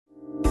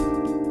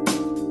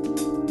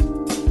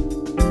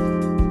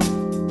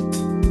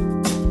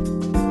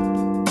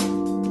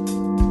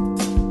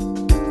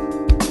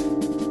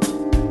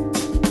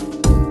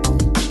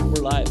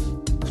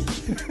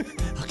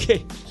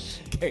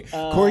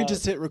right. Corey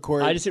just hit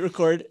record. I just hit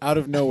record. Out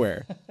of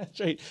nowhere. That's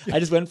right. I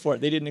just went for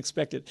it. They didn't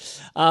expect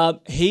it.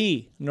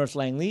 Hey, North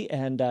Langley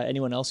and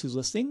anyone else who's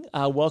listening.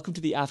 Welcome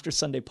to the After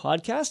Sunday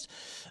podcast.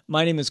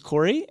 My name is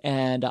Corey,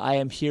 and I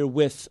am here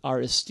with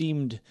our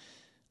esteemed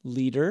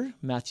leader,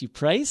 Matthew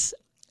Price,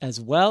 as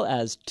well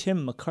as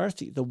Tim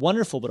McCarthy, the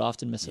wonderful but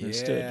often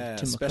misunderstood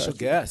Tim special McCarthy.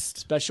 guest.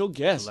 Special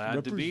guest.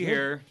 Glad to be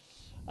here.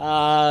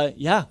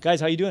 Yeah, guys,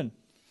 how you doing?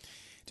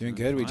 Doing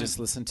good. We just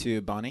listened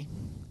to Bonnie.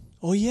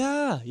 Oh,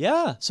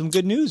 yeah. Some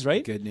good news,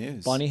 right? Good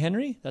news. Bonnie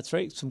Henry, that's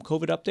right. Some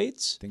COVID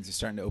updates. Things are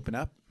starting to open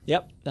up.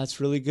 Yep, that's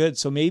really good.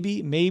 So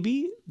maybe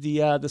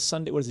the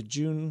Sunday, what is it,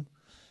 June,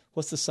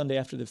 what's the Sunday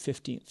after the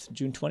 15th?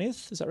 June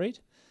 20th, is that right?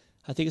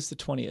 I think it's the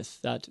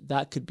 20th.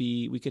 That could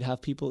be, we could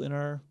have people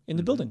in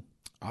the building.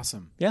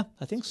 Awesome. Yeah,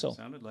 I think so.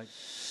 Sounded like.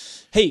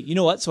 Hey, you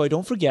know what? So I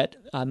don't forget,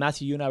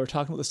 Matthew, you and I were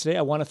talking about this today.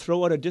 I want to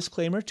throw out a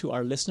disclaimer to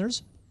our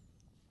listeners.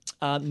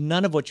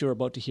 None of what you're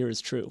about to hear is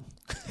true.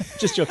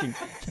 Just joking.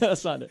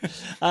 That's not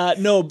it.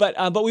 No,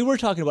 but we were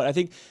talking about, I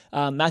think,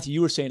 Matthew,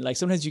 you were saying, like,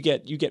 sometimes you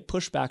get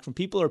pushback from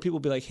people, or people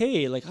be like,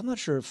 hey, like, I'm not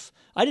sure if,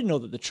 I didn't know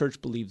that the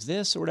church believes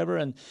this or whatever.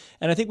 And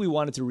I think we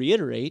wanted to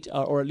reiterate,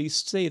 or at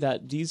least say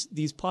that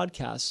these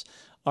podcasts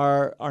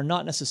are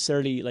not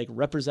necessarily like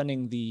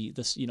representing the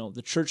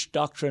church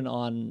doctrine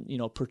on,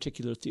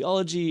 particular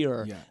theology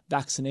or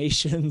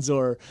vaccinations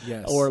or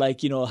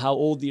like, how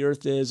old the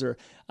earth is, or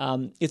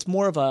it's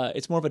more of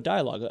a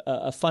dialogue,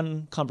 a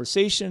fun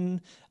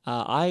conversation.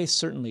 I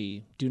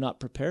certainly do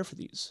not prepare for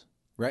these.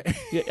 Right.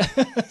 Yeah.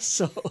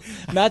 So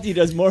Matthew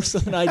does more so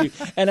than I do,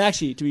 and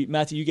actually,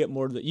 Matthew, you get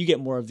more of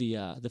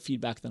the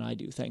feedback than I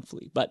do,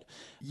 thankfully. But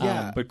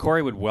but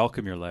Corey would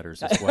welcome your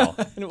letters as well.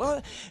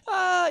 Well,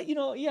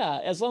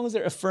 as long as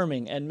they're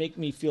affirming and make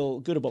me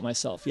feel good about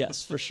myself.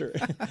 Yes, for sure.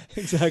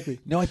 Exactly.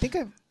 No, I think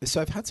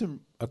I've had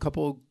a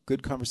couple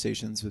good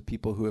conversations with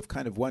people who have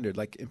kind of wondered.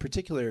 Like in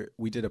particular,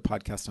 we did a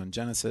podcast on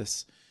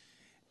Genesis.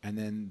 And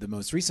then the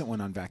most recent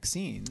one on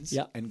vaccines,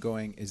 and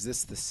going, is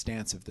this the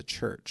stance of the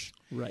church?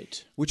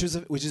 Right. Which is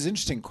an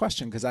interesting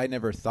question, because I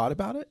never thought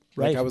about it.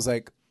 Right. Like I was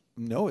like,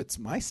 no, it's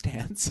my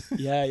stance.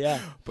 Yeah.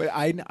 But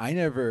I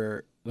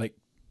never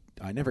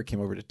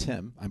came over to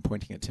Tim. I'm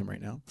pointing at Tim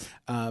right now,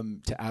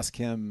 to ask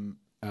him.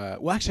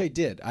 Well, actually, I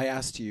did. I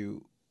asked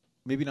you.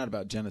 Maybe not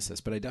about Genesis,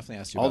 but I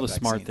definitely asked you all about the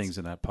smart vaccines. things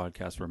in that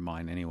podcast were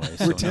mine anyway. Were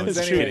So Tim's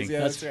no, anyways.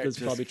 Yeah, that's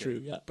probably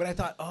true. Yeah. But I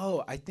thought,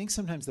 I think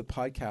sometimes the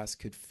podcast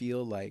could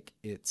feel like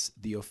it's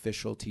the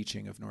official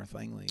teaching of North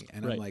Langley.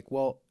 And I'm like,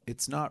 well,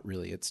 it's not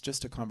really. It's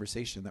just a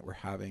conversation that we're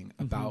having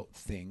about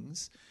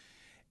things.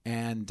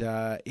 And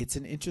it's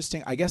an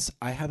interesting, I guess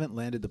I haven't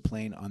landed the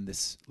plane on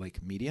this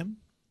like medium,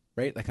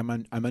 right? Like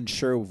I'm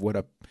unsure of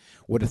what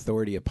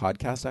authority a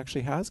podcast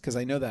actually has. Because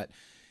I know that,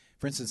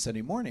 for instance,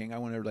 Sunday morning, I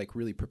want to like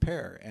really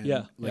prepare.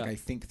 And I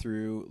think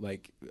through,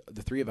 like,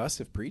 the three of us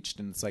have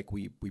preached, and it's like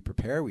we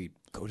prepare, we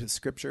go to the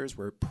scriptures,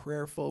 we're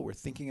prayerful, we're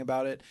thinking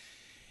about it,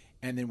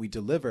 and then we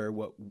deliver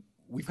what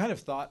we've kind of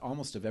thought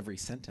almost of every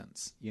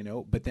sentence,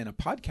 but then a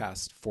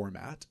podcast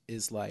format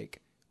is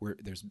like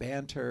there's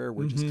banter,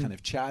 we're just kind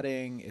of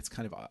chatting, it's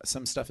kind of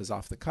some stuff is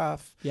off the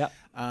cuff.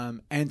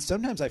 And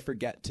sometimes I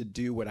forget to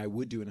do what I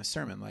would do in a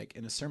sermon. Like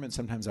in a sermon,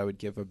 sometimes I would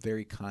give a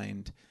very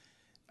kind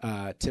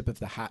tip of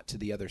the hat to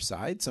the other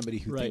side, somebody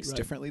who thinks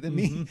differently than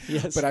me.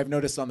 Yes. But I've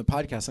noticed on the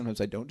podcast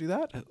sometimes I don't do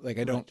that. Like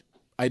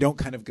I don't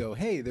kind of go,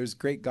 hey, there's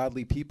great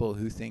godly people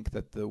who think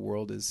that the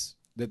world is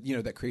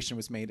that creation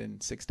was made in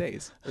 6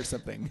 days or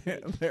something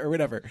or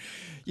whatever,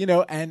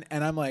 and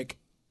I'm like,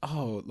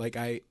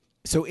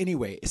 so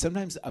anyway,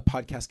 sometimes a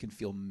podcast can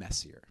feel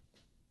messier.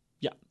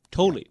 Yeah,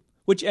 totally.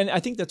 And I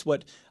think it's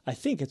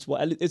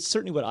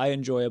certainly what I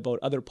enjoy about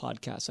other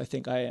podcasts. I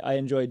think I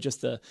enjoy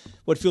just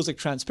what feels like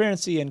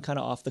transparency and kind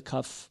of off the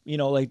cuff,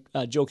 like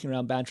joking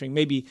around, bantering,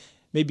 maybe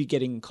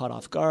getting caught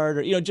off guard,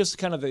 or just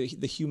kind of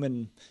the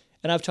human.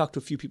 And I've talked to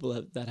a few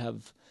people that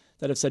have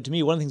said to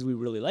me, one of the things we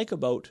really like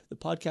about the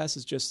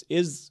podcast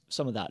is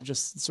some of that,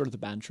 just sort of the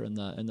banter and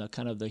the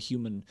kind of the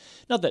human.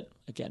 Not that,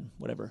 again,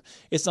 whatever.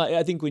 It's not.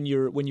 I think when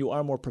you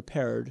are more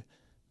prepared,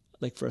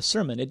 like for a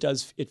sermon,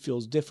 it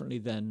feels differently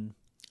than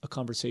a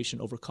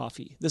conversation over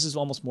coffee. This is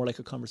almost more like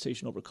a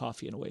conversation over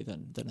coffee in a way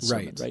than a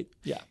sermon, right?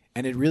 Yeah.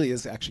 And it really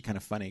is actually kind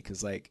of funny,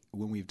 because like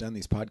when we've done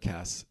these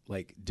podcasts,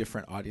 like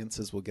different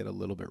audiences will get a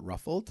little bit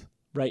ruffled.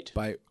 Right.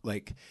 By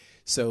like,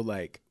 so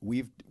like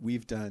we've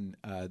done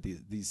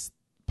these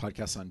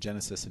podcasts on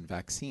Genesis and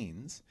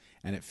vaccines,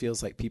 and it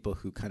feels like people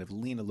who kind of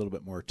lean a little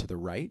bit more to the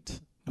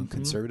right on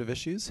conservative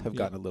issues have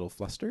gotten a little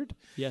flustered.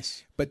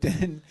 Yes. But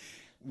then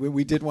when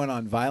we did one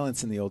on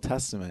violence in the Old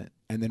Testament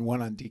and then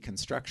one on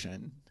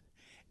deconstruction,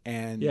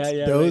 and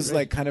those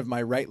like kind of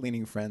my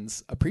right-leaning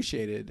friends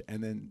appreciated,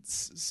 and then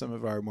some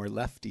of our more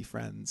lefty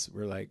friends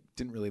were like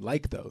didn't really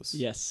like those.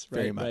 Yes,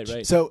 very much.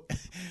 Right. So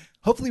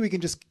hopefully we can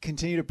just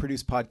continue to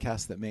produce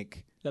podcasts that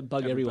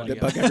bug everyone. That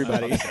bug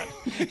everybody.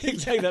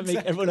 Exactly, that make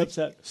everyone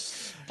upset.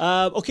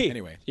 Okay.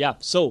 Anyway, yeah.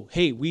 So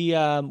hey,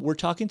 we're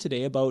talking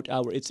today about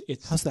it's.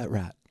 How's that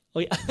rat? Oh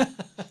yeah,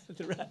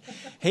 the rat.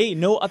 Hey,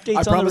 no updates I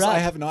on the promise rat. I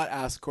have not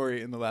asked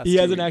Corey in the last He 2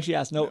 hasn't weeks. actually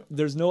asked. No,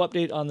 there's no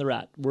update on the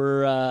rat.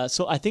 We're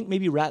so I think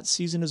maybe rat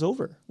season is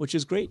over, which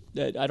is great.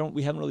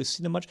 We haven't really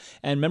seen them much.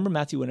 And remember,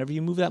 Matthew, whenever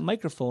you move that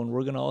microphone,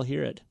 we're gonna all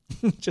hear it.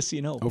 Just so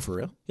you know. Oh, for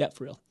real? Yeah,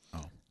 for real.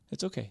 Oh.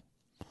 It's okay.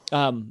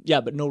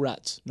 Yeah, but no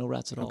rats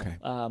at all. Okay.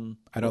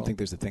 I don't think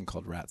there's a thing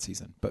called rat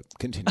season, but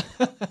continue.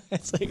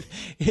 It's like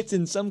it's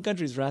in some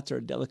countries. Rats are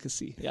a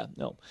delicacy. Yeah,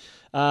 no,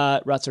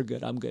 rats are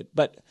good. I'm good.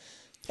 But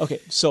okay,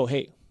 so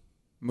hey,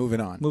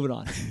 Moving on.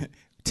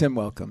 Tim,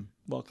 welcome.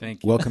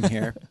 Thank you. Welcome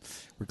here.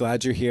 We're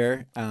glad you're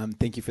here.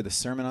 Thank you for the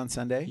sermon on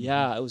Sunday.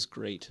 Yeah, it was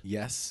great.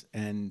 Yes,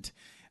 and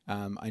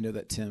I know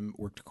that Tim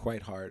worked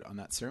quite hard on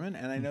that sermon,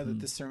 and I know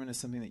that this sermon is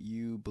something that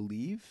you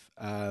believe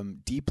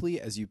deeply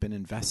as you've been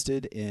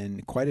invested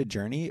in quite a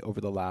journey over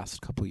the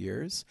last couple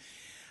years.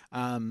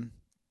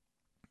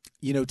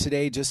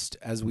 Today, just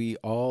as we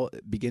all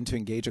begin to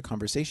engage a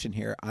conversation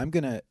here, I'm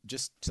going to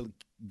just to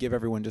give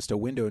everyone just a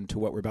window into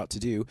what we're about to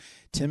do.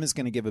 Tim is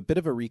going to give a bit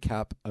of a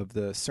recap of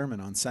the sermon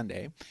on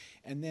Sunday,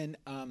 and then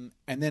I'm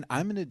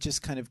going to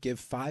just kind of give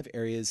 5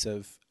 areas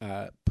of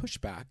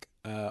pushback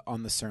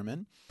on the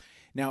sermon.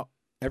 Now,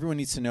 everyone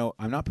needs to know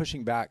I'm not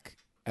pushing back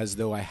as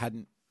though I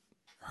hadn't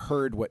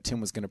heard what Tim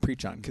was going to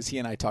preach on, because he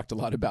and I talked a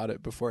lot about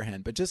it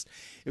beforehand. But it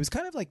was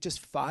kind of like just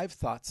 5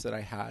 thoughts that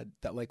I had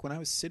that, like, when I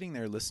was sitting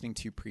there listening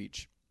to you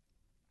preach,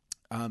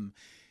 I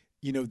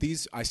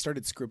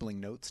started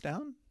scribbling notes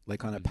down,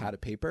 like on a pad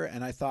of paper,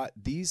 and I thought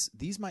these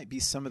might be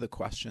some of the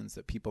questions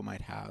that people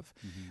might have,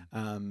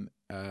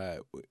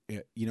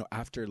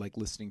 after like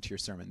listening to your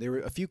sermon. There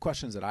were a few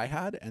questions that I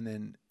had, and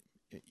then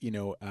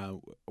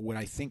what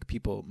I think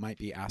people might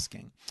be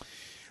asking.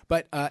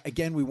 But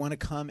again, we want to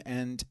come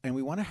and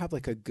we want to have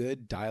like a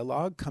good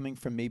dialogue coming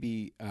from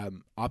maybe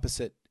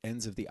opposite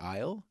ends of the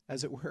aisle,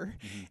 as it were,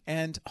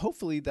 and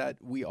hopefully that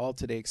we all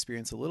today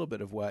experience a little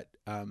bit of what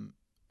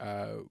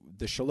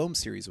the Shalom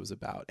series was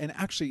about. And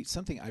actually,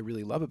 something I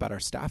really love about our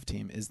staff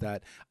team is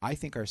that I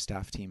think our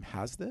staff team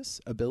has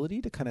this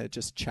ability to kind of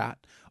just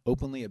chat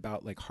openly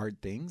about like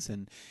hard things,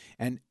 and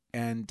Tim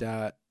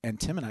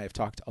and I have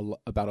talked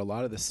about a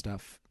lot of this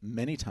stuff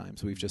many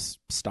times. We've just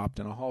stopped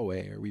in a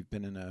hallway, or we've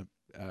been in a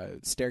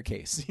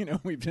staircase.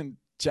 We've been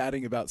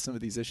chatting about some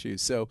of these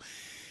issues. So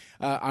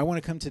I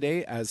want to come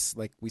today, as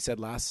like we said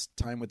last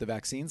time with the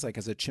vaccines, like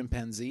as a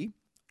chimpanzee.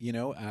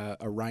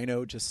 A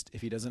rhino, just if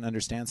he doesn't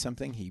understand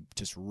something, he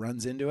just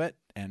runs into it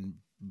and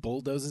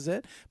bulldozes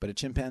it. But a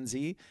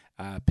chimpanzee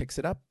picks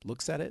it up,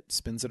 looks at it,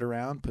 spins it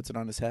around, puts it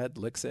on his head,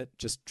 licks it,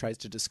 just tries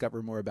to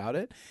discover more about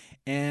it.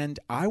 And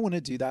I want to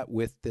do that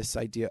with this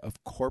idea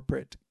of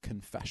corporate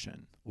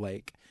confession.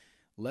 Like,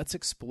 let's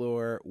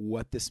explore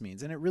what this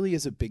means. And it really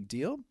is a big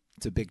deal.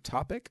 It's a big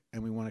topic,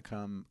 and we want to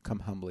come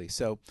humbly.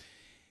 So,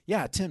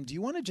 yeah, Tim, do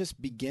you want to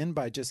just begin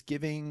by just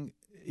giving,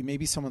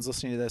 maybe someone's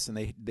listening to this and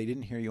they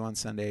didn't hear you on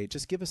Sunday,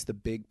 just give us the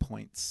big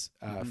points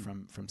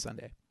from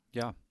Sunday.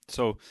 Yeah.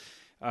 So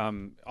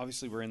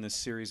obviously we're in this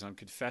series on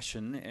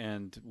confession,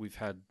 and we've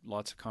had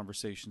lots of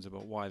conversations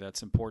about why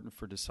that's important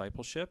for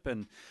discipleship.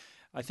 And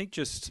I think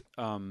just,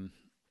 I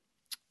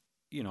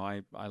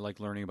like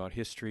learning about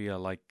history. I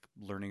like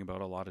learning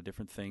about a lot of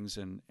different things.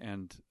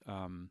 And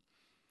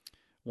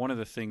one of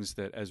the things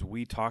that, as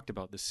we talked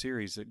about this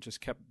series, that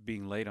just kept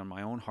being laid on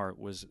my own heart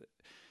was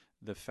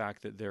the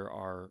fact that there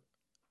are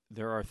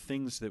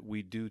things that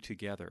we do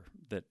together,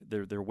 that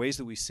there are ways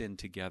that we sin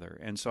together.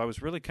 And so I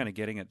was really kind of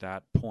getting at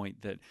that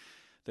point, that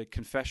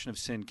confession of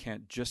sin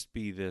can't just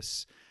be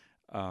this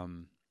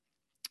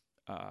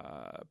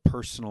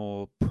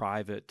personal,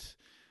 private,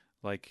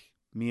 like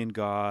me and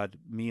God,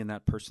 me and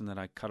that person that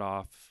I cut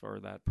off, or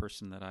that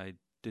person that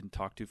didn't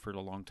talk to for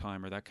a long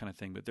time, or that kind of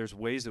thing. But there's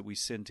ways that we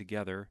sin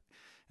together.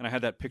 And I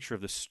had that picture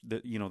of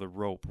the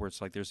rope, where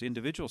it's like there's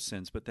individual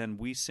sins, but then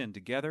we sin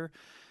together.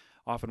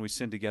 Often we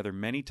sin together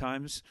many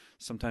times.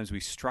 Sometimes we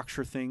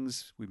structure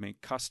things. We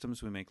make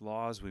customs. We make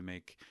laws. We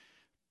make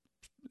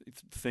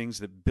things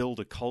that build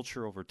a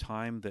culture over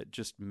time that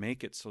just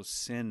make it so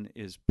sin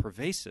is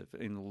pervasive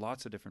in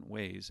lots of different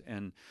ways.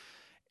 And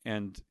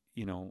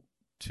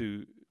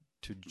to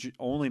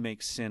only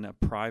make sin a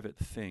private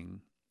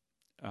thing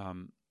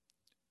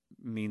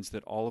means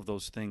that all of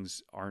those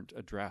things aren't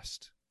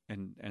addressed.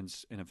 And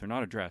if they're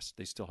not addressed,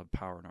 they still have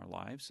power in our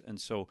lives. And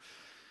so,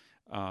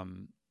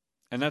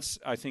 and that's,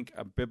 I think,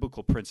 a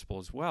biblical principle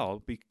as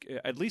well.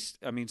 At least,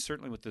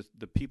 certainly with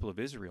the people of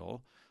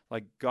Israel,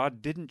 like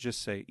God didn't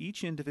just say,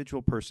 each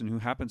individual person who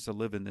happens to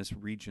live in this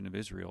region of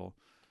Israel,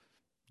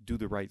 do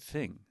the right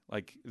thing.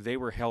 Like, they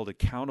were held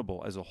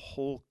accountable as a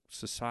whole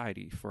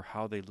society for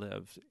how they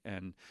lived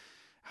and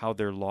how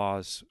their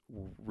laws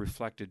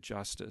reflected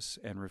justice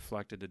and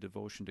reflected a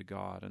devotion to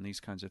God and these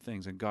kinds of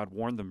things. And God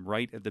warned them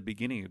right at the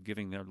beginning of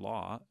giving the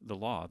law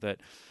that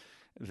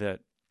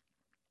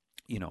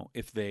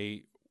if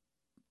they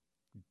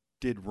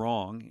did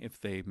wrong, if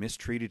they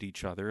mistreated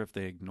each other, if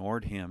they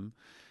ignored him,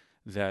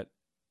 that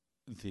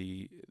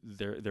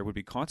there would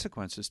be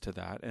consequences to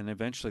that, and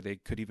eventually they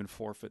could even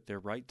forfeit their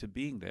right to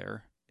being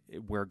there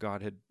where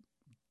God had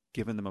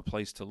given them a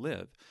place to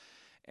live.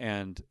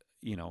 And,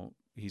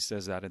 he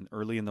says that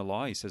early in the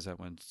law. He says that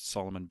when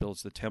Solomon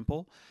builds the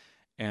temple.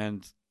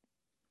 And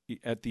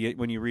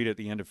when you read at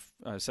the end of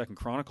 2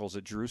 Chronicles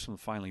that Jerusalem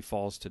finally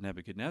falls to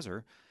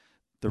Nebuchadnezzar,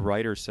 the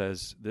writer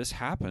says this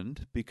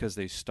happened because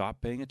they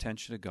stopped paying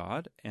attention to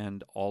God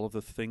and all of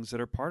the things that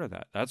are part of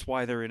that. That's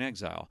why they're in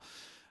exile,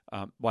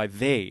 why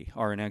they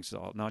are in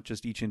exile, not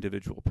just each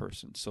individual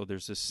person. So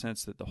there's this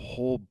sense that the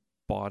whole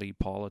body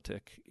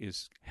politic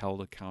is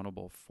held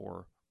accountable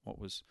for what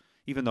was,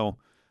 even though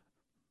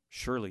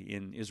surely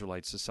in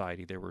Israelite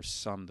society there were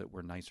some that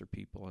were nicer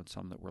people and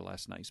some that were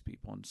less nice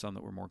people and some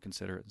that were more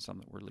considerate and some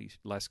that were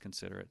less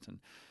considerate and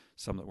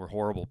some that were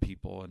horrible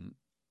people, and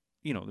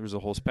there's a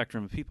whole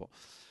spectrum of people.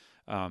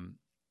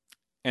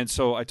 And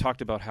so I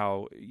talked about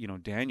how,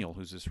 Daniel,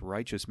 who's this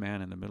righteous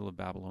man in the middle of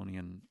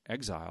Babylonian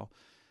exile,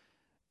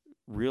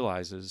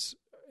 realizes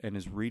and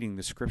is reading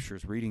the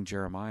scriptures, reading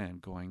Jeremiah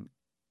and going,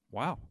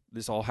 wow,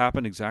 this all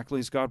happened exactly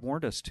as God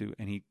warned us to.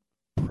 And he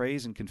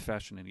prays in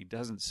confession, and he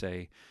doesn't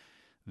say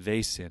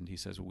they sinned, he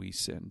says we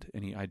sinned.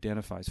 And he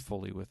identifies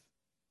fully with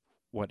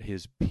what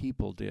his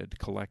people did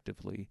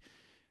collectively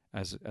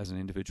as an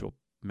individual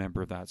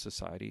member of that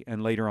society.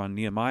 And later on,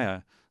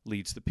 Nehemiah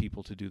leads the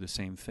people to do the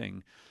same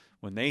thing.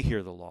 When they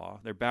hear the law,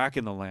 they're back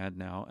in the land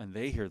now, and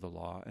they hear the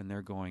law, and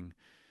they're going,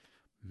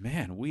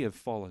 man, we have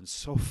fallen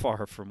so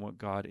far from what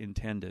God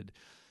intended.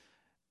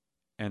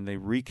 And they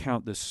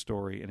recount this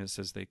story, and it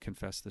says they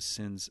confess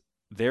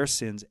their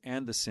sins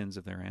and the sins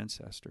of their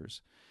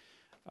ancestors.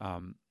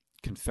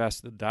 Confess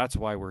that that's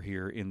why we're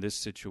here in this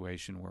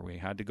situation where we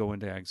had to go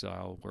into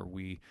exile, where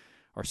we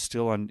are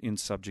still in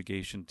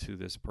subjugation to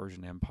this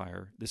Persian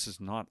Empire. This is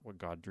not what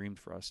God dreamed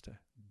for us to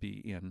be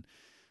in.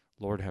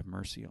 Lord, have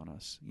mercy on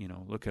us.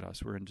 Look at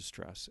us. We're in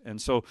distress.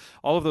 And so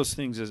all of those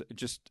things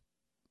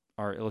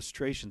are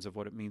illustrations of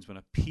what it means when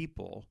a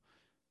people,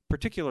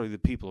 particularly the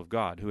people of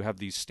God, who have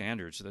these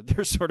standards that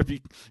they're sort of,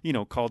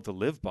 called to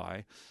live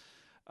by,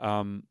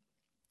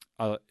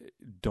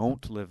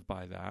 don't live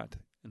by that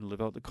and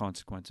live out the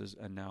consequences,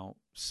 and now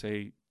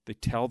say they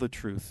tell the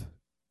truth.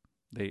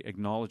 They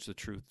acknowledge the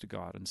truth to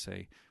God and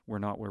say, we're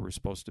not where we're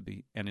supposed to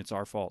be, and it's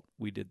our fault.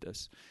 We did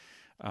this.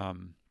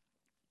 And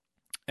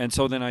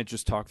so then I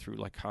just talked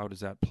through, how does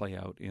that play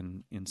out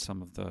in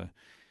some of the,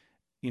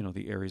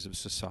 the areas of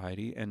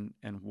society, and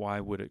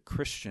why would a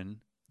Christian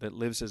that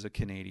lives as a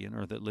Canadian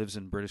or that lives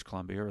in British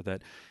Columbia or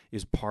that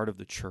is part of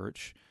the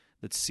church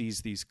that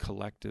sees these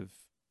collective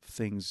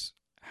things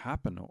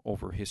happen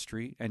over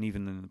history, and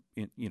even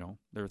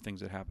there are things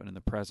that happen in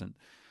the present.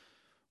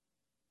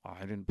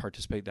 I didn't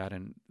participate that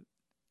in,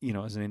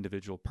 as an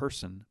individual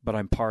person, but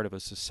I'm part of a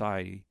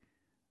society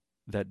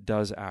that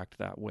does act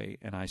that way,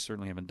 and I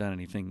certainly haven't done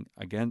anything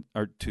again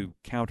or to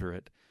counter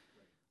it.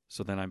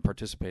 So then I'm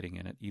participating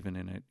in it, even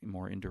in a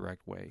more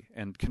indirect way.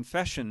 And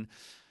confession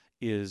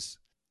is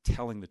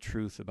telling the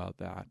truth about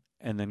that,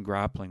 and then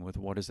grappling with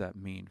what does that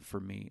mean for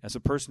me as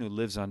a person who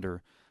lives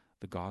under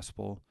the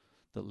gospel,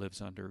 that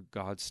lives under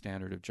God's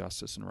standard of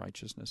justice and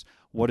righteousness.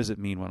 What does it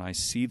mean when I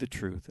see the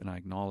truth and I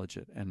acknowledge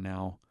it, and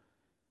now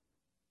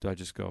do I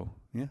just go,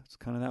 yeah, it's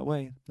kind of that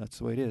way, that's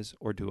the way it is?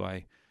 Or do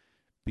I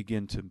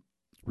begin to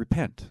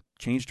repent,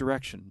 change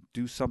direction,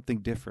 do something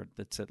different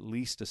that's at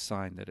least a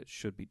sign that it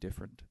should be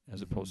different,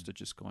 as opposed to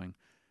just going,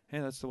 hey,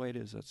 that's the way it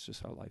is, that's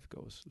just how life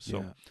goes.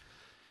 So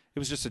it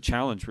was just a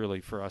challenge, really,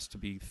 for us to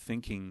be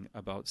thinking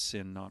about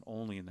sin not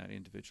only in that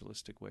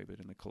individualistic way, but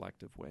in the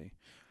collective way.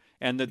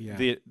 And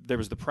there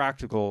was the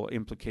practical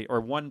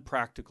one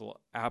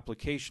practical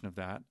application of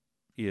that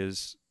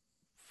is,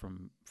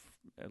 from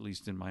at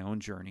least in my own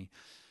journey,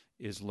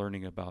 is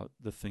learning about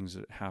the things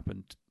that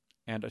happened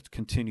and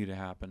continue to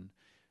happen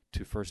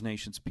to First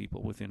Nations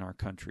people within our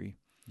country.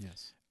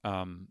 Yes.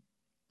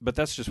 But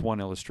that's just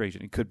one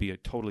illustration. It could be a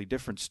totally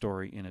different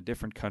story in a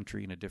different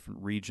country, in a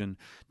different region.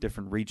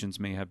 Different regions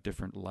may have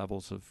different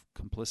levels of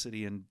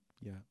complicity in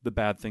the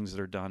bad things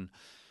that are done.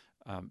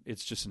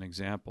 It's just an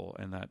example,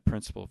 and that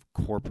principle of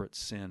corporate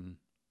sin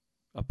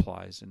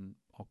applies in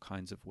all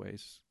kinds of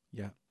ways.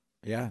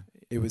 Yeah.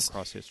 It was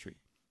across history.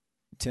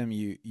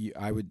 Tim,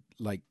 I would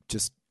like,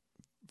 just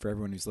for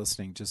everyone who's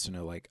listening, just to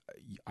know,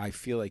 I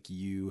feel like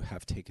you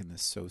have taken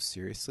this so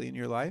seriously in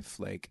your life.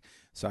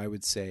 So I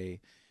would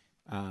say,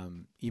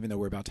 even though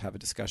we're about to have a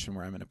discussion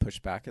where I'm going to push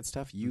back at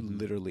stuff, you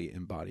literally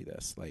embody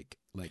this. Like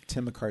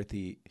Tim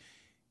McCarthy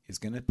is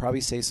going to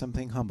probably say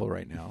something humble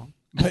right now,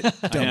 but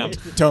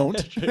don't.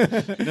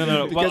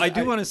 No. Well, I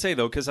do want to say,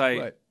 though, because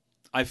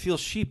I feel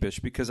sheepish,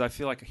 because I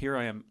feel like here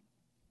I am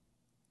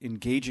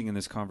engaging in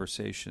this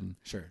conversation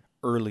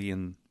early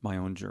in my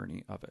own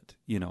journey of it.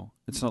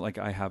 It's not like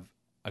I have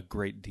a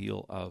great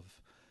deal of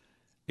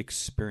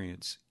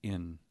experience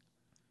in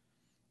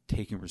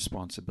taking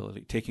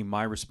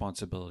my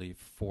responsibility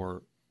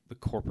for the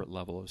corporate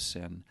level of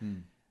sin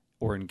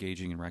or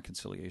engaging in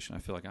reconciliation. I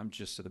feel like I'm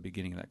just at the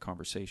beginning of that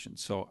conversation.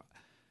 So,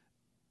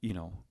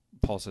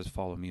 Paul says,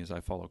 follow me as I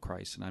follow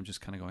Christ. And I'm just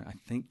kind of going, I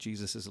think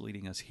Jesus is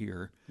leading us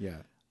here.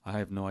 Yeah. I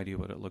have no idea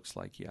what it looks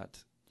like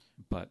yet,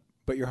 but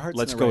your heart's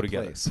let's in the go right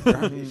together.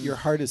 Place. Your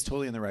heart is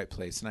totally in the right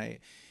place.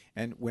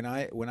 And when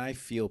I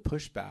feel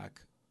pushback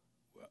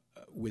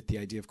with the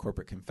idea of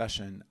corporate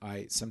confession,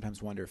 I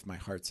sometimes wonder if my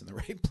heart's in the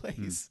right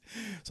place.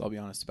 So I'll be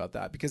honest about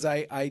that, because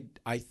I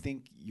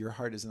think your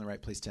heart is in the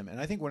right place, Tim. And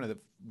I think one of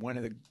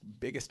the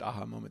biggest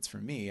aha moments for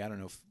me, I don't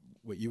know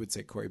what you would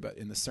say, Corey, but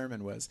in the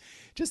sermon was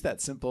just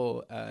that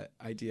simple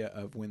idea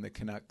of when the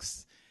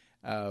Canucks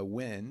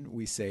win,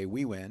 we say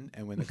we win,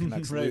 and when the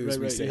Canucks lose,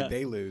 we say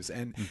they lose.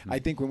 And I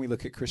think when we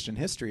look at Christian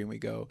history and we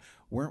go,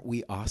 weren't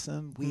we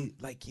awesome? We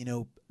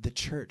the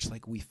church,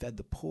 we fed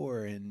the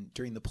poor, and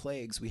during the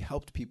plagues we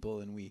helped people,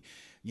 and we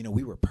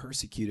were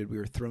persecuted, we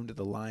were thrown to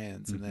the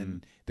lions. And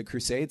then the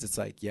Crusades, it's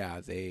like,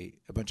 a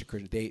bunch of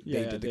Christians, they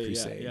did the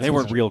Crusades. They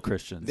weren't real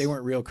Christians. They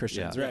weren't real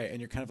Christians, right?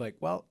 And you're kind of like,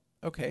 well,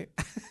 okay.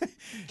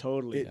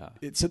 Totally.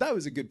 So that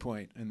was a good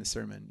point in the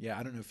sermon. Yeah,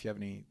 I don't know if you have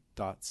any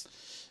thoughts,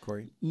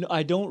 Corey? No,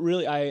 I don't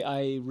really.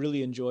 I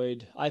really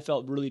enjoyed. I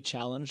felt really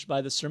challenged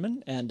by the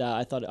sermon, and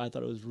I thought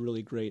it was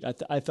really great.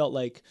 I felt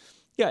like,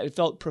 it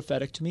felt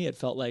prophetic to me. It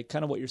felt like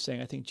kind of what you're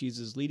saying. I think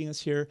Jesus is leading us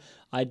here.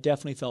 I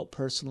definitely felt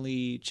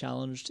personally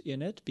challenged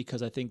in it,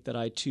 because I think that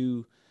I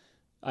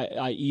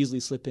easily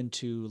slip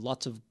into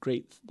lots of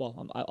great.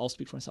 Well, I'll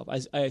speak for myself.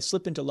 I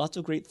slip into lots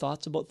of great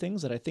thoughts about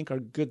things that I think are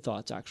good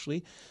thoughts,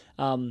 actually.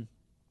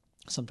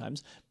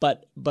 Sometimes,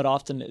 but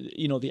often,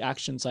 the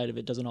action side of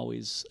it doesn't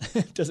always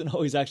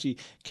actually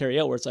carry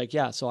out, where it's like,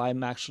 so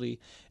I'm actually,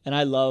 and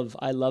I love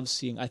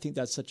seeing, I think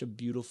that's such a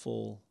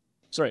beautiful,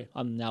 sorry,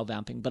 I'm now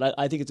vamping, but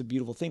I think it's a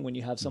beautiful thing when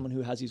you have someone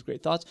who has these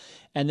great thoughts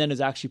and then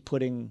is actually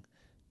putting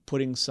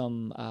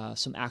some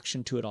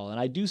action to it all. And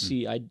I do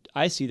see,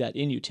 I see that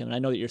in you, Tim, and I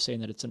know that you're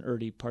saying that it's an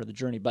early part of the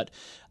journey, but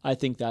I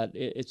think that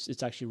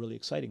it's actually really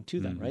exciting too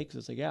then, right? Because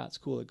it's like, it's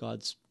cool that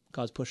God's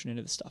pushing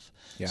into this stuff.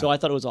 Yeah. So I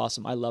thought it was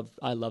awesome. I love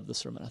the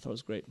sermon. I thought it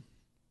was great.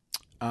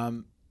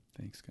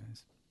 Thanks,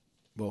 guys.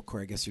 Well,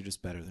 Corey, I guess you're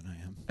just better than I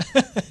am.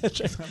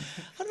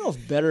 I don't know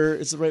if better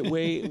is the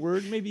right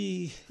word.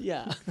 Maybe,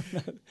 yeah.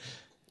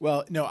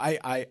 Well, no,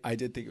 I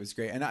did think it was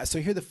great. And so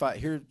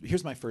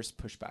here's my first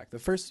pushback. The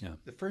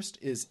first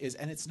is,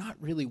 and it's not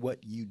really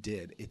what you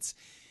did. It's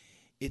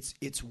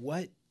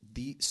what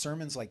the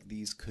sermons like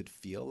these could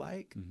feel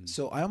like.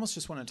 So I almost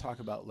just want to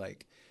talk about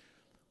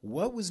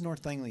what was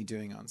North Langley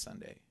doing on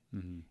Sunday?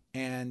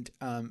 And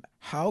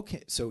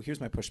so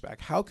here's my pushback.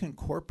 How can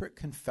corporate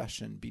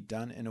confession be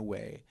done in a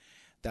way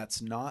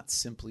that's not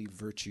simply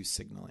virtue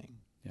signaling?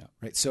 Yeah.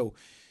 Right. So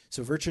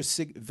virtue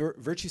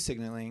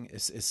signaling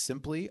is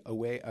simply a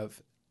way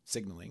of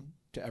signaling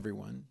to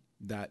everyone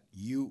that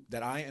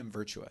I am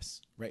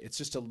virtuous, right? It's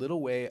just a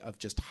little way of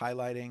just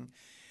highlighting.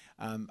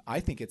 I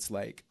think it's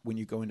like when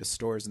you go into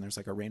stores and there's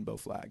a rainbow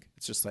flag.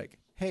 It's just like,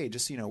 hey,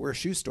 just, we're a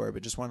shoe store,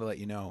 but just wanted to let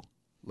you know,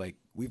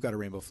 we've got a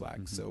rainbow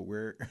flag. So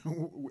we're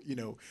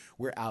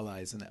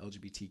allies in the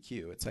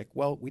LGBTQ. It's like,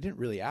 well, we didn't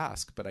really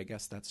ask, but I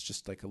guess that's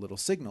just a little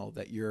signal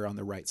that you're on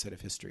the right side of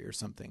history or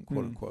something,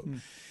 quote unquote.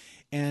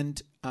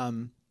 And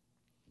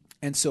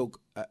so,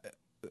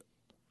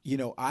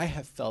 I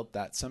have felt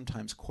that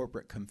sometimes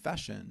corporate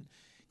confession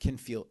can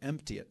feel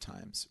empty at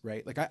times,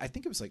 right? I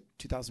think it was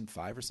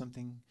 2005 or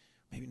something.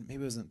 Maybe it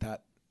wasn't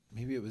that.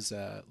 Maybe it was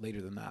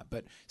later than that,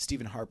 but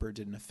Stephen Harper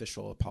did an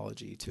official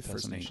apology to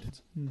First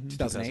Nations.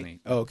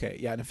 2008? Oh, okay.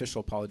 Yeah, an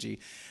official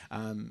apology.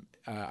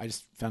 I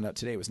just found out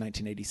today it was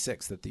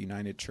 1986 that the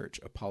United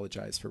Church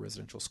apologized for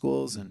residential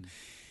schools.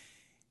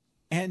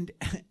 And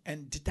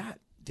did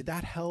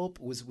that help?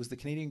 Was the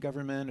Canadian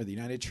government or the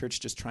United Church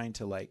just trying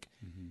to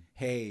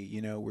hey,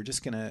 we're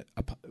just going to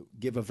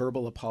give a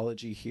verbal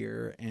apology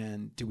here,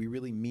 and do we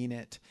really mean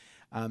it?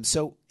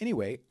 So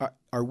anyway,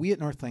 are we at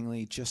North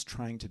Langley just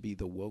trying to be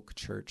the woke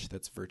church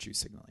that's virtue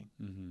signaling?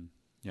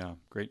 Yeah,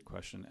 great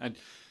question. And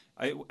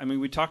I mean,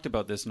 we talked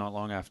about this not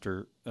long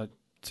after,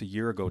 it's a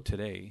year ago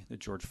today that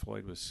George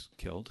Floyd was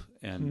killed.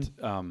 And,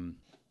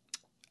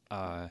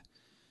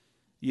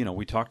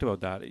 we talked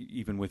about that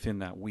even within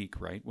that week,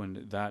 right? When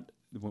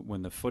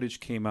the footage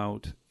came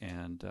out,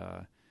 and,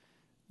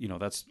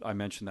 I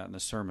mentioned that in the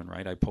sermon,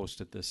 right? I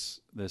posted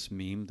this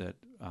meme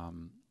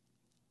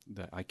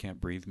that I can't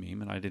breathe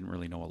meme, and I didn't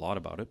really know a lot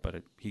about it,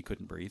 but he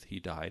couldn't breathe. He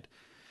died.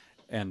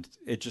 And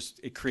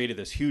it created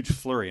this huge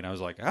flurry, and I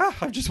was like,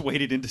 I've just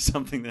waded into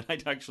something that I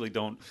actually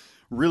don't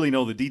really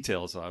know the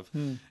details of.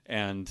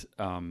 And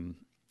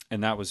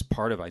that was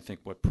part of, I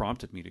think, what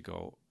prompted me to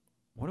go,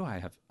 what do I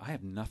have? I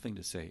have nothing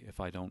to say if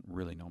I don't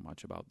really know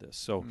much about this.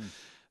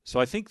 So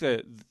I think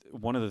that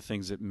one of the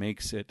things that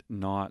makes it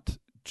not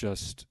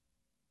just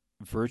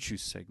virtue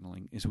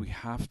signaling is we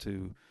have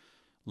to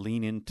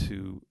lean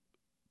into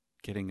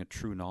getting a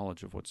true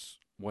knowledge of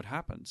what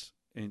happens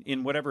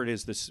in whatever it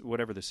is,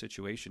 whatever the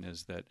situation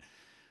is that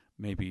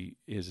maybe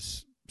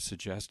is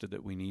suggested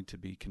that we need to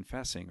be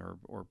confessing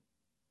or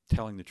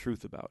telling the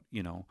truth about,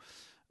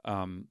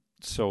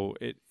 So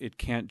it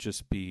can't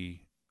just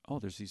be,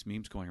 there's these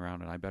memes going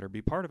around and I better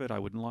be part of it. I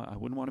wouldn't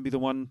want to be the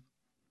one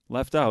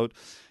left out.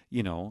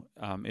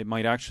 It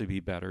might actually be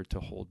better to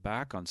hold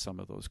back on some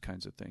of those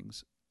kinds of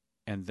things,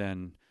 and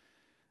then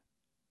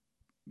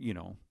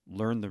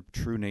learn the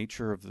true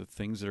nature of the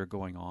things that are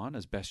going on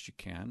as best you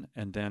can,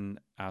 and then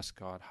ask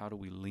God, how do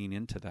we lean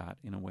into that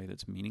in a way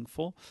that's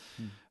meaningful?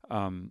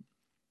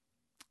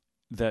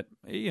 That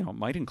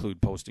might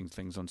include posting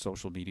things on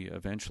social media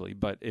eventually,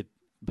 but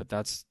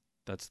that's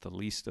the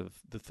least of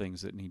the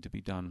things that need to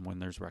be done when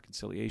there's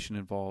reconciliation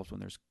involved, when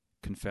there's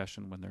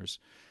confession, when there's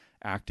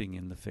acting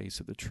in the face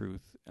of the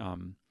truth.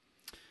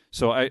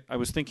 So I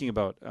was thinking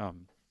about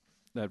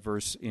that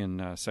verse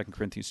in 2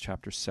 Corinthians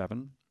chapter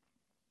 7,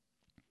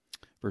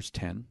 verse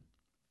 10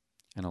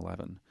 and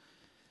 11.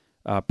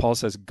 Paul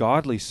says,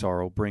 "Godly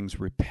sorrow brings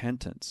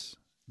repentance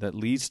that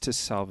leads to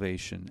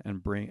salvation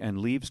and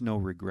leaves no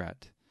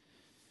regret.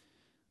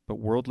 But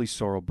worldly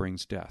sorrow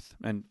brings death."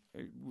 And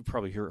we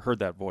probably heard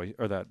that voice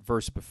or that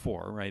verse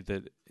before, right?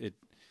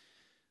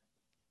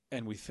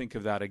 And we think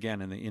of that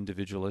again in the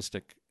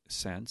individualistic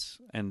sense,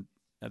 and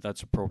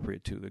that's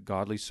appropriate too. That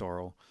godly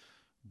sorrow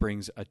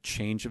brings a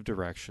change of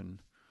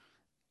direction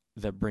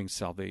that brings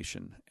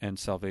salvation, and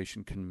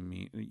salvation can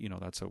mean,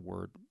 that's a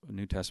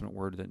New Testament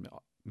word that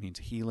means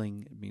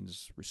healing, it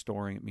means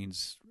restoring, it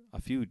means a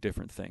few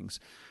different things,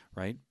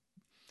 right?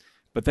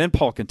 But then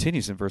Paul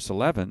continues in verse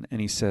 11, and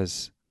he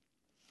says,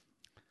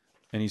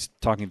 and he's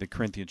talking to the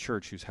Corinthian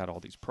church who's had all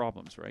these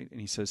problems, right? And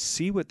he says,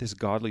 "See what this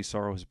godly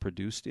sorrow has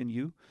produced in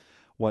you,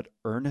 what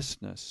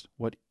earnestness,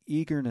 what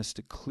eagerness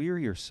to clear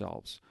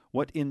yourselves,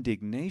 what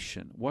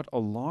indignation, what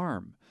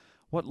alarm,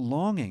 what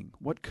longing,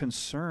 what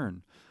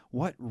concern,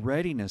 what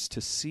readiness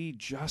to see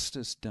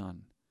justice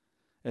done.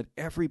 At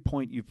every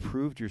point you've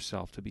proved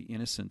yourself to be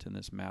innocent in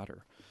this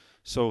matter."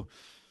 So,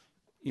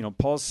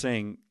 Paul's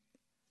saying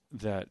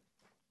that,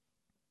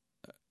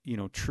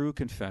 true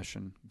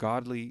confession,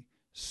 godly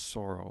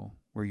sorrow,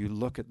 where you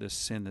look at this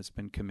sin that's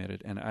been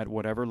committed, and at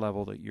whatever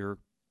level that you're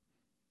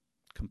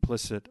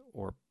complicit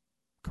or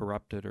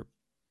corrupted or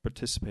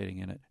participating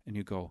in it, and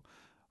you go,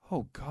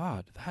 "Oh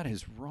God, that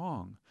is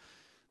wrong."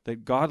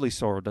 That godly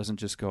sorrow doesn't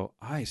just go,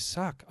 "I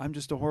suck, I'm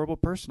just a horrible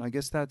person, I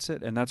guess that's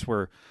it." And that's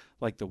where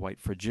like the white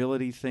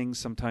fragility thing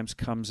sometimes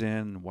comes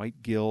in,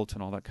 white guilt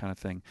and all that kind of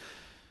thing.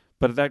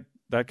 But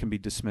that can be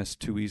dismissed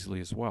too easily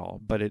as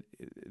well. But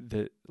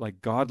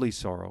godly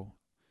sorrow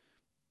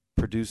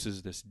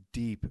produces this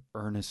deep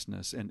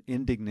earnestness and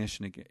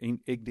indignation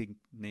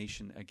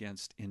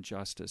against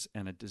injustice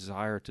and a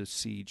desire to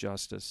see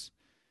justice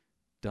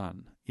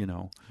done,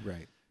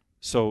 Right.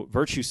 So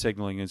virtue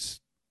signaling is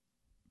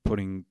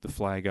putting the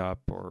flag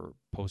up or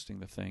posting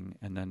the thing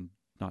and then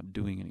not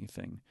doing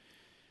anything.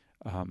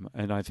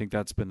 And I think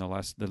that's been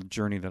the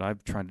journey that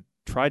I've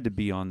tried to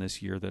be on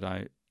this year, that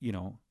I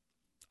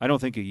don't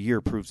think a year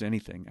proves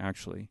anything,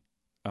 actually.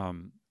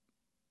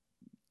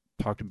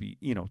 Talk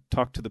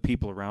to the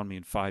people around me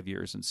in 5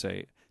 years and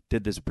say,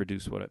 did this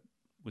produce what it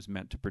was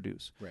meant to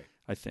produce? Right.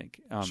 I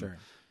think. Sure.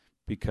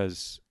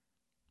 Because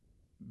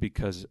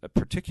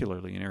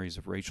particularly in areas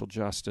of racial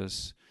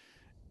justice,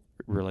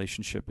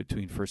 relationship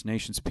between First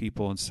Nations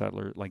people and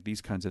settler, like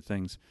these kinds of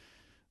things,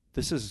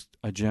 this is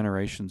a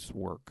generation's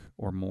work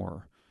or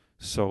more.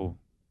 So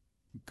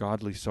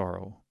godly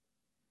sorrow,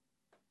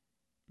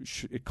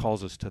 it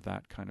calls us to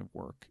that kind of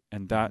work.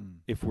 And that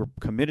if we're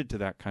committed to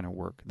that kind of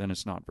work, then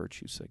it's not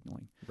virtue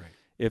signaling. Right.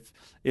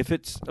 If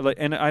it's,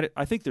 and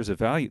I think there's a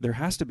value, there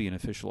has to be an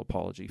official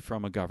apology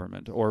from a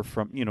government or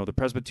from, the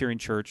Presbyterian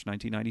Church,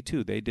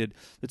 1992,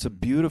 it's a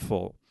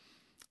beautiful,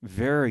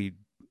 very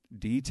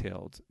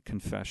detailed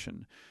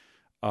confession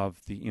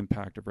of the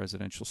impact of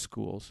residential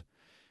schools.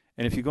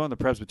 And if you go on the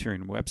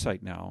Presbyterian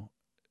website now,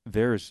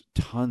 there's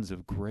tons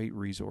of great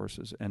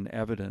resources and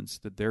evidence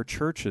that their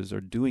churches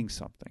are doing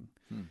something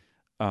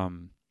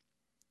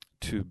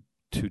to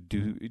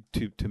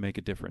make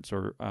a difference.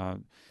 Or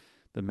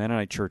the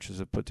Mennonite churches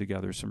have put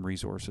together some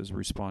resources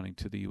responding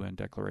to the UN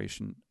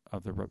Declaration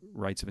of the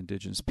Rights of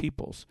Indigenous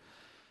Peoples,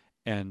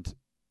 and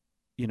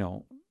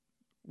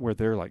where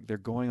they're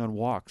going on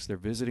walks, they're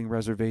visiting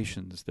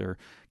reservations, they're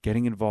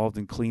getting involved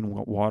in clean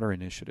water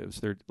initiatives.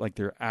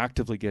 They're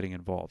actively getting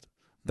involved.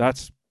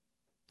 That's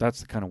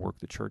the kind of work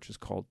the church is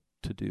called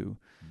to do.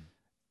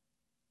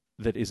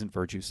 That isn't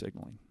virtue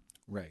signaling.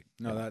 Right.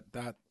 No,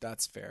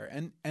 that's fair.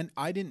 And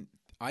I didn't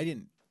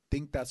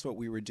think that's what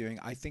we were doing.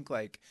 I think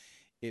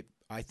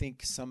I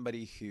think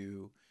somebody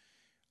who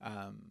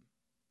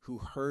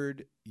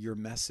heard your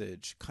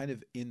message kind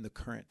of in the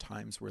current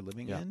times we're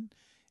living in,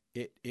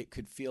 it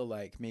could feel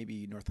like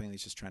maybe North Langley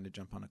is just trying to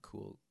jump on a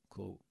cool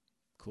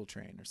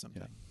train or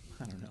something. Yeah.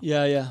 I don't know.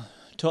 Yeah.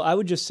 I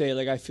would just say,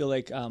 I feel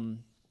like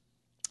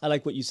I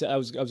like what you said. I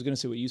was going to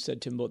say what you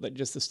said, Tim, about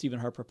just the Stephen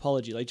Harper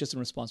apology, just in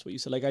response to what you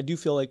said. I do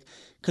feel like,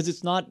 because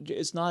it's not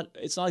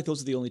like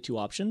those are the only two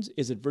options.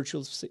 Is it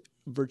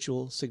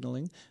virtual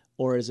signaling,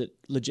 or is it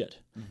legit?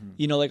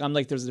 Mm-hmm. I'm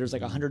there's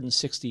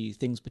 160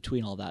 things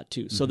between all that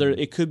too. So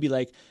it could be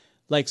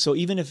so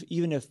even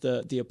if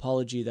the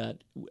apology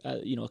that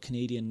a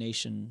Canadian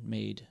nation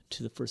made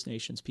to the First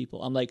Nations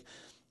people, I'm like,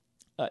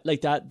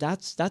 like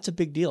that's a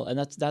big deal, and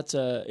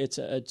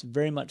it's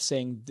very much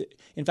saying.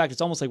 In fact,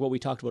 it's almost like what we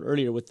talked about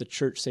earlier with the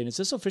church saying, "Is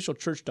this official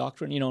church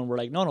doctrine?" And we're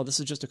like, "No, this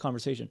is just a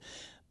conversation."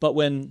 But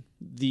when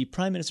the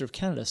Prime Minister of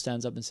Canada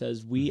stands up and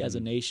says, "We as a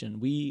nation,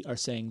 we are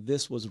saying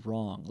this was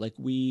wrong. Like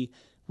we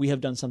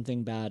have done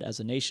something bad as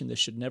a nation. This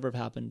should never have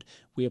happened.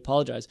 We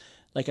apologize."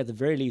 Like at the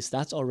very least,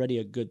 that's already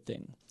a good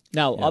thing.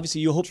 Now,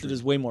 obviously, you hope that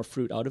there's way more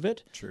fruit out of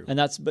it. True. And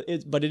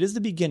but it is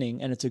the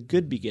beginning, and it's a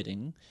good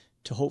beginning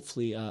to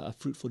hopefully a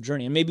fruitful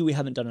journey. And maybe we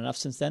haven't done enough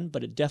since then,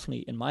 but it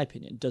definitely, in my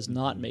opinion, does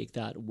not make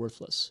that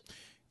worthless.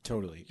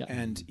 Totally. Yeah.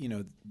 And,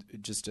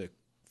 just a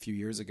few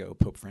years ago,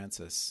 Pope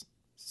Francis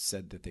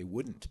said that they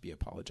wouldn't be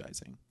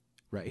apologizing,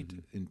 right?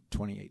 In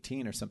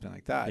 2018 or something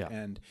like that. Yeah.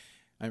 And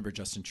I remember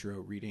Justin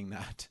Trudeau reading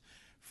that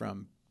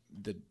from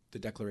the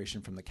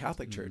declaration from the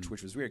Catholic Church,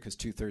 which was weird because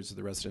 2/3 of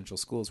the residential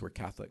schools were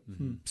Catholic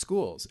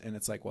schools. And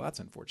it's like, well, that's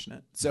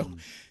unfortunate.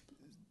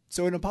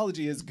 So an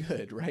apology is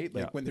good, right?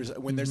 Like when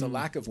there's a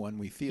lack of one,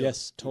 we feel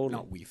yes, totally.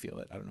 Not we feel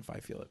it. I don't know if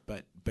I feel it,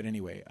 but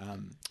anyway.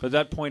 But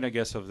that point, I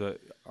guess,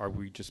 are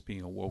we just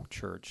being a woke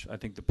church? I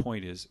think the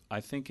point is,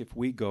 I think if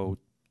we go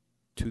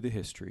to the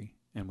history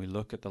and we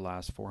look at the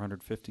last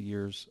 450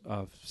 years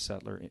of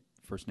settler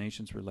First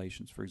Nations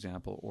relations, for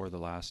example, or the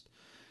last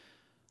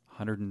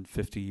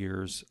 150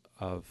 years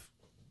of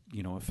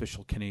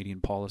official Canadian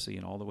policy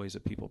and all the ways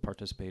that people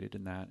participated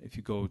in that. If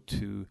you go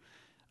to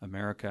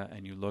America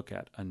and you look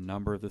at a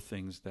number of the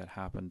things that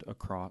happened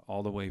across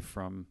all the way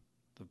from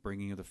the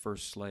bringing of the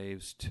first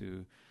slaves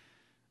to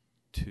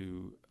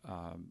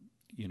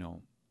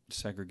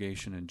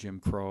segregation and Jim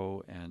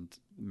Crow and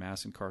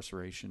mass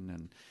incarceration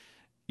and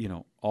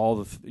all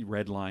the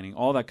redlining,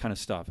 all that kind of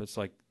stuff. It's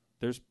like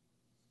there's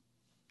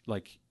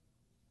like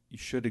you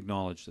should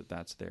acknowledge that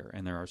that's there,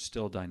 and there are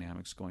still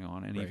dynamics going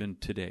on. And even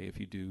today,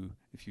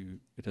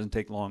 it doesn't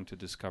take long to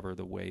discover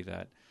the way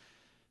that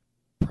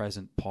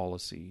present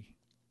policy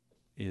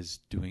is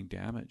doing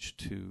damage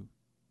to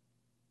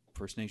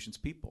First Nations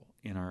people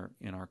in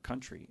our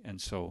country.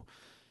 And so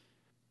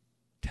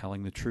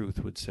telling the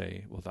truth would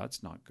say, well,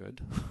 that's not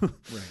good.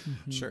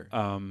 Right. Sure.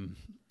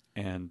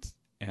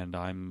 And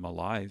I'm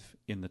alive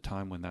in the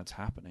time when that's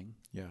happening.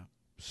 Yeah.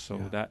 So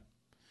that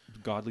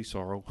godly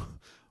sorrow,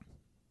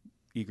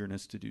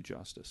 eagerness to do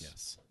justice.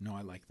 Yes. No,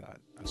 I like that.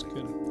 That's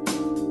good.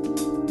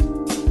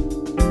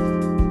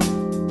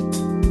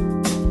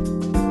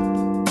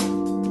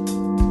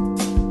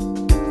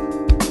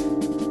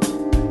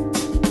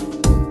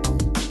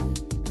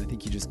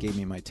 Gave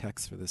me my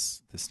text for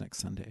this next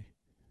Sunday,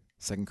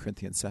 2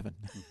 Corinthians 7.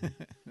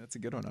 That's a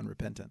good one on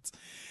repentance.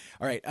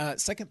 All right,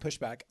 second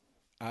pushback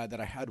that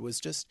I had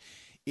was just,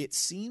 it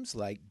seems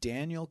like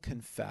Daniel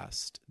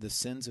confessed the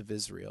sins of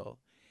Israel,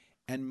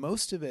 and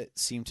most of it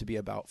seemed to be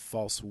about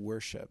false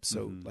worship,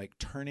 so like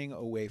turning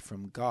away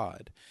from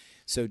God.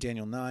 So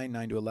Daniel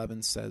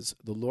 9:9-11 says,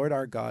 "The Lord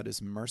our God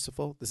is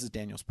merciful." This is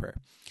Daniel's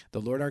prayer. "The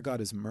Lord our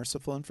God is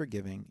merciful and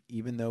forgiving,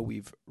 even though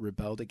we've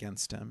rebelled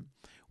against him.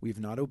 We've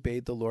not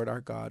obeyed the Lord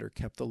our God or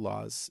kept the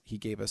laws he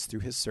gave us through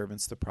his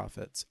servants, the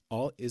prophets.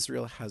 All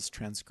Israel has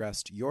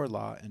transgressed your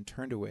law and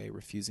turned away,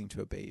 refusing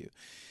to obey you."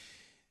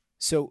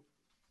 So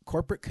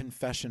corporate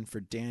confession for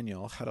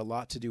Daniel had a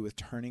lot to do with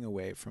turning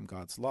away from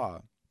God's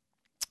law.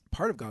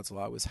 Part of God's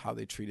law was how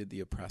they treated the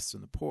oppressed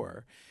and the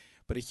poor,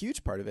 but a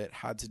huge part of it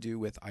had to do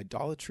with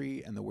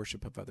idolatry and the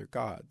worship of other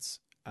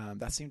gods.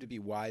 That seemed to be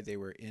why they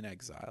were in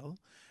exile.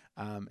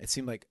 It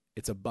seemed like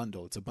it's a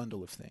bundle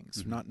of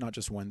things, not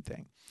just one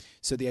thing.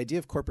 So the idea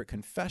of corporate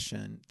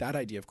confession,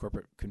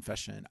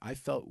 I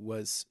felt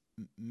was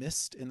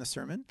missed in the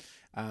sermon.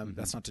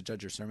 That's not to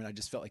judge your sermon. I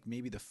just felt like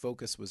maybe the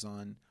focus was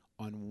on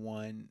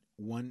one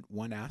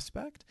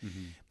aspect.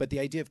 But the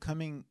idea of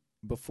coming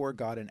before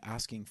God and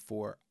asking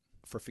for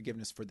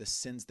forgiveness for the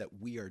sins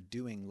that we are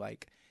doing,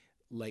 like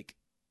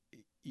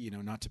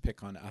not to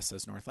pick on us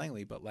as North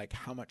Langley, but like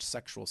how much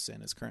sexual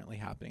sin is currently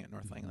happening at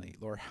North Langley,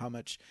 or how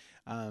much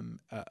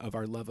of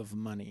our love of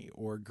money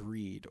or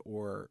greed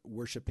or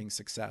worshiping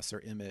success or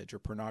image or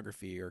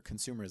pornography or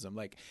consumerism.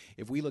 Like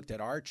if we looked at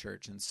our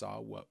church and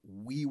saw what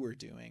we were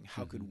doing,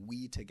 how could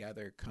we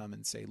together come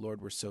and say,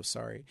 Lord, we're so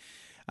sorry.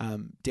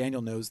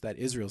 Daniel knows that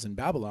Israel's in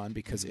Babylon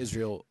because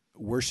Israel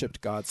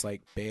worshipped gods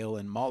like Baal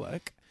and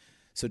Moloch.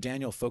 So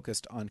Daniel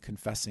focused on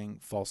confessing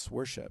false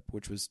worship,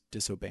 which was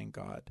disobeying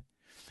God.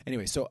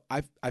 Anyway, so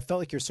I felt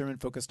like your sermon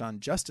focused on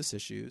justice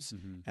issues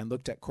and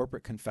looked at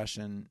corporate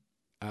confession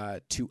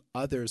to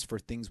others for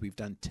things we've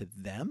done to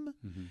them.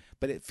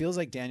 But it feels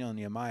like Daniel and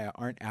Nehemiah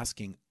aren't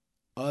asking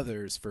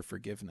others for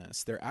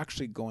forgiveness. They're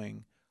actually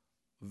going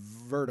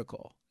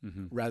vertical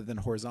rather than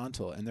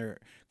horizontal. And they're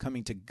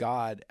coming to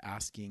God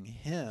asking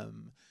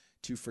him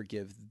to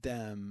forgive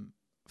them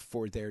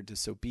for their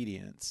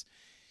disobedience.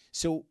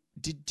 So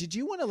did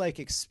you want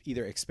to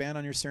either expand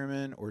on your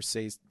sermon or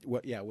say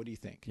what do you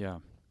think?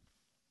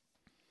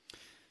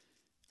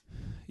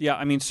 Yeah,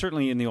 I mean,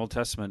 certainly in the Old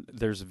Testament,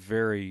 there's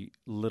very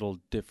little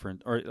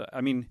different.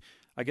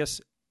 I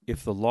guess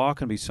if the law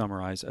can be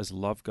summarized as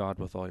love God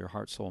with all your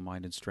heart, soul,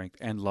 mind, and strength,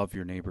 and love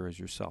your neighbor as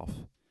yourself,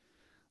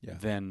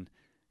 then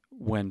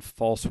when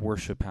false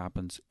worship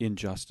happens,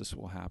 injustice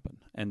will happen,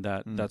 and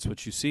that's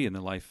what you see in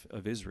the life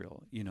of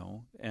Israel,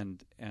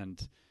 and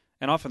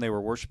often they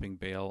were worshiping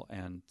Baal,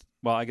 and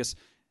I guess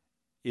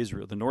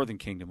Israel, the northern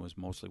kingdom, was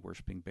mostly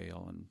worshiping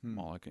Baal and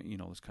Moloch,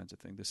 those kinds of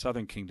things. The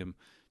southern kingdom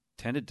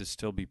tended to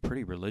still be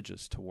pretty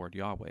religious toward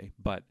Yahweh,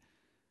 but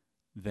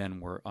then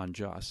were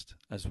unjust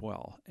as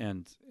well,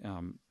 and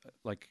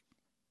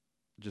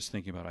just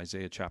thinking about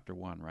Isaiah chapter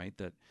 1, right?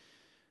 That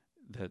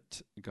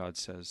God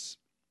says,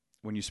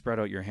 when you spread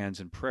out your hands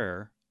in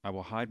prayer, I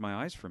will hide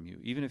my eyes from you.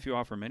 Even if you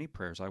offer many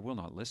prayers, I will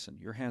not listen.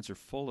 Your hands are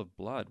full of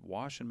blood.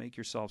 Wash and make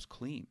yourselves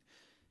clean.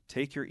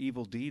 Take your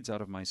evil deeds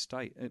out of my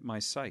sight.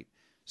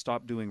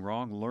 Stop doing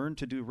wrong. Learn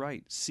to do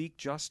right. Seek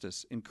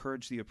justice.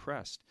 Encourage the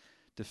oppressed.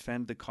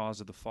 Defend the cause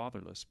of the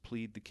fatherless.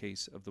 Plead the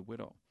case of the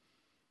widow.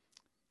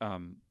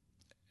 And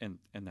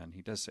then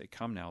he does say,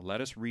 come now, let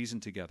us reason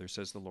together,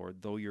 says the Lord.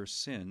 Though your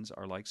sins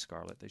are like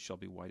scarlet, they shall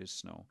be white as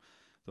snow.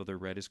 Though they're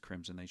red as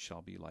crimson, they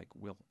shall be like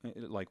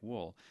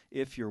wool.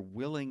 If you're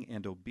willing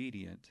and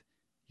obedient,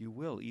 you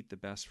will eat the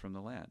best from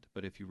the land.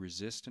 But if you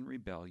resist and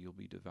rebel, you'll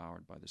be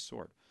devoured by the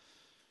sword.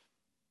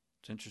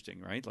 It's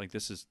interesting, right? Like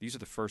these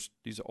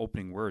are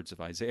opening words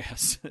of Isaiah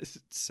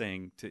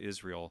saying to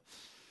Israel,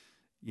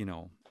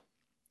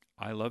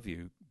 I love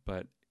you,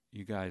 but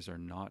you guys are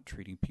not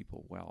treating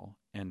people well,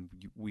 and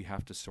we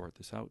have to sort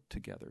this out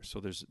together. So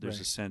there's right.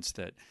 a sense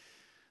that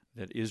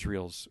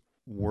Israel's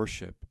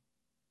worship,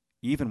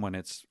 even when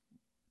it's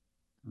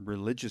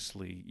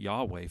religiously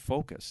Yahweh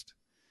focused,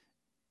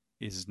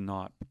 is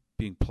not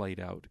being played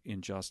out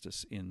in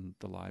justice in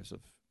the lives of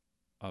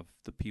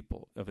the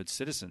people, of its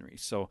citizenry.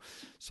 So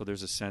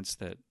there's a sense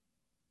that,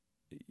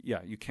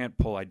 you can't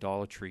pull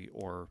idolatry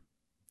or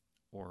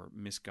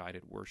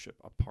misguided worship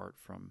apart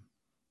from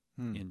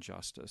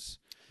injustice.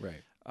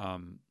 Right.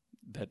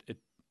 That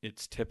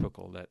it's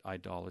typical that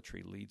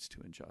idolatry leads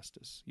to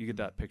injustice. You get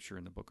that picture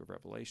in the book of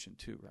Revelation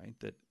too, right?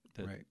 That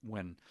right.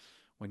 when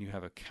you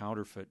have a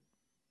counterfeit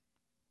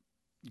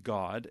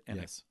God and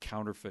yes. a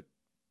counterfeit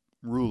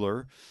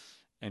ruler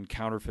and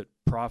counterfeit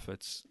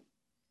prophets,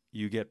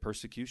 you get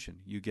persecution,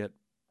 you get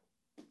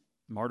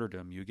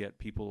martyrdom, you get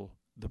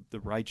the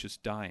righteous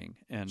dying,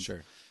 and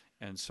sure.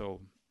 And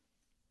so,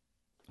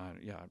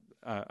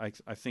 I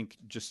think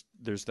just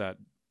there's that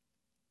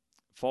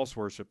false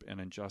worship and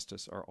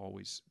injustice are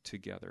always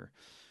together.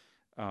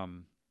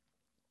 Can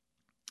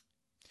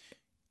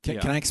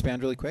I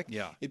expand really quick?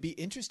 Yeah, it'd be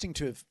interesting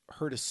to have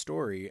heard a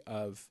story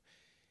of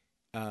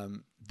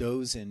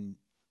those in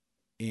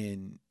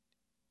the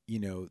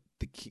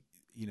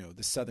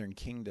Southern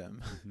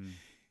Kingdom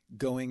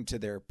going to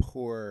their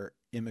poor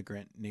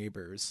immigrant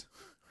neighbors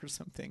or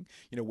something,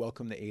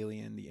 welcome the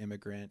alien, the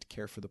immigrant,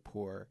 care for the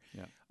poor,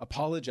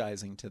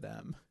 apologizing to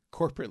them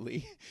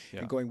corporately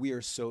and going, we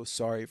are so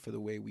sorry for the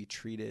way we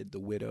treated the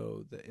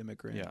widow, the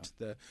immigrant,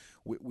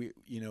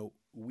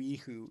 we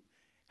who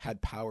had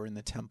power in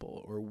the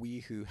temple, or we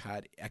who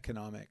had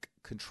economic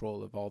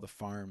control of all the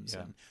farms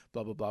and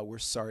blah, blah, blah. We're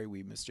sorry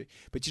we missed it.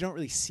 But you don't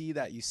really see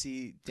that. You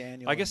see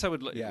Daniel. I guess I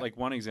would like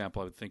one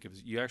example I would think of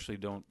is you actually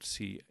don't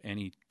see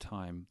any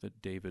time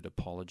that David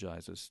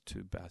apologizes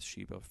to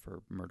Bathsheba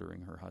for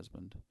murdering her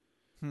husband,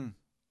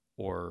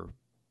 or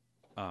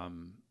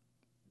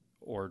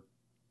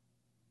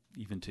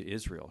even to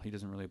Israel. He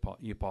doesn't really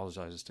he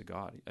apologizes to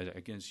God.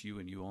 Against you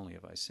and you only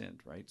have I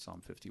sinned, right?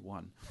 Psalm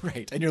 51.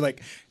 Right. And you're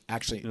like,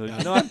 actually,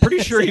 no, I'm pretty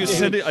sure you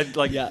sinned.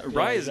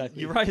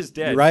 Uriah's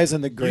dead. Uriah's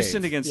in the grave. You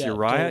sinned against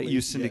Uriah. Totally.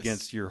 You sinned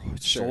against your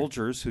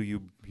soldiers who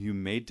you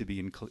made to be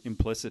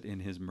implicit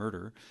in his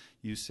murder.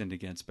 You sinned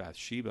against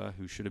Bathsheba,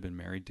 who should have been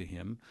married to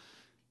him.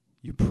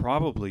 You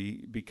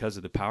probably, because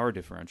of the power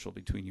differential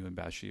between you and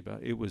Bathsheba,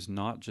 it was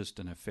not just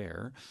an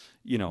affair,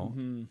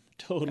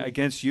 totally.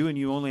 Against you and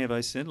you only have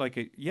I sinned.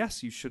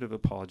 Yes, you should have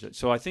apologized.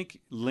 So I think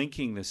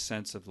linking this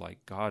sense of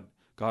God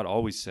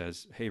always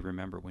says, hey,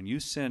 remember, when you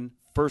sin,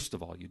 first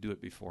of all, you do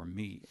it before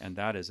me. And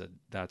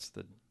that's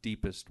the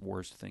deepest,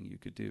 worst thing you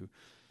could do.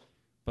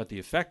 But the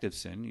effective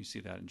sin, you see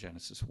that in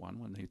Genesis 1,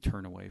 when they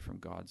turn away from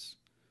God's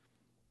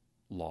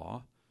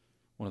law,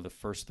 one of the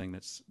first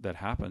things that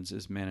happens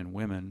is men and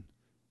women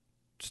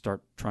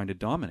start trying to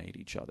dominate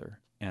each other,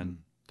 and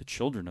the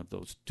children of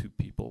those two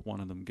people,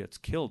 one of them gets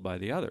killed by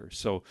the other.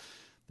 So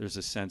there's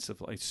a sense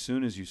of as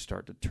soon as you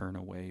start to turn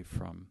away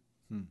from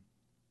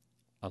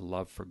a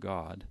love for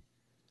God,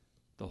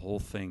 the whole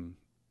thing,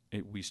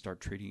 we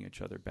start treating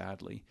each other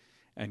badly.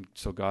 And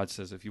so God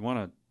says, if you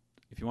want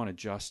a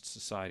just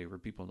society where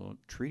people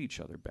don't treat each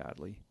other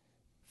badly,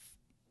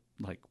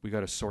 we got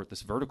to sort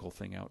this vertical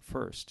thing out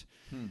first.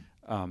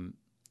 And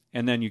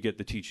then you get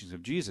the teachings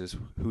of Jesus,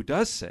 who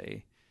does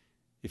say,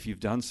 if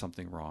you've done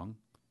something wrong,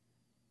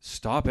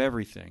 stop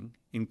everything,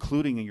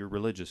 including your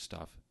religious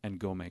stuff, and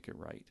go make it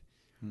right.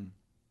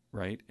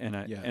 Right?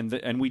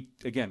 And we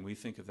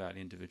think of that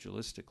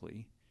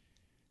individualistically.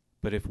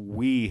 But if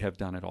we have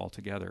done it all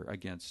together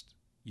against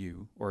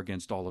you or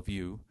against all of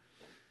you,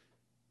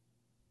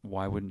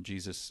 why wouldn't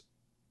Jesus'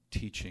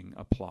 teaching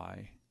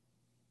apply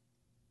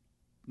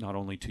not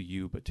only to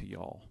you but to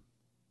y'all?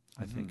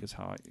 I think is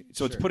how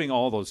so it's putting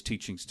all those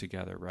teachings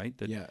together, right?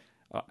 That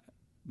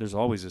there's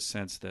always a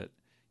sense that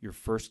your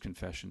first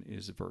confession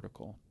is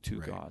vertical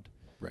to God.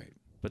 Right.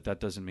 But that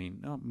doesn't mean,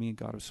 no, me and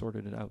God have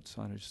sorted it out,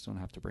 so I just don't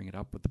have to bring it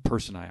up with the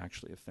person I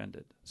actually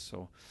offended.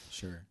 So,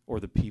 or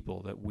the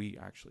people that we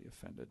actually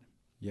offended.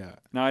 Yeah.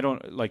 Now, I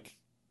don't,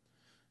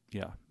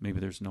 maybe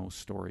there's no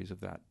stories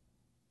of that.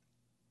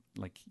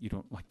 Like, you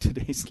don't, like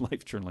today's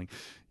life journaling,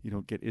 you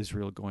don't get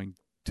Israel going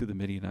to the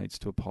Midianites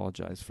to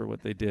apologize for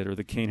what they did, or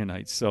the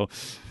Canaanites. So,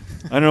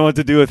 I don't know what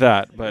to do with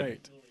that, but...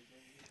 Right.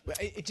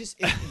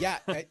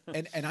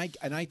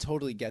 And I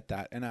totally get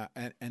that,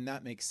 and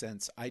that makes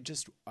sense.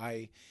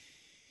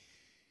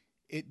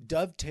 It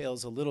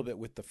dovetails a little bit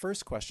with the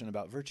first question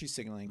about virtue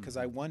signaling, because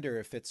I wonder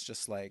if it's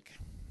just like,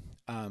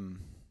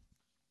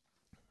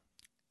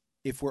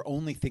 if we're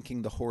only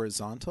thinking the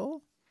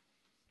horizontal,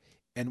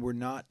 and we're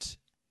not,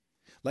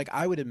 like,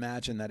 I would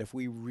imagine that if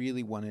we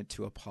really wanted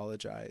to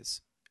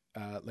apologize,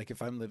 like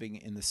if I'm living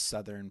in the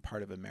southern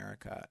part of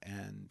America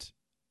and,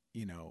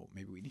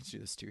 maybe we need to do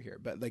this too here,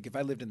 but like if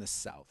I lived in the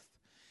South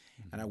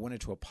and I wanted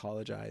to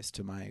apologize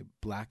to my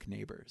black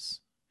neighbors,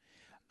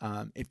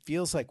 it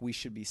feels like we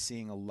should be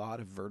seeing a lot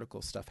of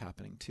vertical stuff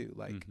happening too,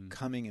 like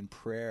coming in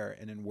prayer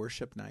and in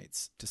worship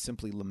nights to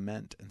simply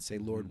lament and say,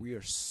 Lord, we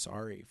are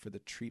sorry for the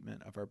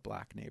treatment of our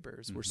black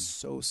neighbors. We're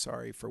so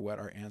sorry for what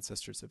our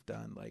ancestors have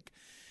done. Like,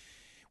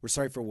 we're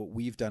sorry for what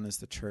we've done as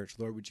the church.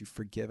 Lord, would you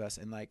forgive us?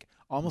 And like,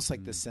 almost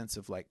like this sense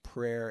of like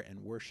prayer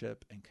and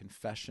worship and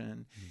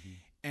confession.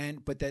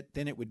 But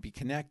then it would be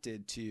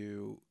connected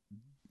to,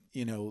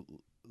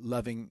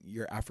 loving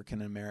your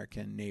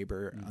African-American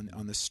neighbor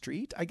on the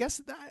street. I guess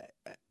that,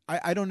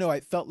 I don't know.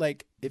 It felt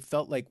like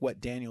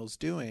what Daniel's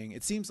doing.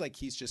 It seems like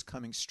he's just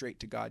coming straight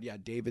to God. Yeah,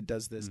 David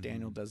does this.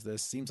 Daniel does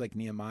this. Seems like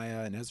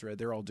Nehemiah and Ezra,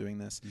 they're all doing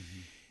this.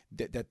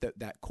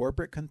 That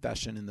corporate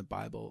confession in the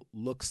Bible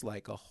looks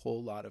like a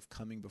whole lot of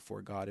coming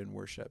before God in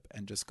worship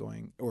and just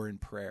going, or in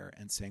prayer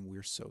and saying,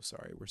 we're so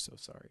sorry. We're so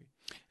sorry.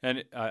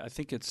 And I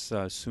think it's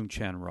Soong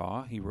Chan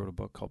Ra. He wrote a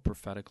book called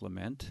Prophetic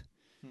Lament.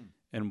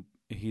 And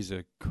he's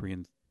a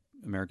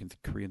American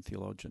Korean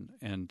theologian.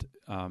 And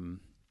I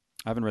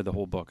haven't read the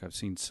whole book. I've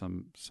seen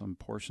some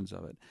portions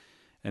of it.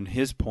 And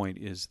his point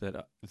is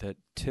that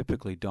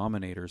typically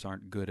dominators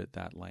aren't good at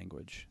that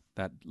language,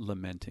 that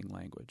lamenting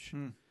language.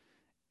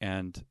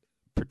 And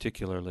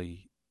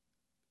particularly,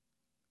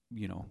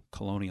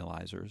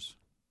 colonizers,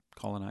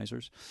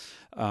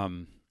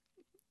 and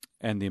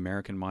the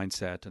American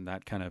mindset and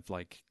that kind of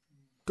like,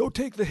 go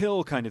take the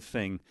hill kind of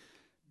thing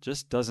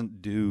just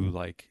doesn't do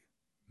like,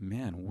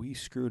 man, we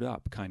screwed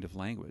up kind of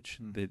language.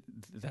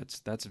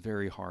 That's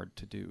very hard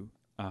to do.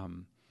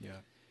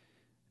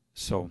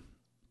 So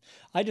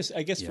I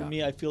guess for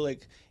me, I feel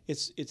like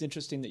it's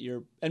interesting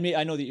that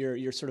I know that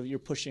you're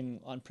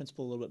pushing on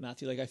principle a little bit,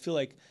 Matthew. Like, I feel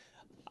like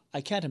I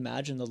can't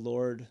imagine the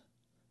Lord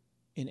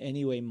in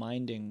any way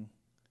minding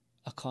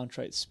a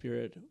contrite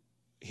spirit,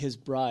 his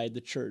bride,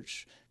 the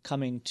church,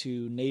 coming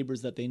to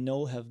neighbors that they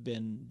know have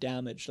been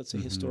damaged, let's say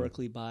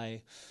historically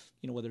by,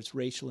 whether it's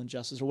racial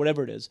injustice or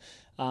whatever it is,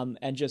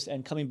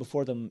 and coming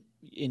before them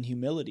in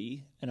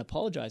humility and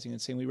apologizing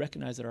and saying, we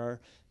recognize that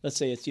let's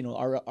say it's,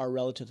 our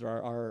relatives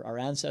or our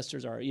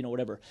ancestors,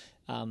 whatever,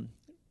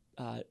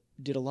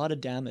 did a lot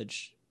of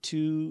damage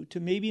to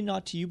maybe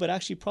not to you, but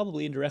actually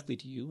probably indirectly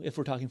to you. If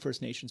we're talking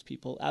First Nations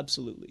people,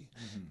 absolutely,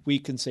 we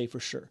can say for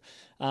sure.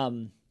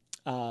 And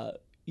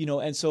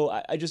so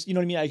I just,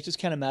 I just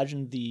can't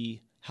imagine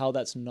how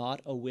that's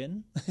not a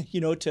win,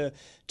 to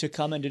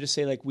come and to just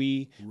say like,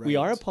 we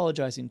are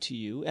apologizing to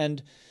you,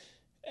 and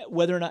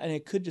whether or not, and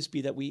it could just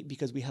be that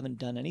because we haven't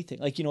done anything,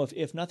 like,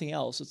 if nothing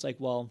else, it's like,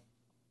 well,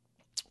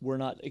 we're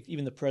not,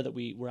 even the prayer that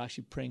we're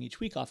actually praying each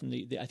week, often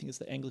I think it's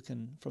the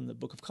Anglican from the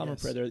Book of Common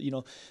Prayer there,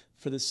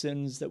 for the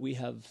sins that we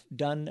have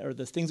done, or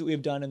the things that we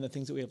have done and the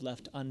things that we have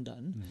left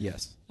undone.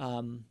 Yes.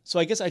 So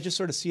I guess I just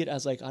sort of see it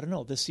as like, I don't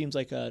know, this seems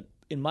like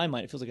in my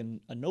mind, it feels like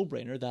a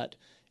no-brainer that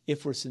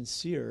if we're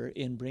sincere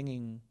in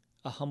bringing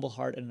a humble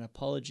heart and an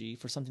apology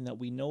for something that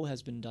we know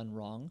has been done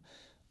wrong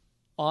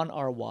on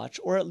our watch,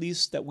 or at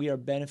least that we are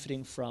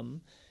benefiting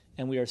from,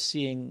 and we are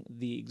seeing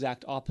the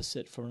exact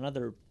opposite from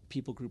another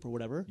people group or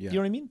whatever. Yeah. You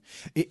know what I mean?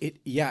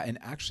 And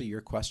actually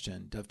your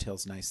question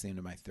dovetails nicely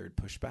into my third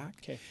pushback.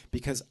 Okay.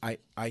 Because I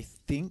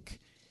think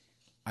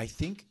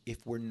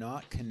if we're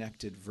not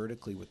connected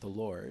vertically with the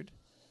Lord,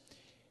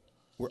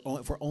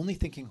 if we're only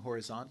thinking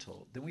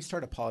horizontal, then we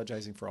start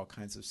apologizing for all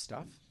kinds of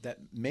stuff that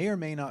may or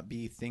may not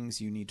be things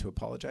you need to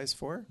apologize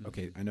for.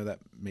 Okay, I know that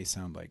may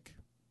sound like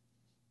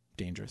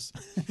dangerous,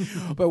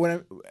 but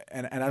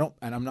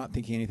I'm not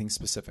thinking anything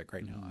specific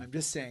right now. I'm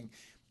just saying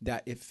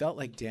that it felt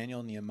like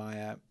Daniel,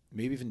 Nehemiah,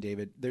 maybe even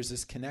David, there's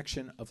this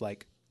connection of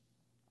like,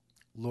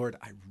 Lord,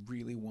 I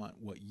really want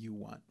what you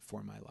want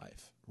for my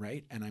life,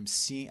 right? And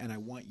I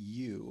want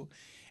you.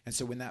 And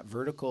so when that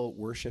vertical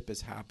worship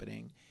is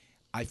happening,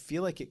 I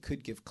feel like it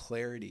could give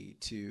clarity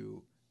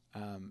to,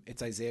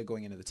 it's Isaiah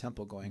going into the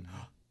temple going,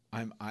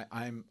 I'm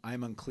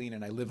unclean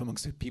and I live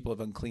amongst people of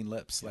unclean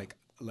lips. Yeah.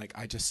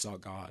 I just saw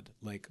God,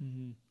 like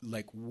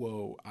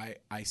whoa,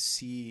 I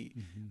see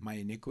my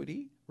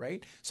iniquity,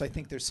 right? So I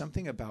think there's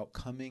something about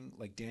coming,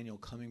 like Daniel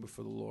coming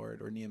before the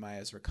Lord, or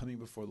Nehemiah Ezra coming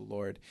before the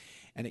Lord,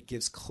 and it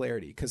gives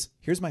clarity. Because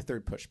here's my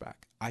third pushback.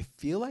 I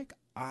feel like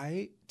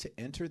to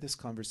enter this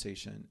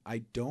conversation, I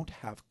don't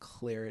have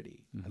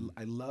clarity.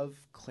 I love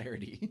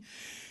clarity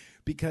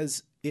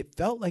because it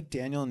felt like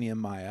Daniel and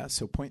Nehemiah,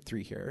 so point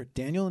 3 here,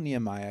 Daniel and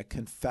Nehemiah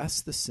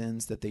confessed the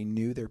sins that they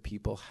knew their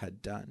people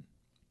had done.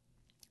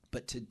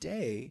 But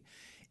today,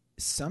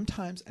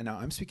 sometimes, and now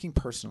I'm speaking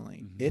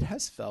personally, it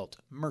has felt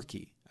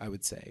murky, I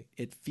would say.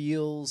 It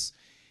feels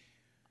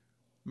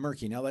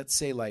murky. Now, let's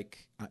say,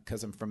 like,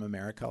 because I'm from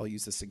America, I'll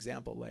use this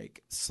example,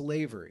 like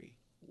slavery.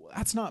 Well,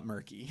 that's not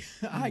murky.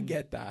 I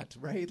get that,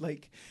 right?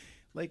 Like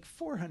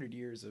 400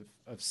 years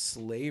of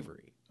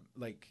slavery,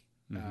 like,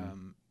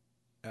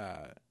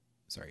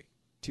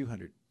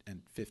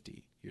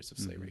 250 years of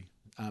slavery.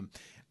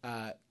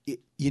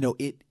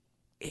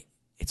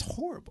 It's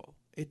horrible.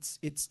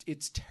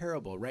 It's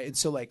terrible, right? And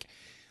so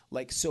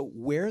so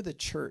where the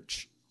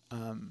church,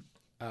 Tanya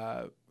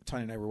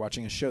and I were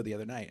watching a show the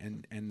other night,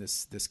 and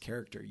this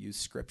character used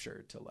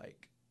scripture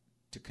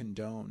to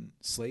condone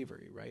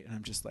slavery, right? And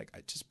I'm just like,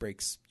 it just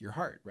breaks your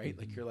heart, right?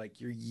 Like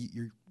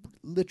you're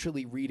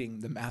literally reading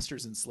the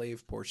masters and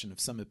slave portion of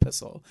some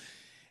epistle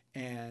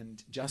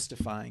and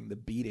justifying the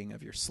beating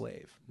of your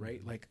slave,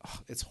 right? Like,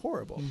 it's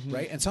horrible,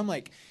 right? And so I'm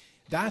like,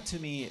 that to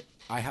me,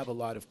 I have a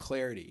lot of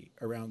clarity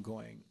around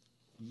going,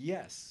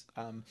 yes.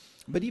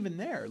 But even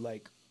there,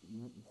 like,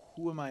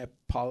 who am I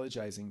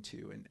apologizing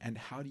to, and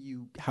how do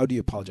you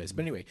apologize?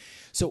 But anyway,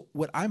 so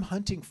what I'm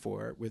hunting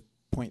for with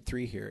point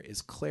 3 here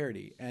is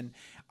clarity. And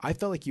I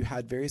felt like you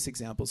had various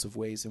examples of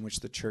ways in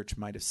which the church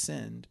might have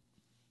sinned,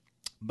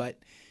 but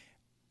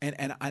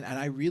and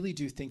I really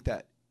do think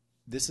that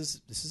this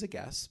is a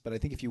guess, but I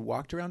think if you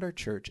walked around our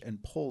church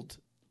and polled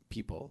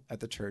people at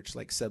the church,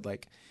 like said,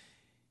 like,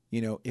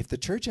 if the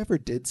church ever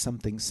did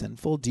something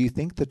sinful, do you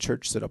think the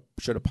church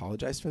should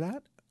apologize for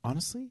that?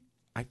 Honestly,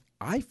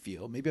 I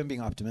feel, maybe I'm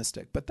being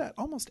optimistic, but that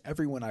almost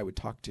everyone I would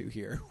talk to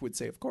here would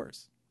say, of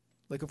course.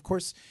 Like, of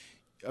course,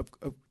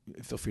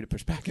 feel free to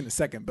push back in a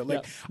second, but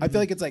like, I feel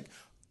like it's like,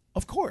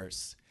 of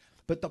course.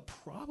 But the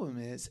problem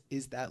is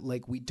that,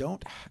 like, we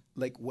don't,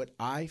 like, what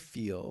I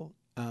feel,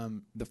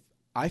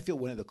 I feel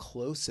one of the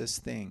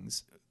closest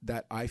things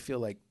that I feel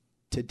like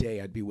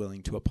today I'd be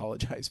willing to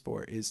apologize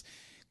for is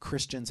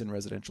Christians in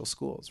residential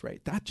schools,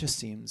 right? That just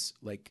seems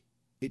like,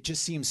 it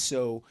just seems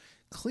so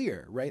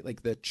clear, right?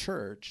 Like, the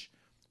church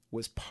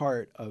was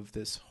part of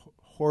this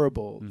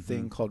horrible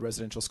thing called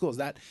residential schools.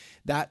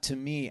 That to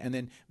me, and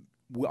then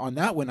on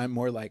that one, I'm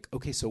more like,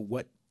 okay, so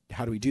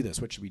how do we do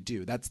this? What should we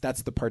do? That's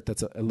the part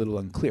that's a little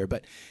unclear,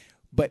 but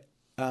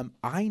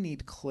I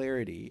need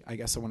clarity. I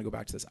guess I want to go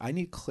back to this. I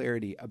need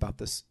clarity about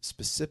the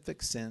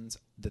specific sins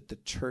that the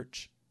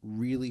church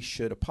really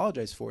should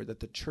apologize for,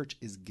 that the church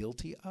is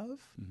guilty of.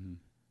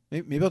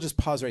 Maybe I'll just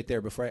pause right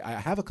there before I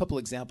have a couple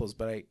examples,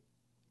 but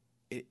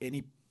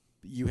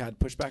you had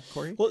pushback,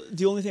 Corey? Well,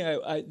 the only thing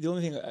I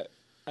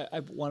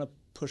want to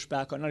push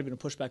back on, not even a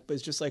pushback, but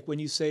it's just like when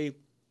you say,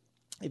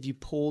 if you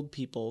polled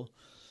people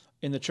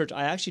in the church,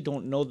 I actually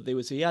don't know that they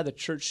would say, yeah, the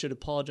church should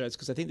apologize,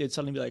 because I think they'd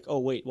suddenly be like, oh,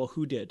 wait, well,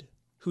 who did?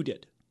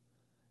 And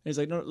it's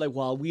like, no, like,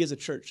 well, we as a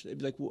church. They'd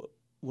be like,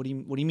 what do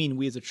you mean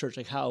we as a church?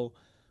 Like, how?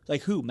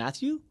 Like, who?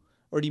 Matthew?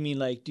 Or do you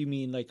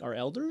mean like our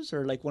elders,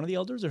 or like one of the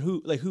elders, or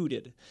who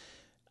did?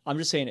 I'm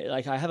just saying,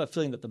 like, I have a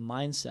feeling that the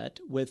mindset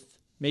with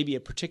maybe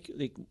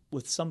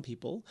with some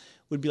people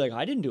would be like,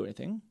 I didn't do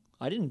anything.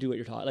 I didn't do what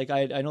you're talking. Like,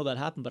 I know that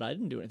happened, but I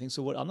didn't do anything.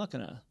 So what? I'm not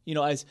gonna.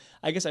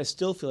 I guess I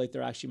still feel like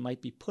there actually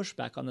might be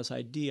pushback on this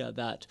idea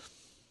that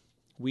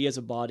we as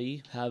a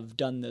body have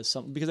done this.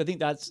 Because I think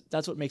that's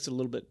what makes it a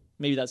little bit.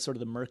 Maybe that's sort of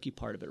the murky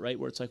part of it, right?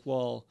 Where it's like,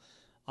 well,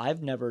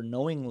 I've never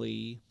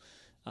knowingly,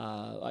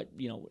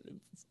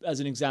 as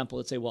an example,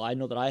 let's say, well, I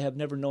know that I have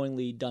never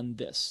knowingly done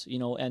this,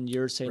 and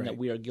you're saying that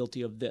we are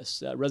guilty of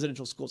this.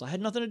 Residential schools, I had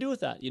nothing to do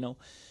with that, and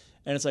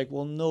it's like,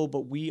 well, no,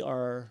 but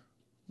we're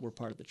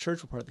part of the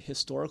church. We're part of the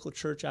historical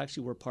church.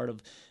 Actually, we're part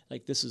of,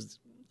 like, this is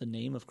the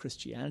name of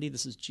Christianity.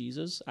 This is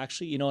Jesus,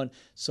 actually, and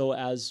so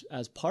as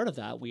part of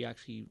that, we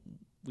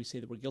say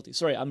that we're guilty.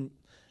 Sorry,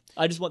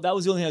 that was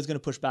the only thing I was going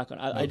to push back on.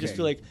 I just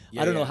feel like,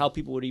 I don't know how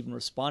people would even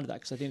respond to that,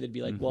 because I think they'd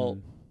be like, well,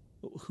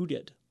 who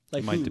did?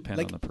 Like, it might depend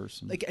on the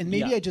person. Like, and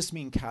maybe I just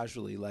mean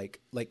casually,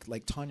 like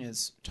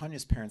Tanya's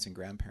parents and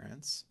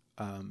grandparents,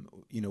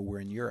 were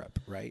in Europe,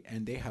 right?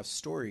 And they have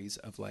stories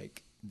of,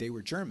 like, they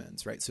were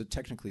Germans, right? So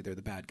technically they're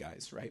the bad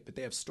guys, right? But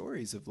they have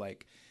stories of,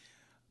 like,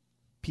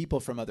 people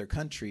from other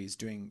countries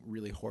doing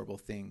really horrible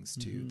things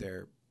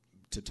to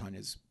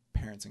Tanya's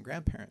parents and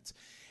grandparents.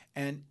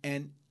 And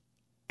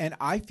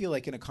I feel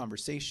like in a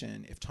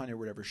conversation, if Tanya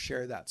would ever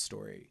share that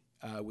story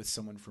with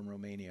someone from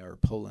Romania or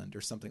Poland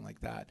or something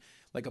like that,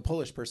 like, a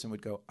Polish person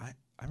would go,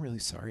 I'm really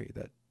sorry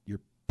that your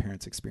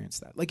parents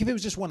experienced that. Like, if it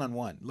was just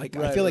one-on-one, like,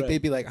 I feel like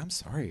they'd be like, I'm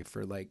sorry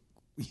for, like,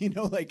 I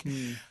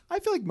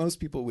feel like most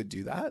people would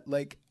do that.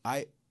 Like,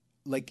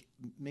 like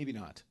maybe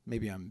not.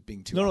 Maybe I'm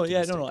being too. No,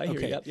 optimistic. I hear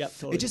you. Okay. Yep,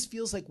 totally. It just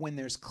feels like when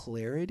there's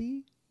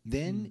clarity,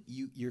 then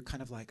you're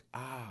kind of like,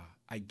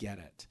 I get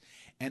it.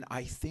 And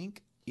I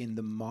think in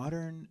the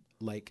modern,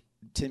 like,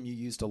 Tim, you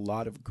used a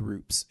lot of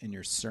groups in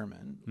your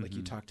sermon. Like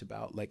you talked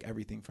about like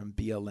everything from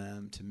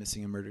BLM to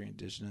Missing and Murdering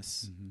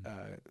Indigenous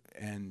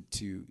and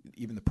to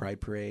even the Pride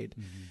Parade.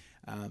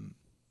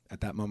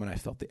 At that moment, I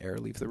felt the air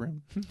leave the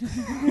room.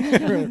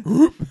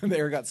 The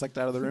air got sucked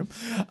out of the room.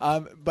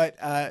 But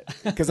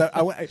because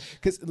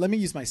let me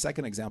use my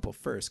second example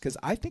first, because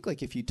I think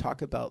like if you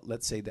talk about,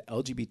 let's say, the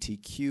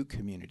LGBTQ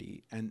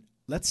community, and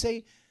let's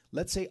say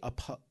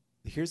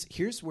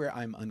here's where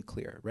I'm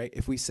unclear, right?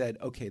 If we said,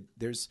 okay,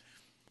 there's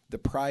the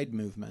Pride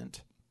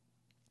movement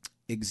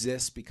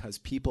exists because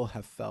people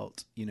have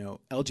felt,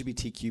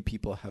 LGBTQ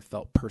people have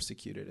felt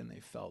persecuted and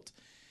they felt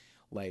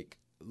like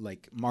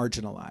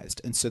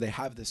marginalized. And so they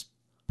have this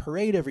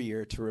parade every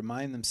year to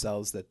remind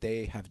themselves that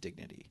they have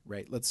dignity,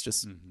 right? Let's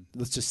just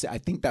say, I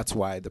think that's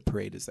why the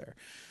parade is there.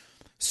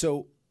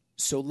 So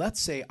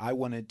let's say I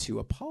wanted to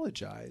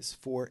apologize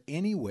for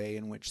any way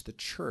in which the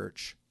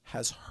church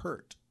has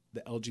hurt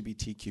the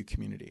LGBTQ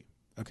community.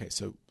 Okay,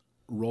 so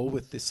roll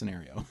with this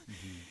scenario.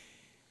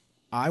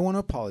 I want to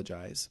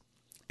apologize,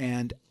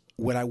 and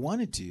what I want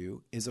to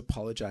do is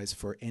apologize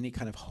for any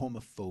kind of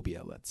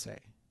homophobia, let's say,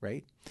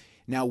 right?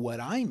 Now,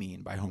 what I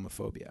mean by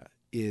homophobia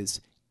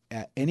is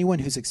anyone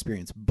who's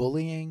experienced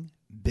bullying,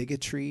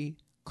 bigotry,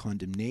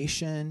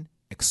 condemnation,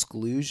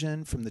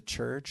 exclusion from the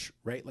church,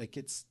 right? Like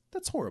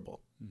that's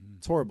horrible.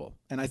 It's horrible.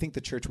 And I think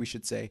the church, we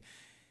should say,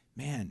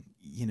 man,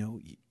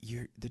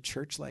 the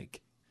church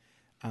like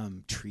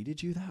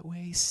treated you that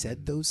way,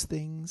 said those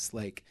things.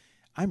 Like,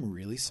 I'm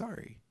really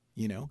sorry.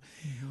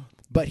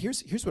 But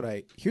here's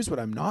what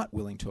I'm not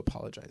willing to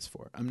apologize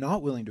for. I'm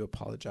not willing to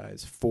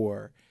apologize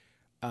for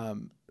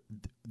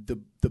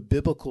the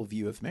biblical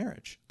view of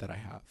marriage that I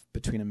have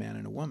between a man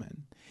and a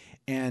woman.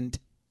 And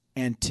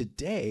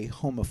today,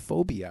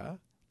 homophobia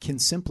can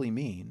simply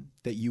mean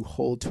that you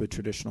hold to a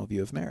traditional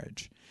view of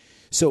marriage.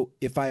 So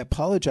if I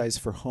apologize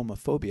for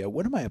homophobia,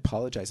 what am I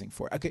apologizing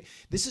for? Okay,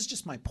 this is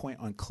just my point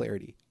on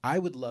clarity. I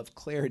would love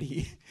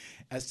clarity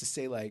as to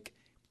say, like,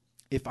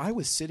 if I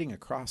was sitting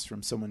across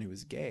from someone who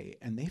was gay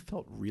and they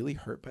felt really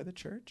hurt by the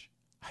church,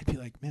 I'd be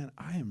like, man,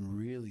 I am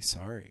really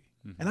sorry.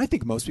 And I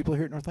think most people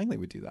here at North Langley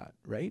would do that,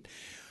 right?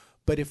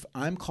 But if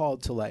I'm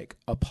called to like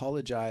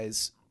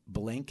apologize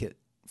blanket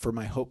for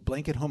my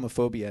blanket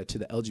homophobia to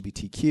the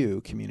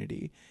LGBTQ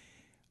community,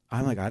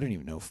 I'm like, I don't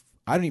even know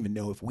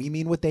if we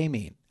mean what they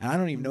mean. And I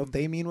don't even know if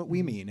they mean what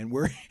we mean. And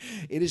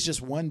it is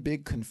just one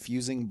big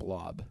confusing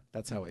blob.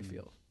 That's how I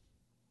feel.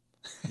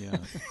 Yeah.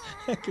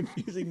 A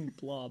confusing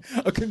blob.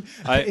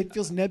 It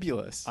feels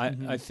nebulous.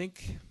 I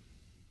think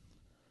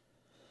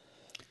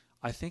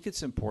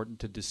it's important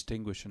to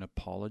distinguish an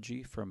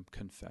apology from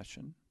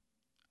confession.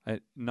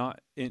 Not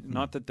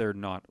that they're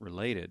not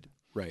related.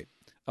 Right.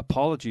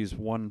 Apology is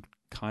one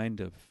kind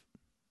of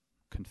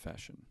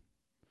confession.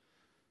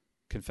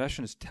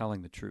 Confession is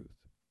telling the truth.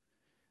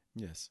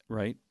 Yes.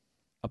 Right?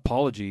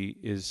 Apology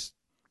is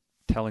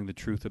telling the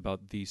truth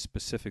about the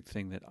specific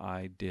thing that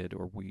I did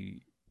or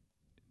we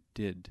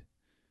did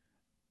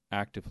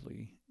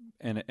actively,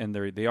 and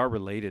they are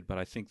related, but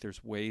I think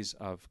there's ways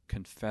of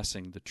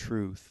confessing the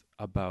truth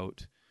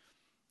about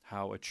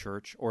how a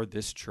church or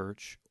this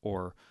church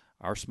or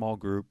our small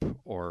group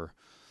or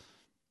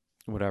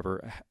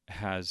whatever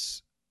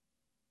has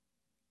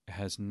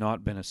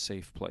not been a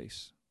safe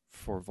place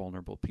for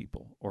vulnerable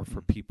people or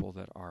for people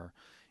that are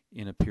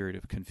in a period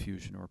of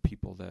confusion or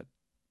people that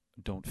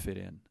don't fit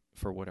in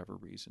for whatever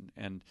reason,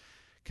 and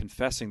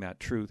confessing that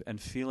truth and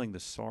feeling the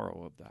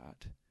sorrow of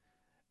that.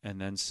 And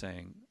then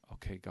saying,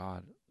 okay,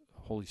 God,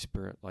 Holy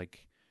Spirit,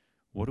 like,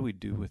 what do we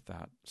do with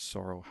that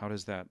sorrow? How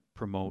does that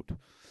promote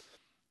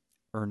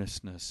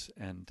earnestness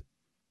and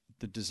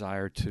the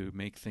desire to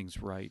make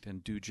things right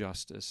and do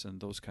justice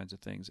and those kinds of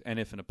things? And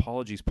if an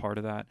apology is part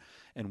of that,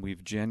 and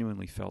we've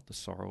genuinely felt the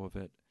sorrow of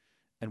it,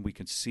 and we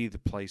can see the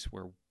place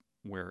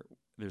where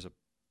there's a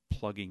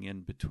plugging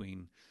in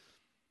between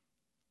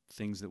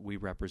things that we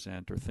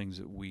represent or things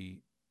that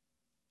we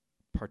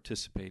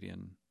participate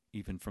in,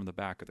 even from the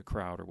back of the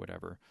crowd or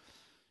whatever,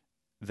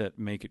 that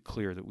make it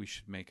clear that we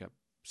should make a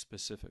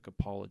specific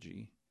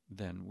apology,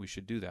 then we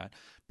should do that.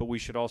 But we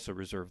should also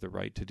reserve the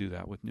right to do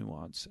that with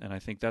nuance. And I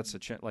think that's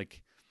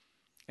like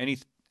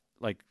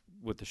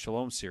with the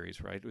Shalom series,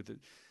 right?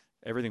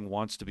 Everything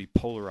wants to be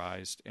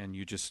polarized, and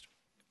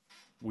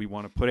we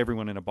want to put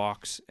everyone in a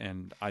box,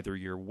 and either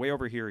you're way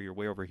over here or you're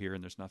way over here,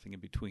 and there's nothing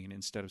in between,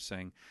 instead of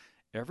saying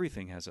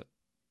everything has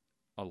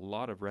a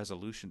lot of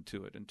resolution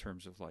to it in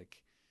terms of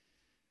like,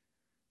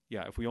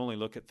 yeah, if we only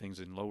look at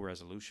things in low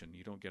resolution,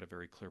 you don't get a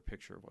very clear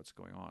picture of what's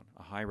going on.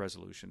 A high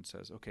resolution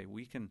says, okay,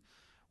 we can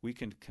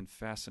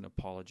confess and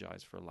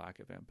apologize for lack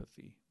of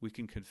empathy. We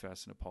can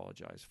confess and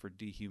apologize for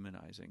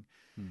dehumanizing.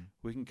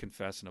 We can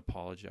confess and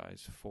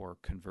apologize for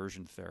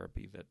conversion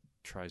therapy that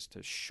tries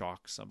to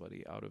shock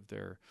somebody out of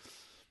their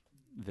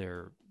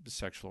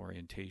sexual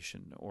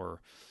orientation,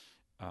 or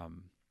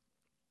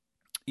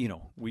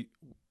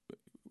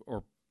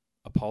or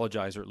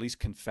apologize, or at least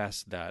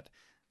confess that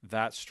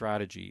that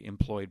strategy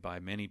employed by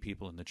many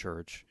people in the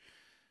church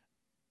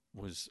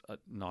was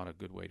not a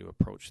good way to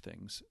approach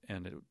things,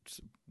 and it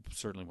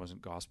certainly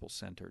wasn't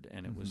gospel-centered,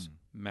 and it was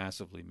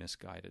massively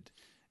misguided.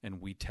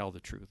 And we tell the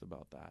truth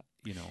about that,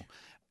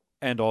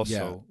 And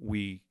also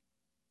we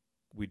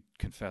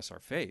confess our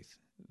faith,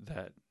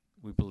 that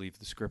we believe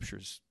the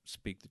scriptures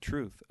speak the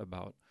truth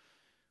about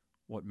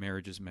what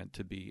marriage is meant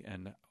to be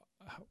and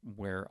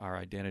where our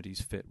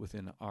identities fit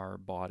within our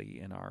body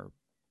and our,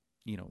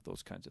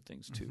 those kinds of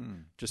things too.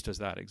 Just as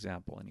that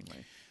example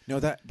anyway. No,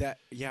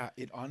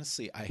 it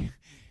honestly,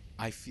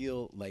 I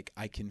feel like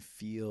I can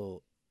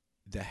feel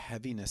the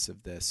heaviness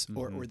of this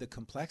or the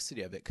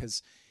complexity of it,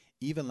 because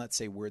even, let's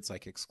say, words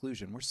like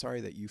exclusion, we're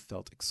sorry that you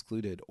felt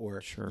excluded,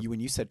 or when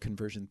you said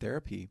conversion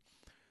therapy,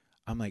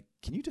 I'm like,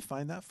 can you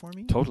define that for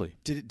me? Totally.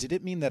 Did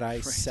it mean that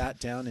I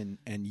sat down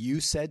and you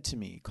said to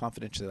me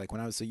confidentially, like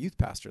when I was a youth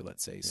pastor,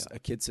 let's say, a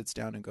kid sits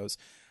down and goes,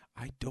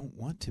 I don't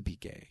want to be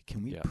gay.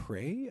 Can we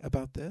pray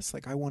about this?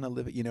 Like, I want to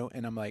live it,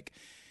 and I'm like,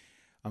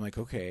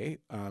 okay.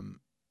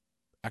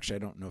 Actually, I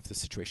don't know if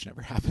this situation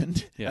ever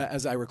happened,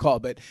 as I recall,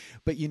 but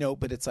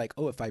it's like,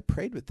 oh, if I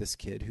prayed with this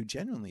kid who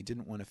genuinely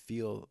didn't want to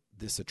feel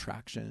this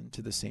attraction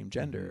to the same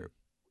gender,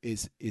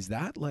 is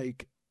that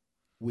like,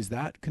 was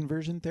that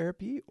conversion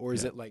therapy, or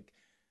is it like,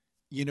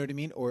 you know what I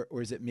mean? Or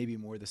is it maybe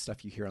more the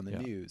stuff you hear on the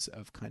news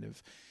of kind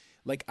of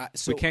like,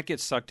 so we can't get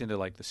sucked into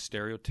like the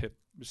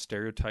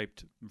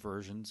stereotyped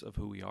versions of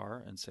who we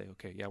are and say,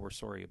 okay, we're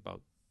sorry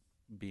about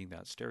being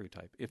that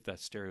stereotype, if that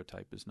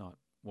stereotype is not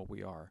what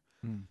we are.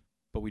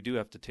 But we do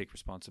have to take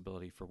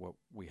responsibility for what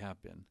we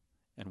have been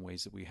and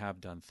ways that we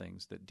have done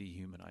things that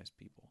dehumanize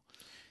people.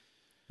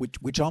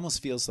 Which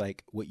almost feels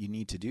like what you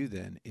need to do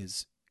then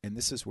is, and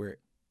this is where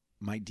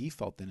my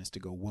default then is to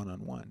go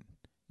one-on-one,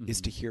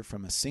 is to hear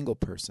from a single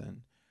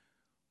person,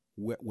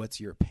 what's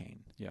your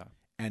pain? Yeah.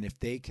 And if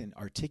they can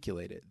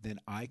articulate it, then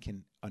I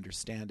can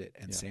understand it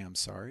and say, I'm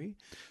sorry.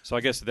 So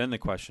I guess then the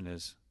question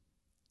is,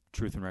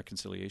 Truth and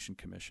Reconciliation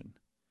Commission.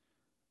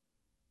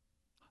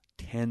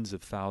 Tens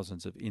of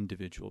thousands of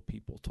individual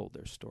people told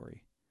their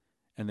story,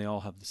 and they all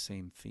have the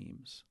same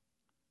themes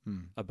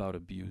about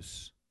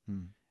abuse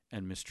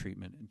and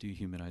mistreatment and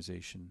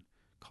dehumanization,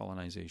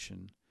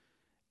 colonization,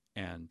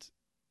 and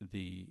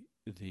the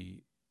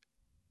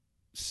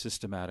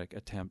systematic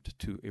attempt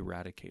to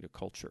eradicate a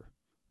culture.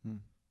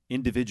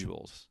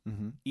 Individuals,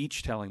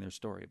 each telling their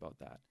story about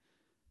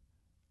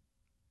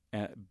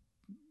that,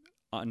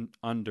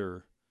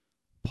 under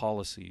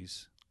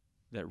policies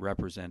that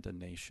represent a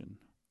nation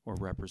or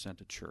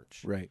represent a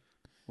church. Right.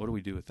 What do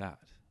we do with that?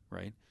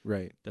 Right.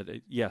 Right.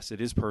 Yes,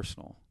 it is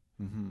personal,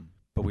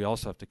 but we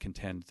also have to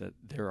contend that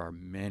there are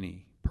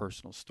many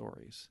personal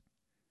stories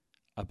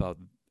about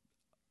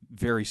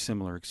very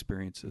similar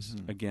experiences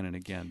again and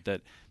again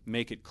that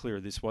make it clear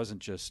this wasn't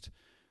just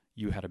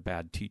you had a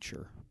bad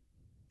teacher.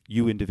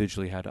 You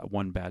individually had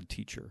one bad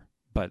teacher,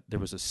 but there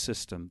was a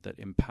system that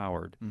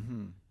empowered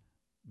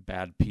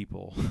bad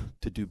people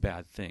to do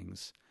bad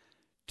things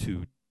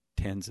to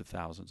tens of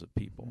thousands of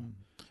people.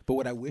 But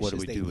what I wish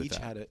is they each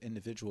had an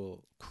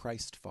individual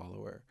Christ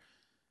follower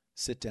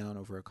sit down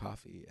over a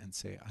coffee and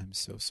say, I'm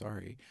so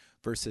sorry,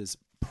 versus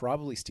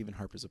probably Stephen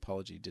Harper's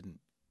apology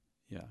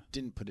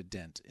didn't put a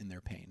dent in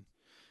their pain.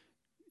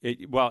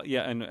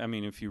 And I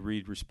mean, if you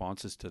read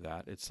responses to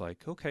that, it's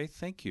like, okay,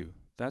 thank you.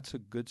 That's a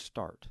good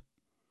start.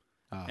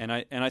 And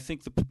I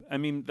think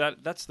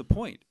that's the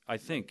point, I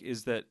think,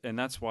 is that, and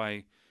that's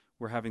why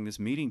we're having this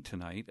meeting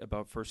tonight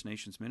about First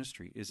Nations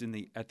ministry, is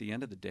at the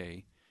end of the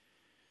day,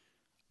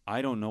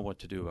 I don't know what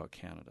to do about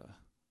Canada.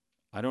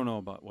 I don't know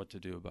about what to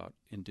do about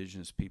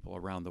Indigenous people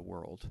around the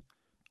world.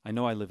 I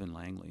know I live in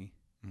Langley,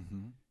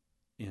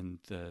 in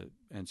the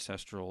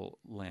ancestral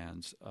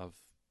lands of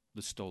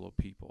the Stolo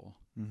people.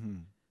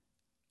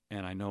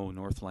 And I know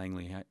North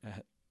Langley,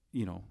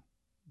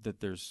 that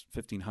there's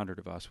 1,500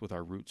 of us with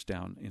our roots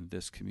down in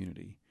this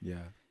community.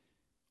 Yeah.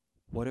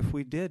 What if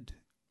we did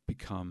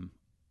become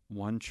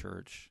one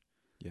church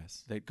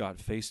that got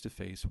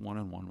face-to-face,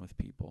 one-on-one with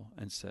people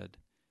and said,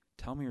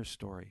 tell me your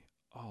story.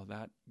 Oh,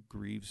 that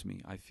grieves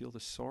me. I feel the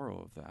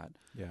sorrow of that.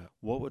 Yeah.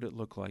 What would it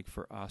look like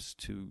for us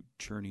to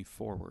journey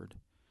forward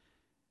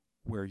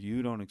where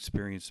you don't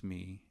experience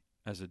me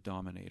as a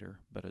dominator,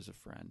 but as a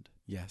friend?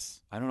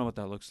 Yes. I don't know what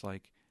that looks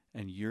like,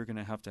 and you're going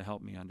to have to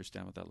help me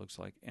understand what that looks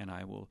like, and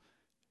I will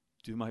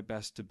do my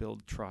best to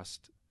build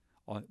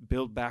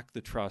back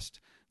the trust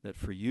that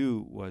for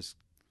you was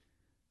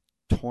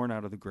torn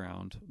out of the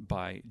ground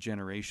by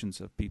generations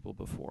of people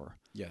before.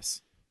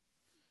 Yes.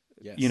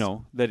 Yes.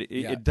 That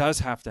it does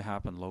have to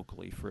happen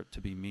locally for it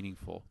to be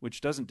meaningful,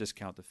 which doesn't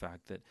discount the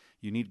fact that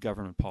you need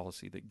government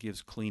policy that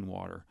gives clean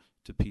water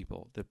to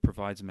people, that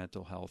provides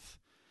mental health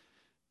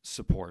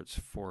supports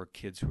for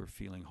kids who are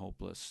feeling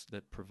hopeless,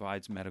 that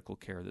provides medical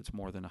care that's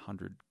more than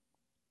 100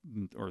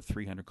 or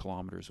 300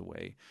 kilometers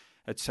away.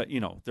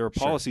 There are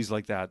policies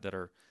like that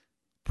are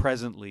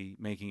presently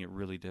making it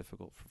really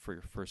difficult for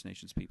your First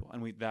Nations people,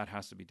 and that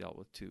has to be dealt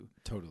with too.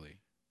 Totally.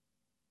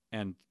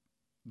 And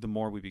the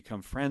more we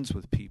become friends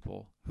with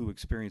people who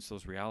experience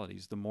those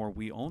realities, the more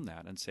we own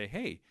that and say,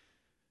 hey,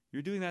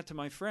 you're doing that to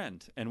my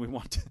friend, and we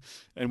want to,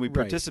 and we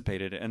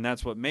participate in it. And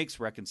that's what makes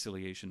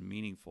reconciliation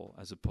meaningful,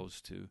 as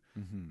opposed to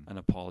an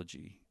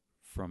apology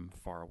from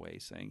far away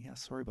saying, yeah,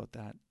 sorry about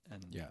that.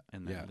 And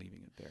then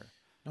leaving it there.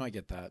 No, I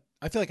get that.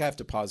 I feel like I have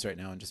to pause right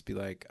now and just be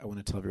like, I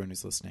want to tell everyone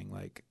who's listening,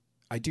 like,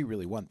 I do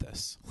really want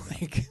this.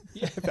 Like,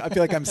 I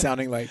feel like I'm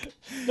sounding like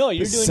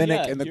the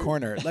cynic in the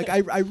corner. Like,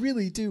 I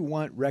really do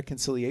want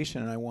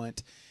reconciliation, and I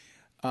want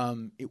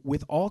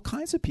with all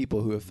kinds of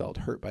people who have felt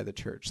hurt by the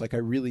church. Like, I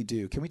really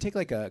do. Can we take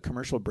like a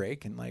commercial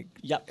break and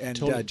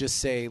totally. Just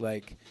say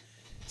like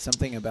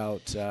something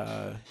about?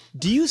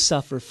 Do you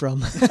suffer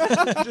from?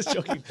 Just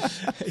joking.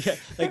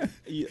 Like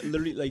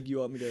literally, like you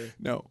want me to?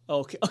 No. Oh,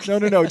 okay.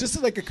 No.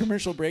 Just like a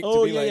commercial break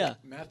to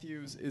be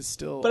Matthews is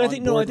still. But I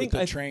think with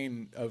the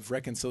train of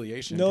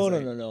reconciliation.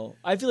 No.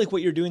 I feel like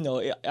what you're doing,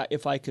 though,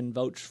 if I can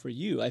vouch for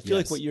you, I feel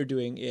like what you're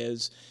doing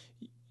is,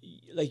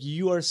 like,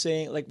 you are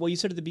saying, like, well, you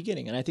said at the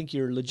beginning, and I think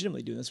you're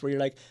legitimately doing this, where you're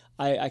like,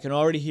 I can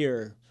already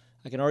hear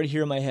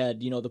in my head,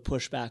 the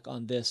pushback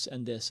on this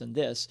and this and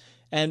this,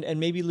 and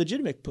maybe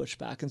legitimate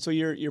pushback. And so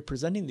you're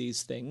presenting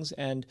these things,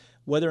 and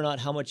whether or not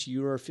how much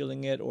you're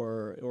feeling it,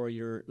 or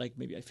you're like,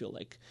 maybe I feel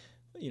like,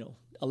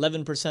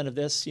 11% of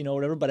this,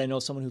 whatever, but I know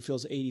someone who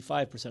feels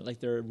 85%, like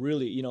they're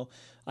really,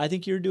 I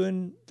think you're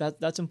doing that.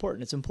 That's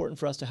important. It's important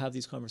for us to have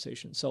these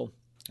conversations. So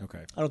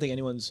okay, I don't think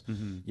anyone's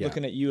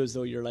looking at you as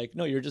though you're like,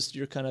 no, you're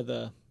kind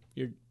of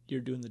you're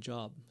doing the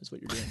job is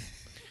what you're doing.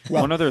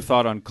 Well, one other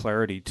thought on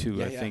clarity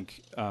too. I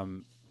think,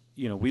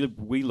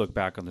 we look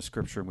back on the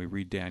scripture and we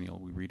read Daniel,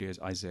 we read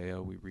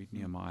Isaiah, we read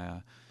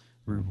Nehemiah,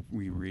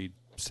 we read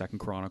 2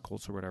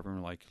 Chronicles or whatever, and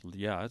we're like,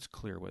 yeah, it's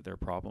clear what their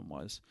problem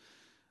was.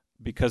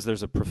 Because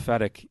there's a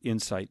prophetic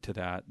insight to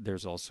that.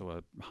 There's also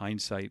a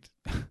hindsight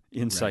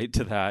insight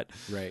to that.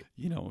 Right.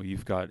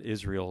 You've got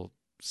Israel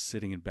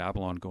sitting in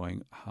Babylon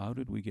going, how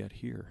did we get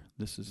here?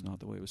 This is not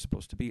the way it was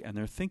supposed to be. And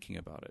they're thinking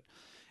about it.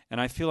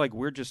 And I feel like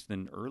we're just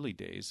in early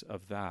days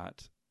of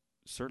that,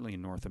 certainly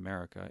in North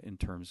America, in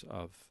terms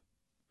of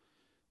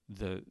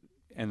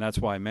and that's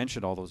why I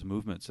mentioned all those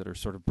movements that are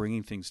sort of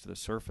bringing things to the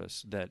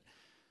surface that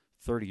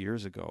 30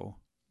 years ago,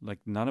 like,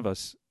 none of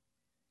us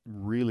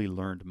really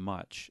learned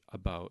much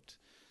about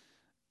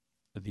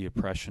the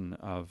oppression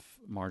of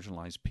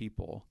marginalized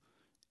people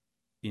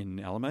in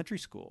elementary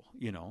school,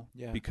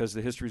 because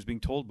the history is being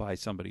told by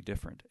somebody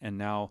different. And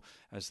now,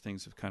 as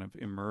things have kind of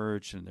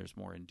emerged and there's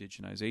more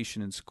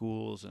indigenization in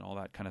schools and all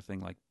that kind of thing,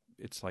 like,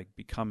 it's like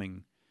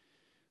becoming,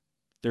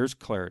 there's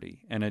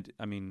clarity. And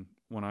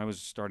when I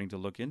was starting to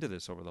look into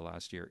this over the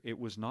last year, it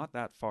was not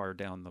that far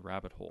down the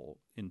rabbit hole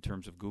in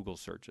terms of Google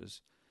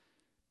searches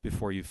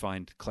before you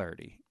find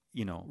clarity,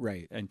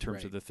 right, in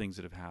terms of the things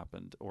that have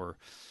happened, or,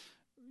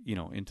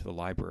 into the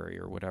library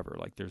or whatever.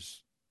 Like,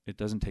 it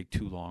doesn't take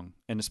too long.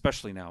 And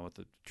especially now with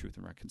the Truth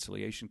and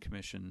Reconciliation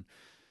Commission,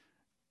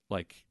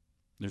 like,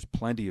 there's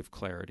plenty of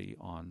clarity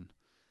on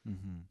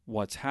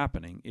what's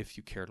happening if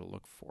you care to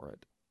look for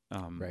it.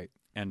 Right.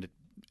 And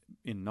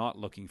in not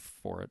looking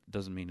for it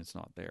doesn't mean it's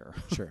not there.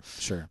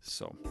 Sure.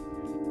 So.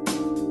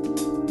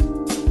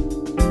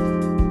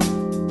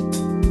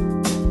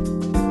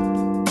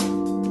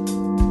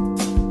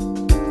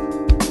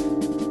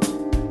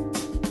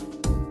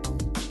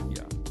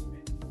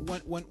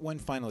 One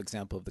final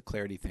example of the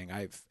clarity thing,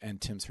 and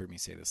Tim's heard me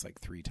say this like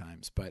 3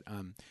 times, but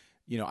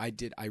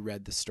I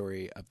read the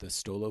story of the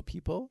Stolo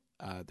people,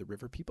 the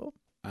river people,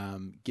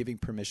 giving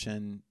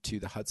permission to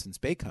the Hudson's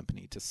Bay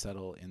Company to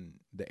settle in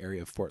the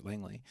area of Fort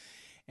Langley.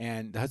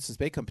 And the Hudson's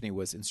Bay Company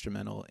was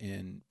instrumental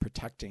in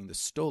protecting the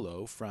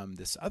Stolo from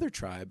this other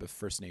tribe of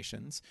First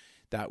Nations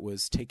that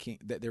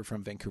they're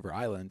from Vancouver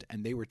Island,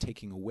 and they were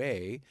taking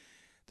away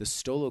the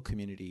Stolo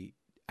community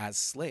as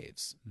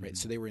slaves, right?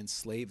 So they were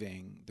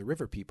enslaving the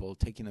river people,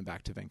 taking them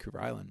back to Vancouver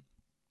Island.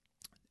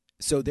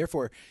 So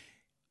therefore,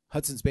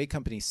 Hudson's Bay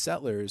Company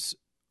settlers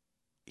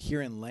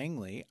here in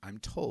Langley, I'm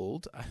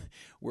told,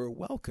 were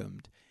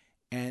welcomed,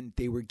 and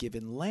they were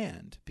given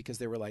land because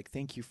they were like,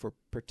 thank you for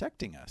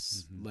protecting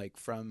us, like,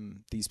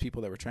 from these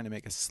people that were trying to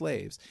make us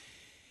slaves.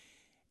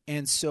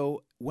 And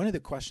so one of the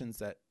questions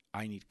that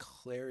I need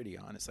clarity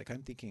on is, like,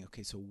 I'm thinking,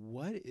 okay, so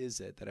what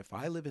is it that if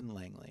I live in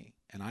Langley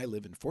and I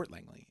live in Fort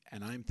Langley,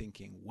 and I'm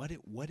thinking,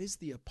 what is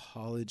the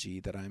apology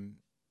that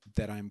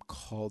I'm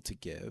called to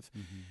give?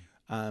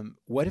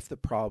 What if the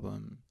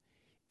problem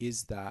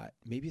is that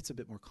maybe it's a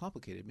bit more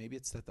complicated? Maybe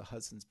it's that the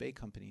Hudson's Bay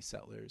Company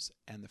settlers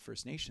and the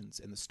First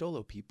Nations and the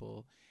Stolo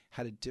people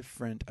had a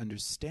different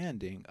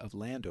understanding of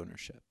land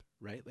ownership,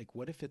 right? Like,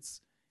 what if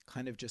it's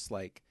kind of just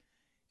like,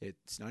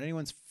 it's not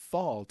anyone's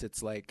fault.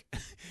 It's like,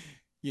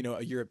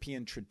 a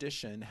European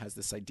tradition has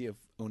this idea of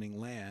owning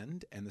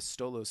land, and the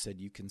Stolo said,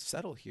 you can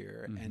settle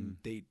here. And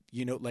they,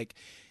 like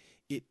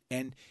it.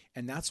 And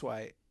that's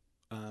why,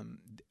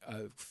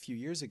 a few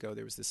years ago,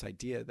 there was this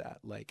idea that,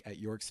 like,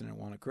 at Yorkson and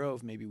Walnut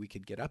Grove, maybe we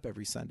could get up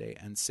every Sunday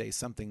and say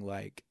something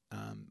like,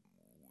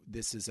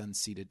 this is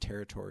unceded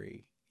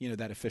territory,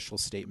 that official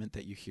statement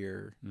that you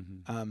hear.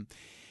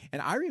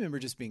 And I remember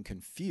just being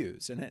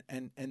confused. And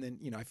then,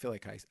 I feel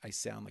like I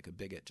sound like a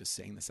bigot just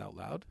saying this out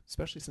loud,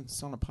 especially since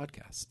it's on a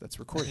podcast that's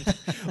recorded.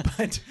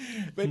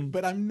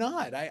 but I'm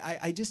not.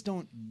 I just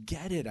don't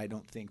get it, I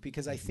don't think,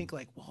 because I think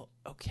like, well,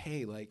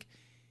 okay, like,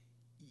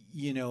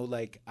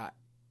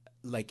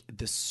 like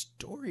the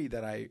story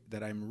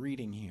that I'm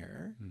reading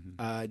here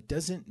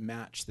doesn't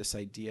match this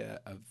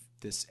idea of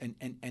this, and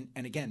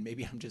again,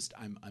 maybe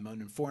I'm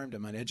uninformed,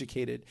 I'm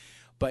uneducated,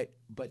 but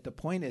the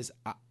point is,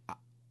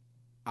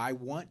 I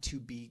want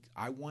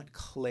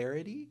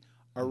clarity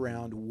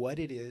around what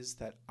it is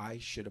that I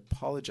should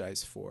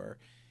apologize for,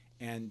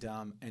 and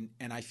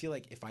I feel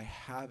like if I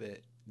have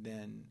it,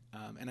 then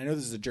and I know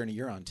this is a journey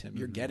you're on, Tim.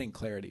 You're getting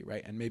clarity,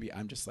 right? And maybe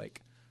I'm just like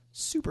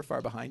super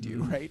far behind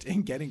you, right,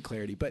 in getting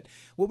clarity. But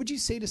what would you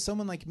say to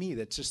someone like me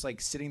that's just like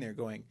sitting there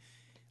going,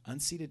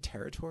 unceded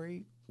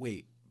territory?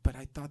 Wait, but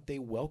I thought they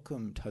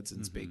welcomed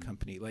Hudson's Bay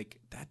Company. Like,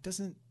 that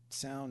doesn't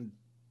sound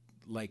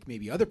like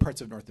maybe other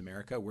parts of North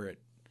America where it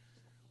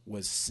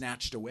was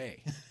snatched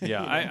away.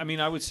 Yeah, I mean,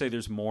 I would say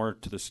there's more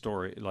to the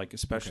story, like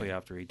especially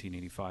after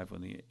 1885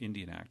 when the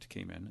Indian Act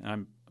came in. And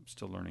I'm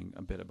still learning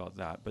a bit about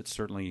that, but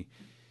certainly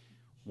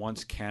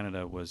once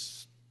Canada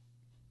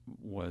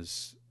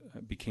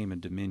became a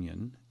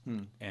dominion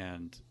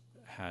and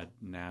had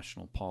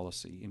national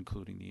policy,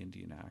 including the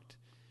Indian Act,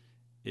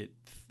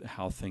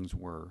 how things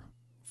were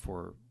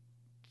for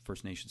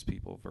First Nations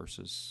people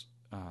versus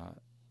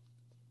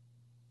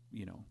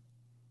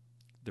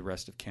the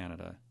rest of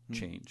Canada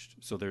changed.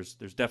 So there's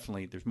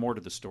definitely more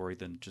to the story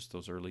than just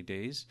those early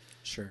days.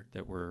 Sure.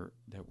 That were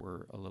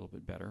a little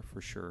bit better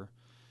for sure.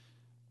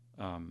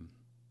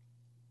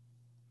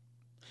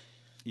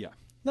 Yeah.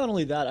 Not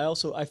only that,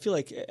 I feel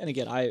like, and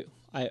again,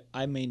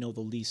 I may know the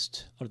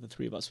least out of the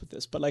three of us with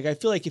this, but like I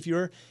feel like if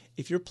you're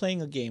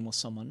playing a game with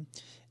someone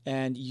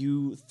and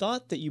you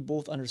thought that you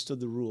both understood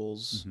the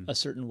rules a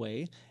certain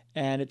way,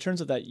 and it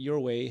turns out that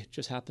your way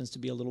just happens to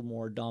be a little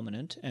more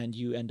dominant, and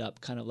you end up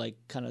kind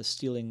of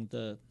stealing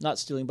not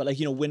stealing, but like,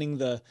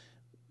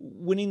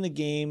 winning the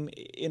game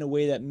in a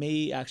way that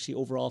may actually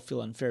overall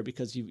feel unfair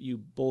because you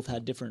both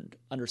had different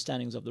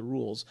understandings of the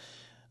rules,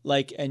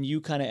 like, and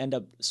you kind of end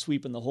up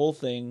sweeping the whole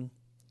thing,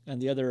 and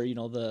the other,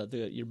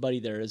 your buddy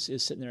there is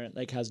sitting there and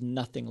like has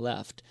nothing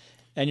left.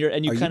 And you Are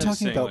you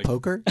talking about like,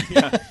 poker?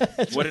 Yeah.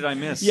 What did I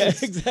miss? Yeah,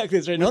 exactly.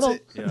 That's right. No.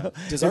 Yeah.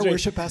 Does our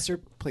worship pastor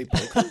play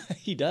poker?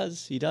 He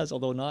does,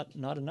 although not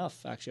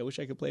enough, actually. I wish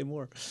I could play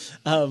more.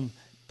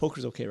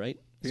 Poker's okay, right?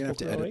 You're going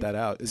to have to edit that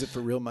out. Is it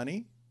for real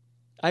money?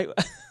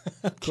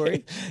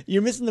 Corey,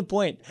 you're missing the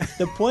point.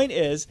 The point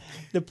is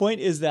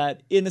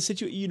that in a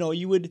situation,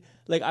 you would,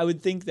 like, I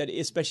would think that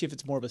especially if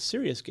it's more of a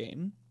serious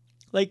game,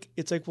 like,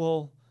 it's like,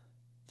 well,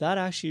 that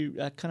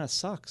kind of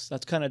sucks.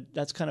 That's kind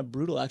of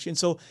brutal, actually. And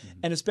so,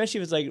 and especially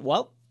if it's like,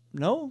 well,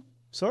 no,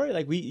 sorry,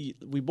 like we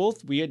both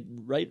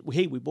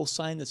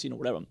signed this,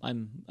 whatever.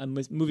 I'm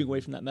moving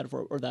away from that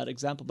metaphor or that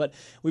example, but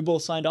we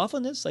both signed off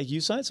on this. Like, you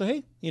signed, so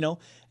hey, and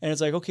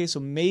it's like, okay, so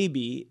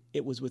maybe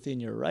it was within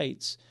your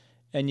rights,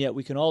 and yet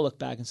we can all look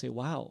back and say,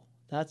 wow,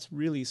 that's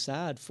really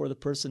sad for the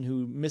person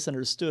who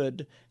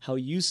misunderstood how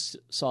you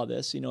saw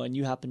this, and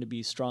you happen to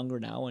be stronger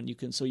now, and you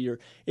can. So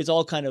it's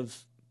all kind of.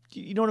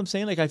 You know what I'm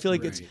saying? Like, I feel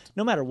like it's,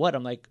 no matter what,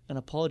 I'm like, an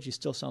apology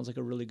still sounds like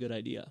a really good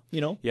idea,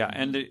 Yeah,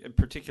 and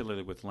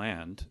particularly with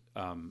land,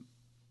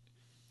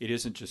 it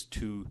isn't just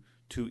two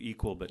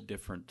equal but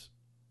different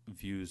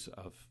views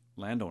of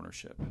land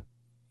ownership.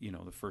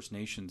 The First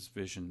Nations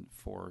vision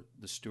for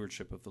the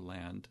stewardship of the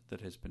land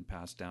that has been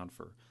passed down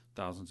for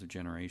thousands of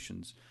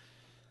generations,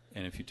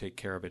 and if you take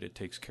care of it, it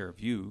takes care of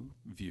you,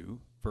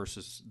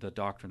 versus the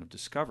doctrine of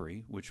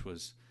discovery, which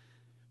was,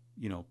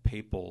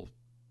 papal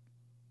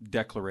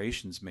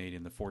declarations made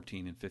in the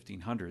 14 and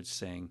 1500s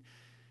saying,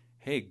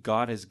 hey,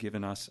 God has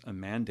given us a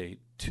mandate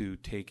to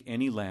take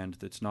any land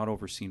that's not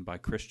overseen by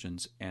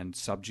Christians and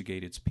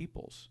subjugate its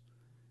peoples.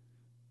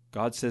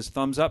 God says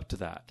thumbs up to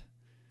that.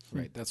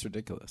 Right, that's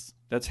ridiculous.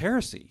 That's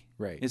heresy.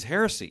 Right. It's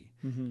heresy.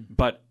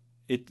 But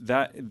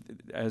that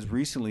as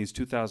recently as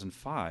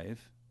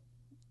 2005,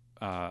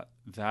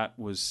 that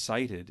was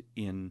cited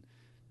in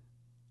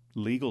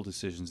legal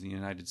decisions in the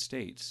United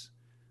States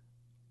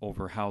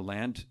over how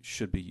land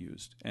should be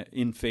used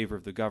in favor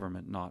of the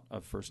government, not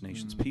of First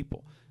Nations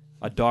people.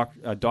 A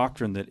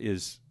doctrine that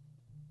is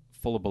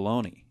full of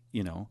baloney,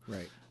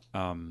 Right.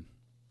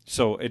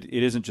 So it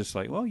isn't just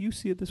like, well, you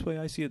see it this way,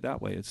 I see it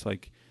that way. It's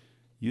like,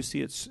 you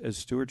see it as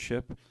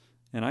stewardship,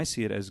 and I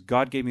see it as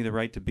God gave me the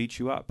right to beat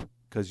you up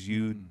because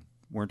you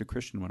weren't a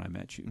Christian when I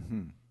met you.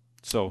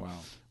 So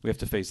we have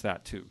to face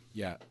that too.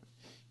 Yeah.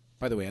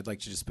 By the way, I'd like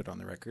to just put on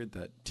the record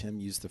that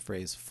Tim used the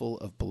phrase "full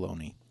of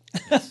baloney."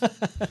 Yes.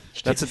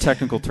 That's a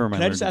technical term I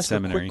learned in seminary. Can I just ask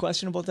a quick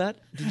question about that?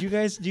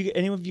 Do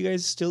any of you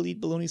guys still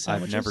eat bologna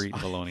sandwiches? I've never eaten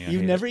bologna.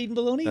 You've never eaten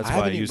bologna? That's I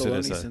why I haven't use eaten it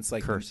as bologna a since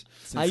like curse.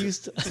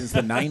 Since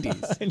the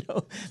 90s. I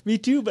know, me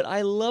too. But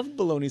I loved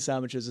bologna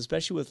sandwiches,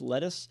 especially with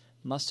lettuce,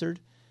 mustard,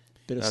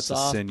 bit of That's a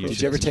soft. sin you Did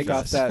you ever shouldn't take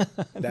off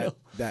confess.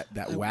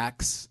 that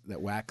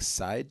wax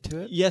side to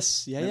it?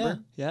 Yes,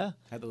 Remember? yeah.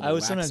 Had the I little would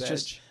wax sometimes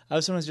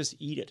edge. just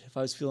eat it if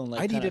I was feeling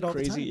like I'd eat kinda it all the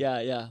crazy.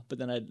 time. Yeah. But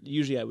then I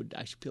would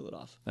actually peel it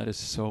off. That is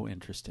so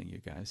interesting, you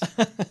guys.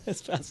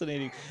 It's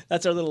fascinating.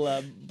 That's our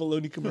little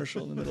bologna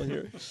commercial in the middle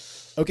here.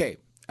 Okay,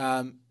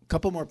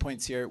 couple more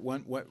points here.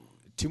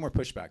 Two more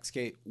pushbacks.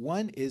 Okay,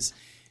 one is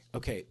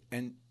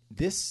and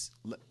this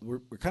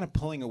we're kind of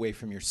pulling away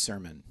from your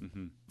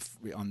sermon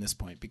on this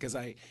point, because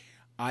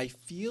I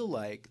feel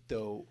like,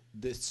 though,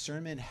 the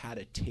sermon had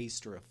a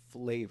taste or a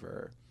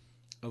flavor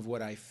of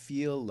what I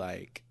feel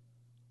like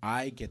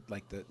I get,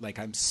 like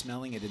I'm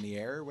smelling it in the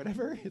air or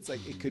whatever. It's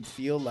like it could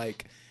feel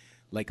like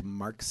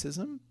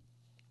Marxism,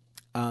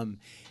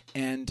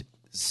 and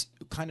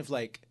kind of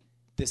like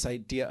this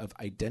idea of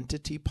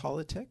identity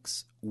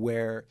politics,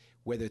 where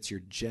whether it's your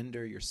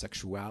gender, your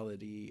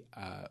sexuality,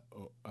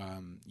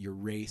 your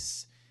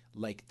race,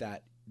 like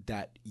that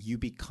you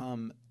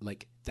become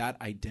like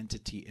that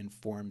identity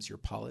informs your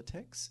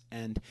politics,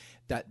 and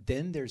that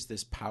then there's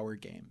this power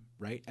game,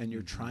 right? And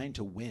you're trying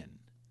to win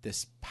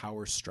this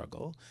power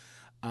struggle.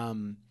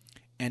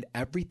 And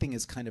everything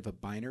is kind of a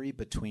binary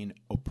between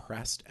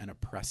oppressed and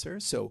oppressor.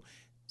 So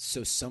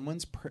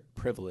someone's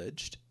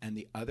privileged and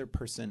the other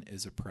person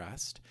is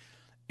oppressed.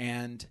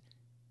 And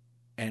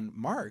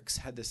Marx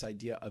had this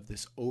idea of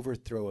this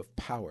overthrow of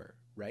power,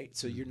 right?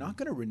 So you're not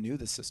going to renew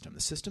the system. The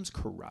system's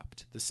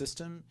corrupt. The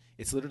system,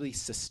 it's literally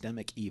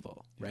systemic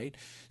evil, right?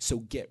 So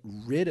get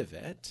rid of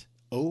it,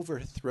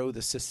 overthrow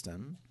the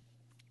system.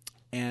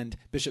 And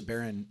Bishop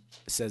Barron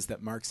says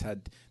that Marx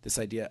had this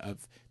idea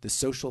of the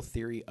social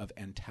theory of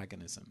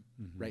antagonism,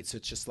 right? So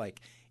it's just like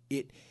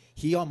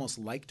he almost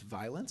liked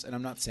violence. And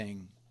I'm not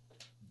saying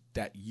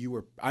that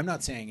I'm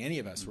not saying any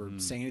of us were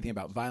saying anything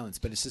about violence,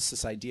 but it's just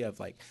this idea of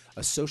like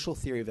a social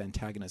theory of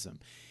antagonism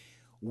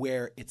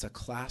where it's a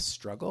class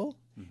struggle,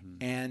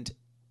 and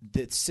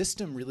the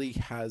system really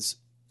has,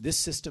 this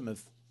system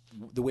of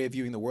the way of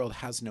viewing the world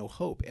has no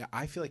hope.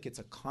 I feel like it's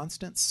a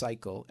constant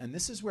cycle, and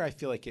this is where I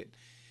feel like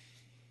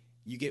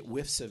you get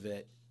whiffs of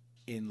it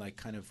in like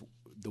kind of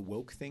the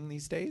woke thing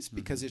these days,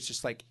 because it's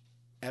just like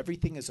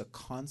everything is a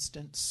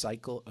constant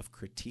cycle of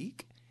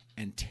critique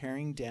and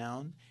tearing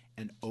down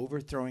and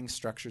overthrowing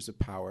structures of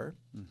power.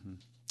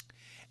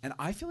 And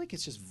I feel like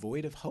it's just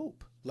void of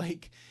hope.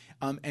 Like,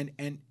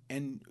 and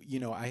you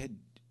know, I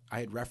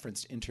had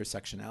referenced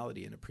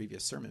intersectionality in a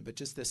previous sermon, but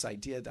just this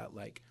idea that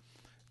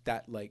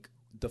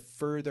the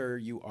further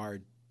you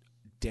are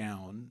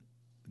down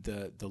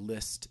the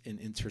list in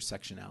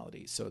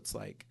intersectionality. So it's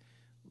like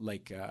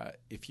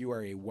if you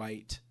are a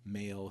white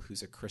male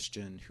who's a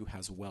Christian, who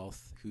has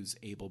wealth, who's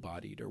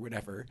able-bodied or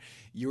whatever,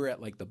 you're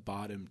at like the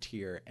bottom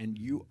tier, and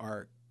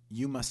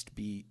you must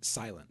be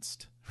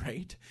silenced,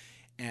 right?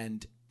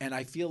 And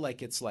I feel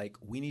like it's like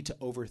we need to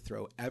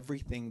overthrow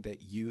everything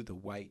that you, the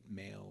white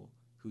male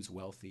who's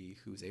wealthy,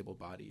 who's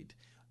able-bodied,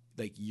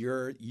 like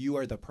you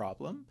are the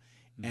problem.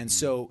 And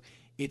so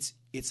it's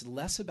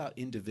less about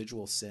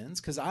individual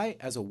sins, because I,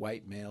 as a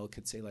white male,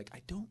 could say like,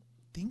 I don't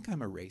think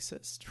I'm a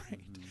racist,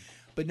 right?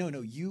 But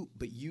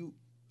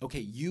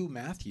you,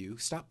 Matthew,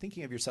 stop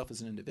thinking of yourself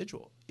as an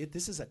individual.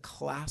 This is a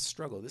class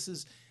struggle. This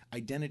is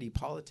identity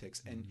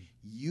politics, and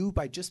you,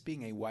 by just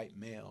being a white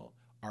male,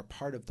 are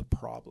part of the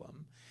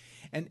problem.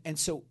 And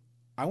so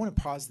I want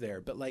to pause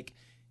there, but like,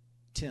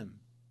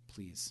 Tim,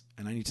 please,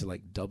 and I need to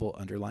like double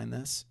underline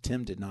this,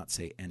 Tim did not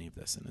say any of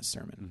this in his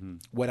sermon.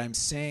 What I'm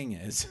saying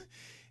is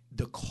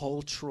the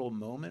cultural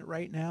moment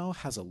right now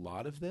has a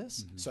lot of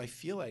this. So I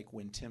feel like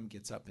when Tim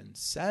gets up and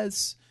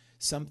says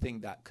something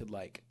that could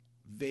like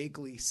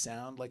vaguely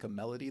sound like a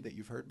melody that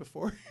you've heard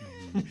before,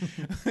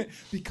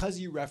 because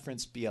you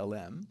referenced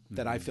BLM,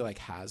 that I feel like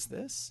has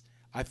this.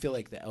 I feel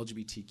like the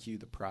LGBTQ,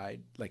 the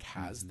Pride, like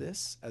has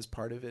this as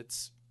part of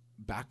its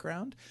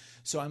background.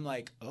 So I'm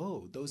like,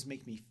 oh, those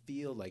make me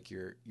feel like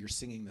you're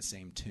singing the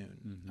same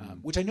tune,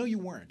 which I know you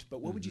weren't. But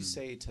what would you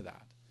say to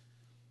that?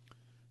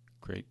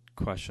 Great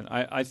question.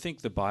 I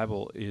think the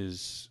Bible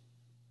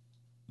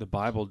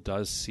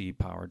does see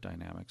power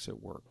dynamics at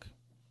work,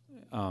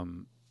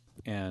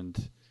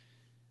 and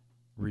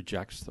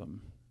rejects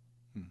them.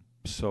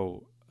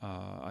 So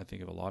I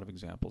think of a lot of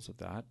examples of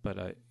that.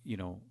 But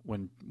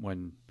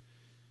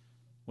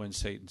when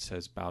Satan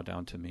says, "Bow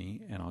down to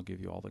me, and I'll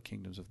give you all the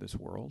kingdoms of this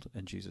world,"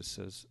 and Jesus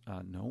says,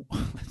 "No,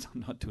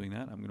 I'm not doing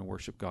that. I'm going to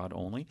worship God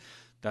only."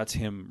 That's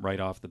him right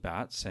off the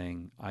bat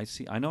saying,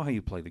 I know how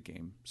you play the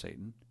game,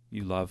 Satan.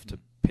 You love to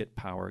pit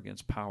power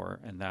against power,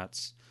 and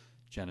that's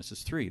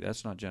Genesis 3.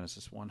 That's not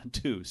Genesis 1 and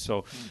 2.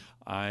 So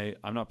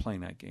I'm not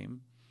playing that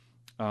game.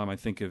 I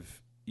think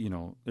of,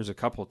 there's a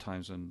couple of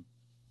times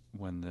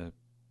when the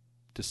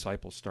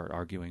disciples start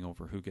arguing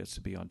over who gets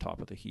to be on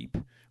top of the heap,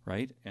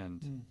 right?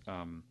 And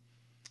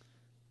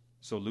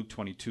so Luke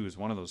 22 is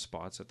one of those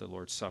spots at the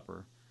Lord's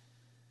Supper.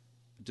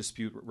 A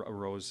dispute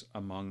arose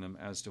among them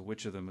as to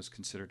which of them was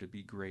considered to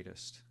be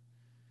greatest.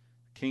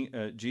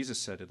 Jesus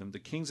said to them, "The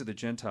kings of the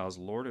Gentiles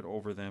lord it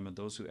over them, and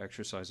those who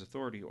exercise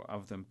authority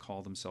of them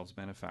call themselves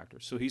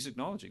benefactors." So he's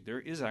acknowledging there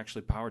is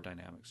actually power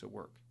dynamics at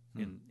work.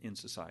 in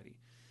society.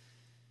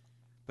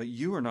 But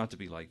you are not to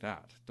be like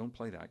that. Don't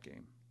play that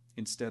game.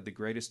 Instead, the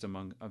greatest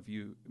among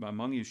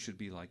you should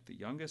be like the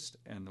youngest,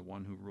 and the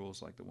one who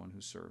rules like the one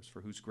who serves.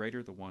 For who's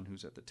greater, the one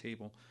who's at the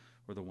table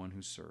or the one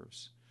who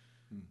serves?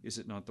 Is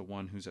it not the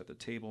one who's at the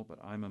table? But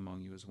I'm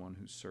among you as one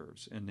who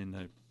serves. And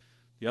in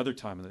the other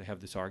time that they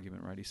have this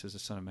argument, right, he says the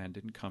Son of Man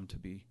didn't come to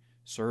be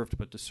served,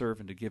 but to serve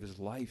and to give his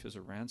life as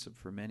a ransom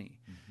for many.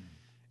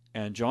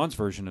 And John's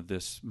version of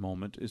this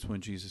moment is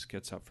when Jesus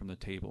gets up from the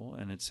table,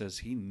 and it says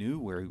he knew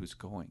where he was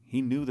going.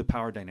 He knew the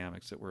power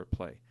dynamics that were at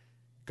play.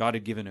 God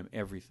had given him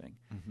everything.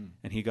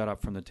 And he got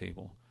up from the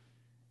table,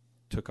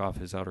 took off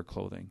his outer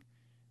clothing,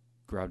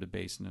 grabbed a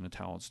basin and a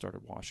towel and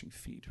started washing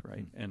feet,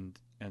 right?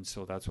 And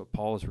so that's what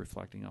Paul is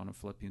reflecting on in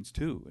Philippians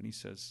 2. And he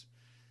says,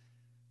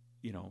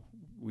 you know,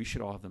 we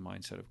should all have the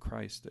mindset of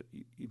Christ, that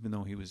even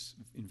though he was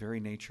in very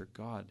nature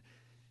God,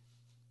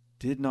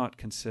 did not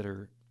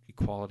consider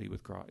equality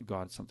with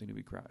God something to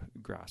be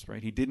grasped,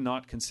 right? He did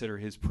not consider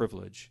his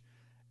privilege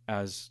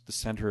as the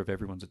center of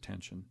everyone's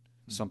attention,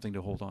 something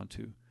to hold on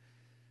to.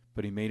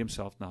 But he made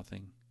himself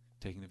nothing,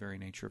 taking the very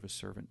nature of a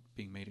servant,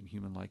 being made in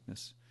human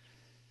likeness,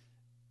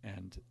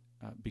 and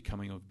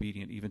becoming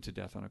obedient even to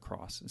death on a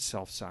cross,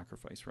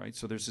 self-sacrifice, right?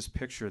 So there's this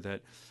picture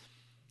that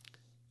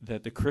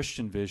the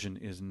Christian vision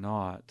is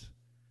not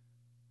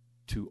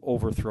to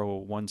overthrow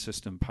one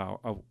system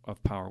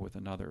of power with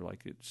another.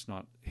 Like, it's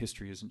not,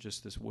 history isn't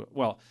just this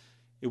well,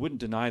 it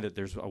wouldn't deny that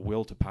there's a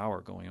will to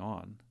power going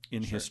on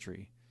in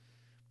history,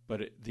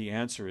 but the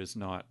answer is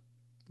not,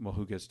 well,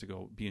 who gets to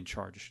go be in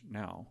charge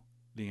now?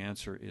 The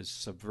answer is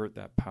subvert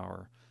that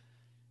power.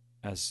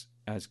 As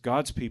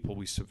God's people,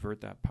 we subvert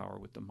that power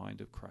with the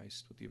mind of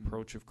Christ, with the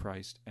approach of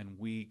Christ, and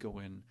we go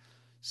in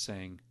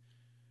saying,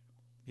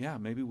 yeah,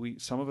 maybe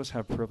some of us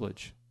have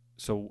privilege.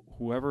 So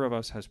whoever of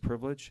us has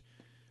privilege,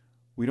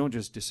 we don't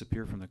just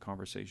disappear from the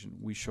conversation.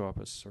 We show up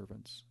as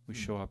servants. We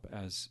show up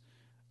as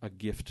a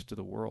gift to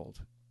the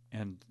world.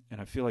 And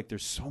I feel like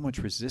there's so much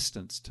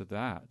resistance to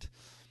that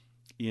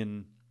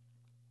in,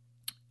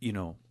 you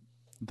know,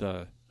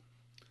 the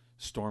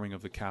storming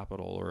of the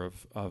Capitol, or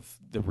of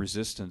the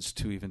resistance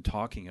to even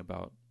talking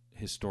about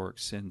historic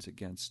sins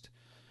against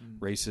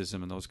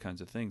racism and those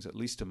kinds of things, at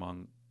least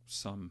among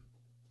some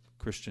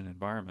Christian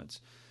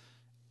environments,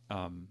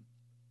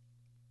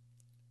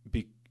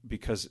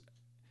 because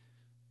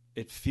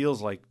it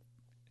feels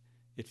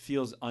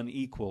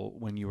unequal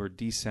when you are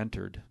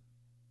decentered,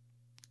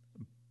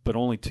 but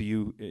only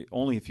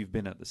if you've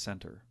been at the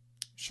center.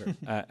 Sure.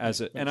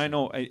 And I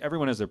know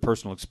everyone has their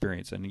personal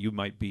experience, and you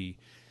might be,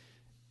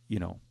 you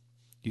know,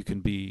 you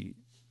can be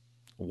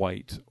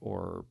white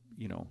or,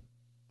 you know,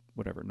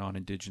 whatever,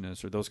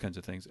 non-Indigenous or those kinds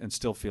of things, and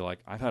still feel like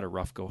I've had a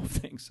rough go of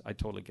things. I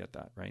totally get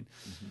that, right?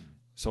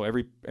 So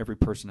every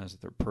person has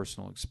their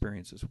personal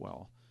experience as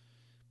well.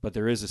 But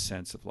there is a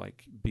sense of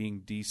like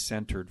being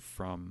decentered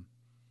from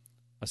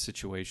a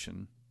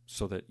situation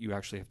so that you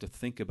actually have to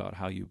think about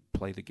how you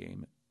play the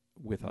game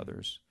with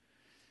others.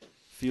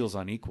 Feels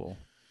unequal.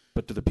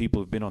 But to the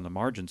people who've been on the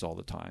margins all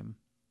the time,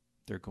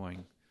 they're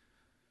going,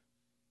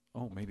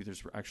 oh, maybe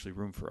there's actually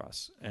room for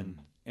us.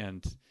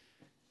 And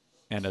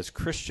as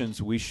Christians,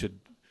 we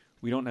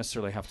don't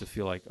necessarily have to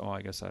feel like, oh,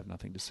 I guess I have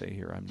nothing to say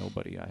here. I'm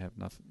nobody. I have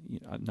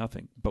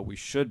nothing. But we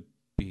should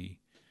be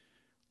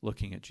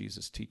looking at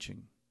Jesus'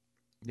 teaching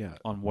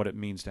on what it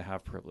means to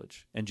have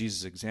privilege, and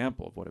Jesus'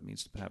 example of what it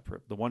means to have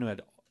privilege. The one who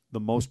had the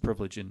most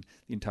privilege in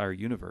the entire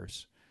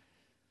universe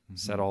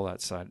set all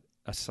that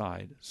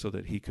aside so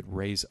that he could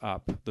raise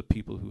up the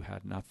people who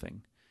had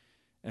nothing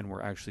and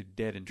were actually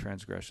dead in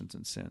transgressions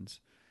and sins,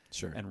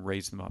 and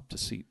raise them up to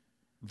seat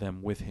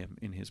them with him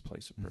in his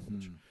place of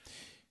privilege.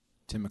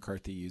 Tim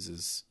McCarthy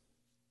uses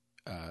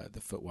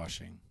the foot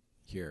washing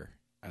here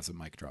as a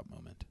mic drop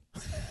moment.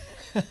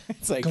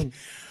 It's like,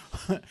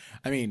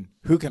 I mean,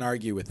 who can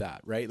argue with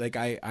that, right? Like,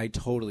 I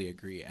totally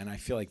agree. And I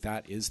feel like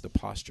that is the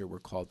posture we're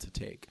called to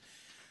take.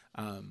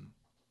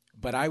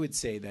 But I would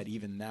say that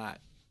even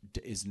that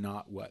is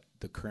not what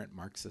the current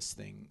Marxist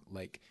thing,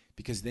 like,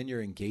 because then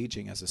you're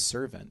engaging as a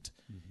servant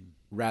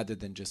rather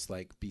than just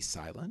like be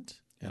silent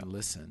and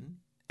listen.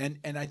 And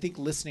I think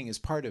listening is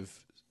part of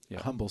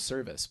humble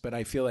service. But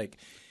I feel like,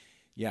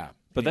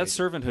 But that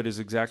servanthood is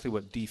exactly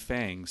what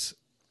defangs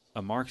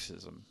a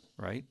Marxism,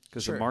 right?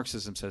 Because the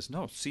Marxism says,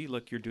 no, see,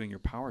 look, you're doing your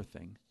power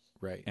thing.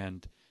 Right.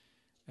 And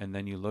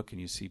then you look and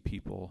you see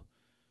people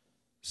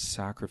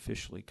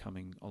sacrificially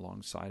coming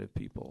alongside of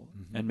people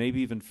and maybe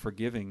even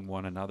forgiving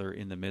one another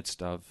in the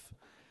midst of,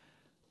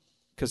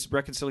 because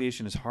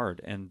reconciliation is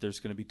hard, and there's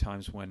going to be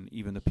times when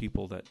even the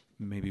people that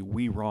maybe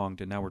we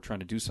wronged and now we're trying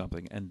to do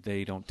something and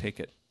they don't take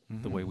it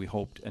the way we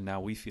hoped, and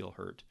now we feel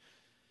hurt.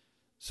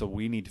 So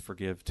we need to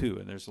forgive too,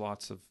 and there's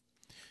lots of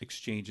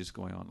exchanges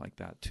going on like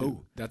that too.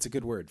 Oh, that's a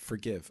good word,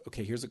 forgive.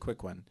 Okay, here's a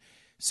quick one.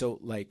 So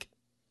like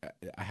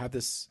I have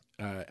this,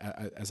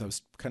 as I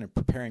was kind of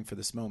preparing for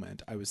this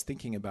moment, I was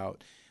thinking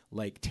about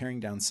like tearing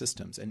down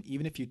systems. And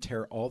even if you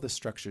tear all the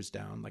structures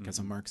down, like as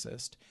a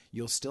Marxist,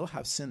 you'll still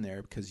have sin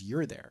there because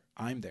you're there,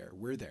 I'm there,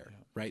 we're there,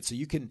 right? So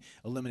you can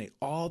eliminate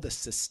all the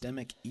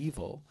systemic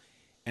evil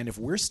And if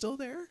we're still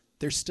there,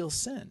 there's still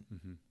sin,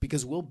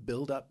 because we'll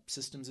build up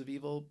systems of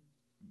evil,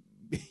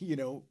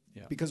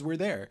 because we're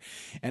there.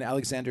 And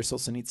Alexander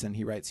Solzhenitsyn,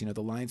 he writes,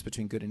 the lines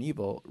between good and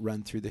evil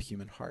run through the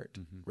human heart,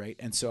 right?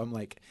 And so I'm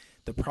like,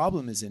 the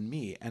problem is in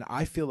me. And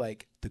I feel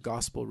like the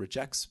gospel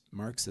rejects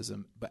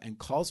Marxism, and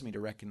calls me to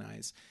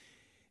recognize,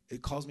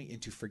 it calls me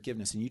into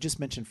forgiveness. And you just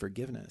mentioned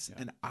forgiveness.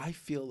 Yeah. And I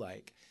feel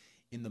like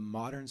in the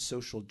modern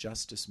social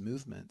justice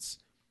movements,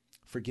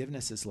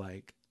 forgiveness is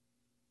like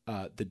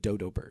the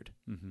dodo bird.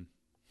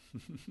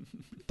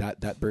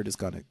 That bird has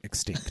gone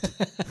extinct.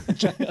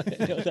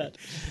 I know that.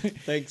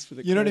 Thanks for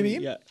the You know what I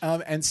mean? Yeah.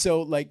 And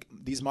so like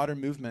these modern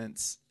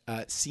movements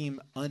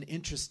seem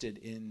uninterested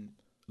in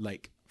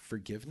like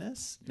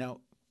forgiveness.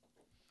 Now,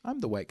 I'm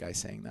the white guy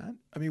saying that.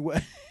 I mean,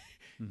 what?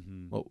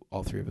 Well,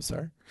 all three of us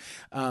are.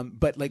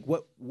 But like,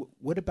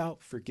 what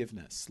about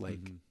forgiveness?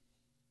 Like,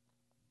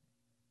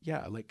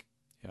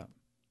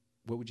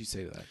 what would you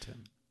say to that,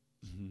 Tim?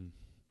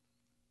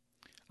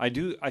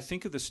 I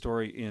think of the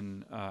story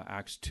in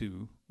Acts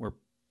 2 where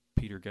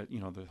Peter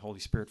the Holy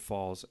Spirit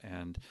falls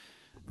and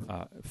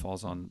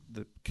falls on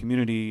the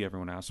community.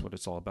 Everyone asks what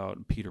it's all about,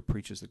 and Peter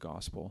preaches the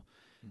gospel.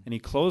 And he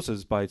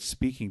closes by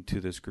speaking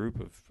to this group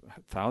of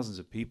thousands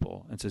of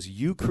people and says,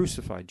 "You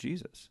crucified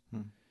Jesus."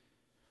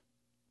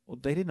 Well,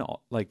 they didn't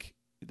all,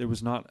 there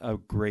was not a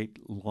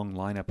great long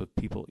lineup of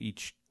people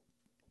each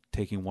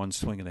taking one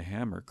swing of the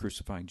hammer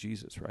crucifying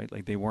Jesus, right?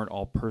 Like they weren't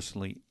all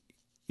personally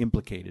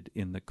implicated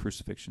in the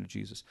crucifixion of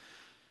Jesus.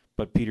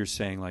 But Peter's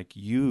saying, like,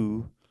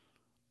 you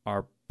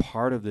are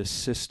part of this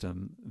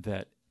system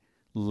that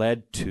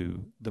led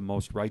to the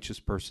most righteous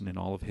person in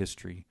all of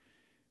history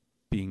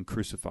being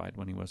crucified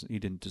when he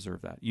didn't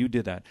deserve that. You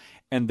did that.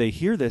 And they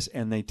hear this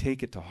and they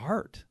take it to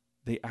heart.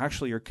 They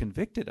actually are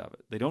convicted of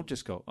it. They don't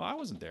just go, "Oh, I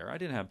wasn't there. I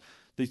didn't have..."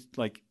 These,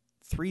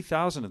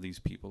 3,000 of these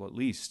people at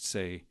least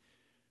say,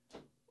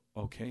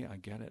 "Okay, I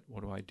get it.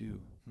 What do I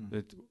do?"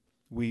 That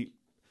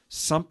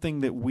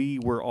something that we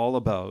were all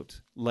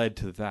about led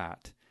to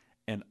that,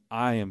 and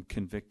I am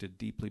convicted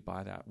deeply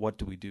by that. What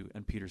do we do?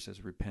 And Peter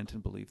says, "Repent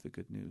and believe the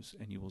good news,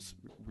 and you will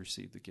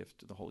receive the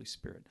gift of the Holy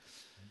Spirit."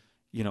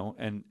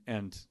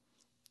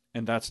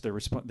 And that's their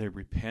response. They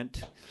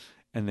repent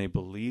and they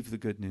believe the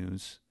good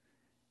news.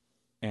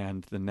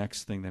 And the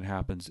next thing that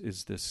happens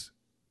is this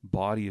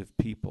body of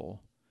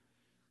people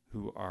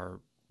who are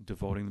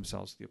devoting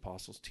themselves to the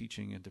apostles'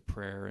 teaching and to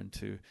prayer and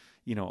to,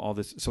 all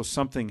this. So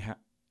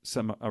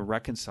a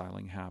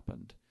reconciling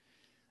happened.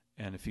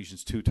 And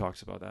Ephesians 2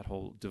 talks about that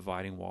whole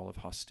dividing wall of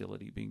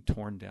hostility being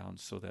torn down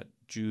so that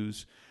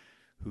Jews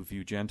who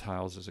view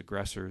Gentiles as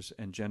aggressors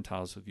and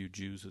Gentiles who view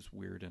Jews as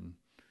weird and,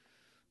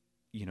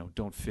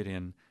 don't fit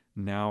in,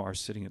 now are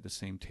sitting at the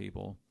same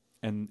table.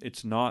 And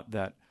it's not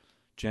that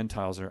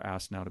Gentiles are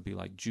asked now to be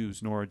like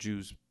Jews, nor are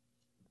Jews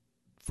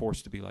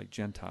forced to be like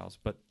Gentiles,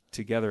 but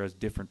together as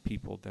different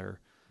people,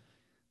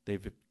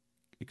 they've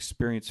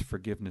experienced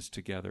forgiveness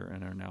together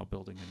and are now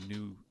building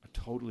a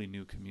totally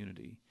new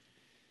community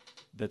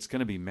that's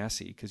going to be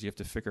messy because you have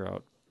to figure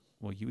out,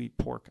 well, you eat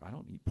pork. I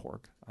don't eat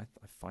pork. I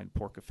find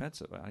pork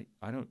offensive.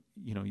 I don't,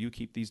 you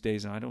keep these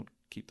days and I don't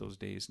keep those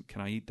days. And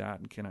can I eat that?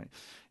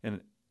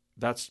 And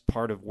that's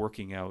part of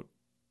working out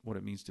what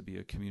it means to be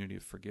a community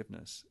of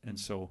forgiveness. And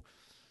so,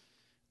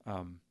 I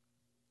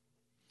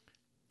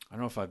don't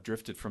know if I've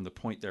drifted from the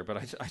point there, but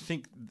I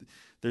think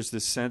there's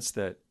this sense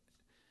that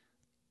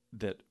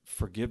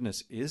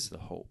forgiveness is the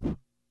hope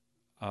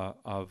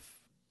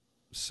of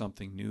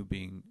something new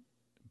being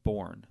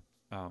born.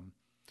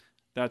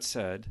 That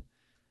said,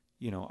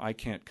 I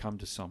can't come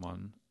to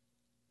someone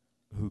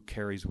who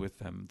carries with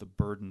them the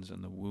burdens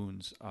and the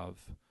wounds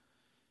of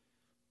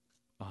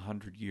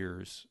 100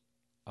 years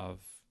of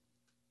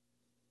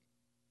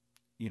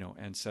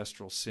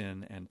ancestral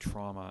sin and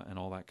trauma and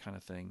all that kind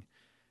of thing,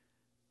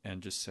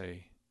 and just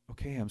say,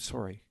 "Okay, I'm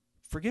sorry.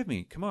 Forgive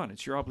me. Come on,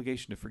 it's your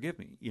obligation to forgive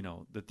me."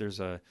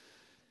 That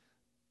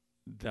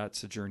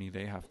that's a journey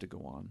they have to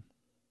go on.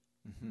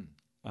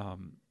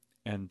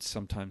 And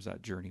sometimes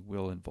that journey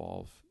will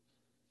involve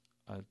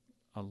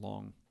a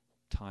long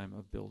time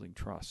of building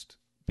trust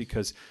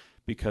because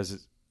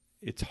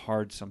it's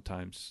hard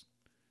sometimes,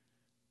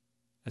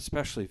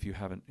 especially if you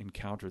haven't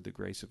encountered the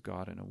grace of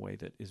God in a way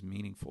that is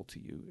meaningful to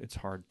you. It's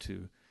hard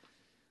to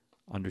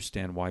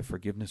understand why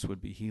forgiveness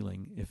would be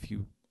healing if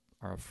you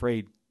are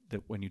afraid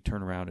that when you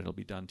turn around, it'll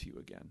be done to you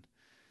again.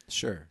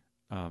 Sure.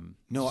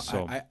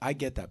 I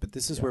get that, but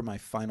this is where my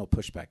final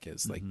pushback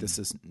is. Like, this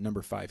is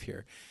number 5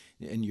 here,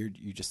 and you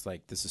just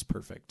like, this is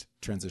perfect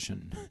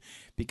transition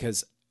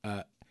because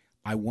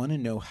I want to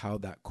know how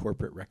that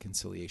corporate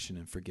reconciliation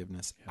and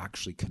forgiveness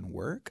actually can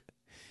work.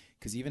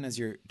 Because even as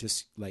you're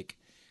just like,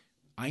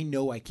 I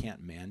know I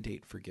can't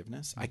mandate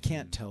forgiveness. I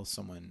can't tell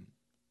someone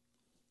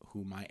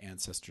who my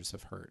ancestors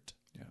have hurt,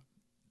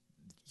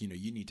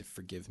 you need to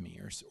forgive me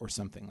or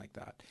something like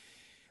that.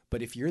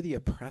 But if you're the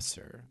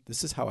oppressor,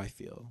 this is how I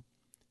feel.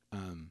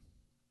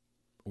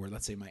 Or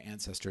let's say my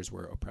ancestors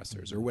were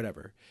oppressors or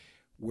whatever.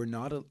 We're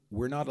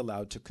not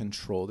allowed to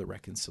control the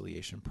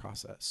reconciliation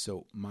process.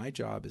 So my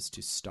job is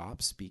to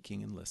stop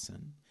speaking and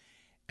listen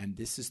And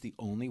this is the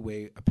only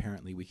way,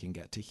 apparently, we can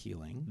get to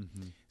healing.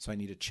 Mm-hmm. So I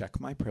need to check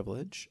my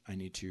privilege. I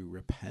need to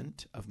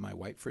repent of my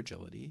white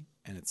fragility.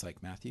 And it's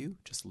like, Matthew,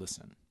 just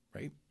listen,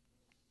 right?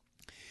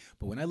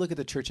 But when I look at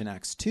the church in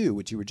Acts 2,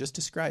 which you were just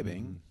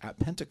describing, at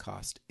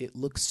Pentecost, it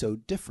looks so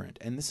different.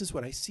 And this is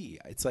what I see.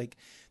 It's like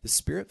the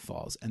Spirit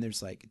falls, and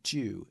there's like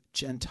Jew,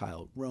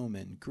 Gentile,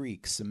 Roman,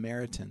 Greek,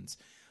 Samaritans.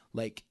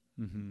 Like,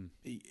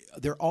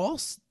 they're all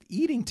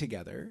eating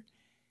together,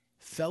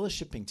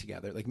 fellowshipping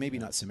together. Like, maybe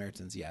not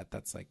Samaritans yet.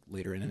 That's like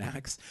later in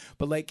Acts.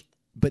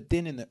 But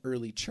then in the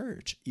early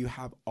church, you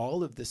have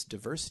all of this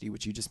diversity,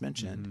 which you just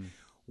mentioned,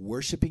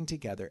 worshiping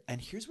together.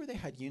 And here's where they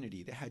had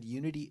unity. They had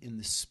unity in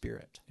the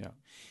Spirit. Yeah.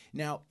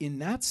 Now, in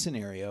that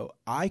scenario,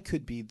 I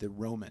could be the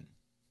Roman.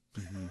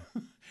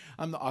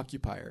 I'm the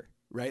occupier,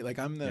 right? Like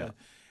I'm the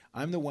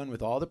one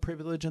with all the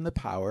privilege and the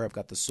power. I've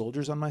got the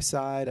soldiers on my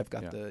side. I've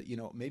got the,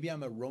 maybe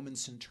I'm a Roman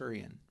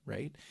centurion,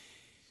 right?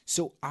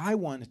 So I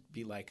want to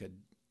be like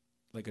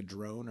a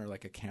drone or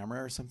like a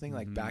camera or something,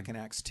 like back in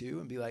Acts 2,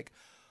 and be like,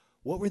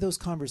 what were those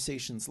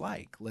conversations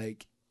like?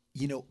 Like,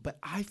 but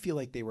I feel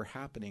like they were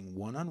happening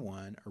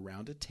one-on-one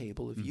around a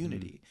table of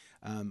unity.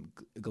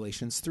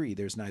 Galatians 3,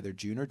 there's neither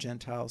Jew nor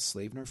Gentile,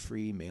 slave nor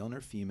free, male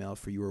nor female,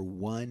 for you are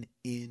one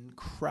in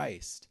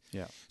Christ.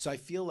 Yeah. So I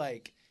feel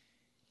like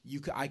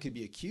I could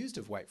be accused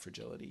of white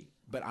fragility,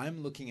 but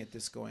I'm looking at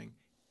this going,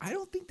 I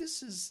don't think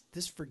this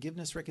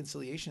forgiveness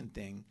reconciliation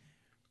thing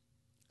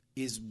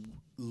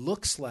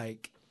looks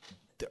like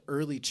the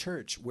early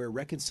church, where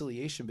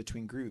reconciliation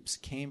between groups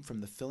came from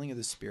the filling of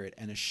the Spirit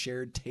and a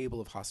shared table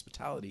of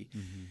hospitality,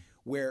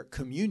 where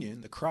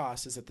communion, the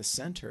cross, is at the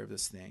center of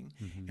this thing,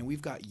 and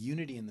we've got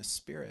unity in the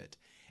Spirit.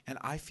 And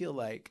I feel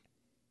like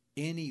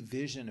any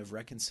vision of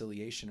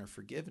reconciliation or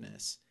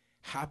forgiveness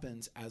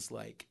happens as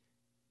like,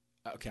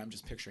 okay, I'm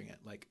just picturing it,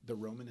 like the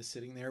Roman is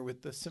sitting there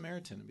with the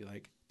Samaritan and be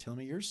like, tell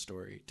me your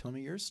story. Tell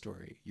me your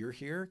story. You're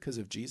here because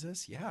of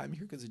Jesus? Yeah, I'm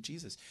here because of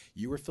Jesus.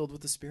 You were filled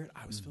with the Spirit.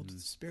 I was filled with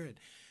the Spirit.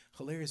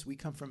 Hilarious. We're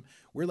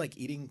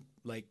eating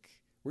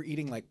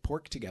like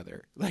pork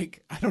together.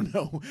 Like, I don't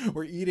know.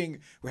 We're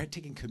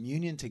taking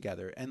communion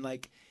together. And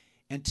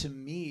to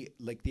me,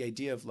 like the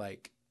idea of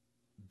like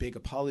big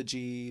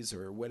apologies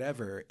or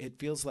whatever, it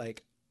feels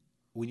like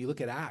when you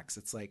look at Acts,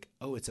 it's like,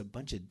 oh, it's a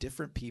bunch of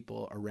different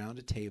people around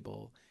a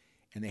table,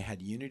 and they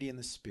had unity in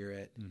the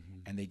Spirit,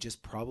 and they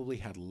just probably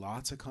had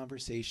lots of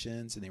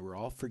conversations, and they were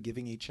all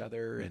forgiving each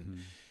other and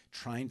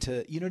trying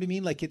to, you know what I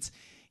mean? Like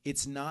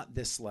it's not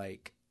this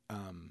like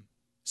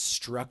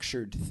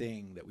structured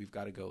thing that we've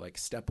got to go like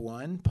step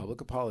 1, public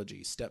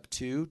apology. Step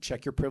 2,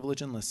 check your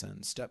privilege and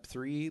listen. Step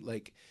 3,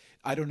 like,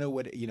 I don't know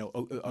what,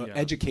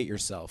 educate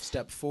yourself.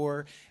 Step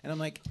 4. And I'm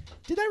like,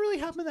 did that really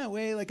happen that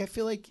way? Like, I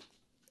feel like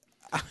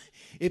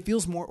it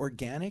feels more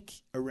organic.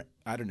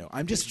 I don't know.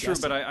 I'm just true,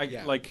 but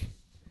I like,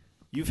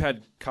 you've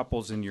had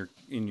couples in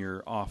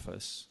your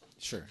office,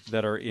 sure,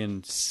 that are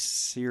in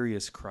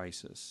serious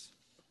crisis,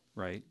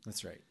 right?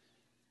 That's right.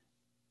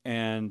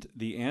 And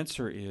the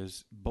answer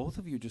is both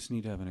of you just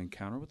need to have an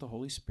encounter with the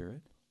Holy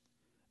Spirit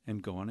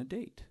and go on a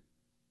date.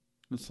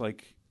 It's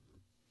like,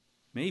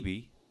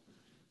 maybe,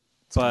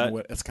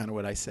 that's kind of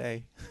what I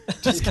say.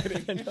 Just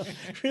kidding. No,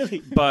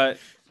 really. But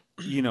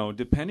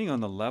depending on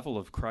the level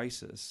of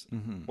crisis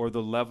or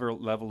the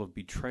level of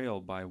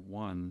betrayal by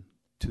one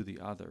to the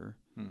other,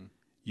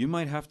 you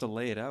might have to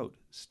lay it out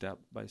step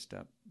by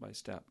step by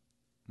step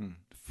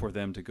for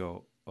them to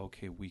go,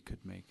 okay, we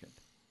could make it,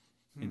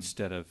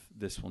 instead of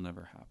this will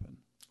never happen.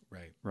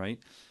 Right.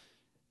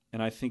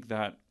 And I think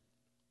that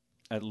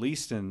at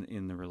least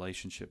in the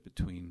relationship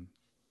between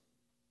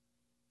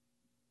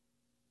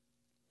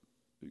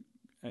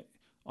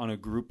on a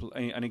group,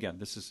 and again,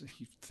 this is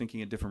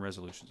thinking at different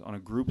resolutions. On a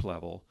group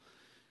level,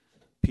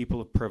 people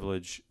of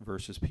privilege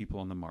versus people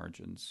on the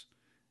margins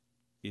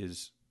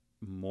is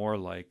more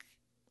like,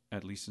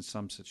 at least in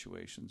some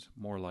situations,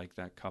 more like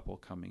that couple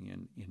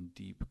coming in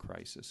deep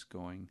crisis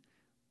going,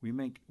 we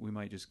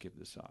might just give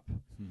this up.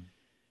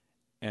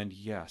 And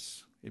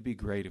yes, it'd be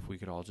great if we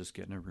could all just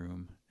get in a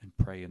room and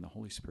pray and the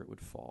Holy Spirit would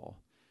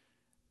fall.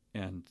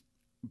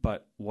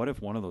 But what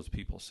if one of those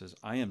people says,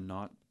 I am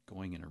not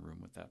going in a room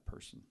with that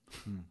person.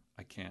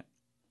 I can't.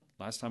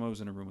 Last time I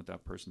was in a room with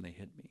that person, they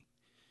hit me.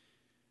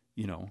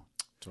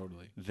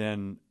 Totally.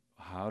 Then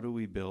how do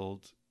we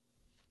build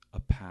a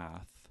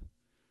path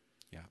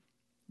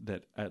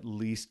that at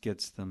least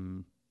gets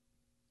them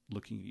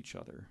looking at each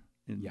other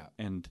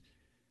and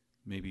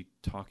maybe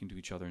talking to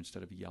each other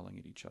instead of yelling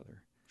at each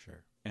other?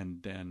 Sure.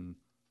 And then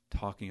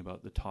talking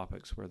about the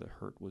topics where the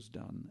hurt was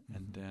done,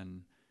 and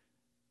then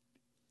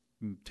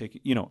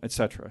taking, et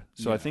cetera.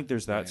 So I think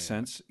there's that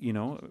sense,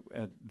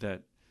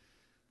 that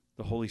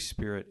the Holy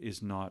Spirit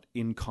is not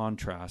in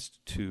contrast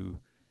to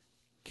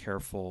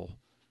careful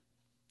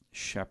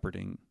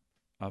shepherding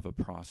of a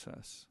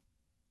process.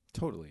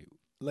 Totally.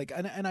 Like,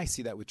 and I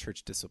see that with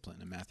church discipline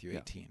in Matthew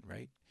 18,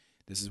 right?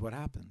 This is what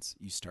happens.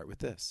 You start with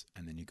this,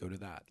 and then you go to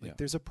that. Like,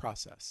 there's a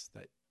process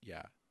that,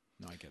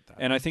 no, I get that.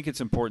 And I think it's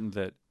important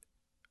that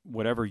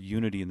whatever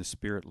unity in the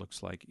Spirit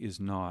looks like is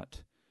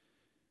not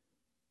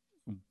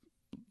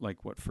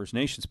like what First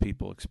Nations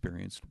people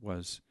experienced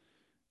was,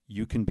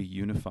 you can be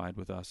unified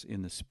with us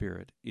in the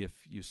spirit if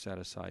you set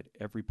aside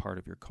every part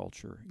of your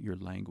culture, your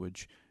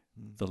language,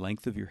 the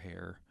length of your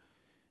hair,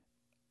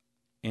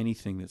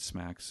 anything that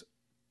smacks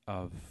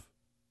of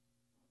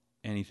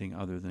anything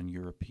other than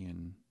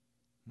European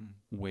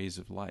ways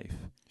of life.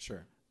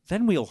 Sure.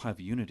 Then we'll have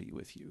unity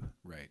with you.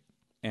 Right.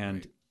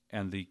 And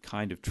the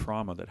kind of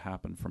trauma that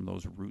happened from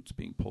those roots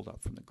being pulled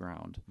up from the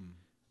ground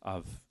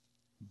of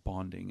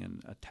bonding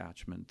and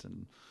attachment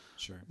and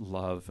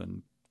love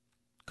and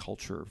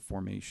culture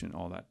formation,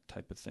 all that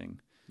type of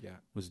thing,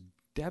 was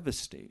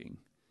devastating.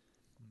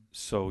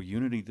 So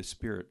unity of the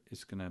spirit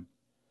is going to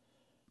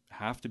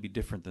have to be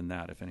different than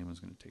that if anyone's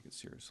going to take it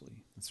seriously.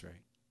 That's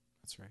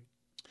right.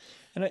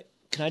 And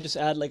can I just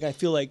add, like, I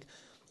feel like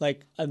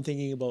I'm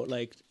thinking about,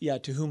 like,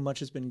 to whom much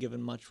has been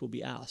given, much will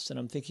be asked. And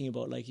I'm thinking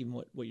about, like, even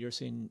what you're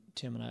saying,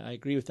 Tim, and I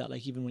agree with that.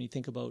 Like, even when you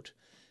think about,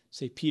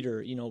 say,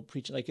 Peter,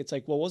 preaching, like, it's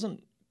like, well,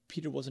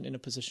 Peter wasn't in a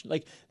position,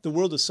 like, the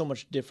world is so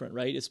much different,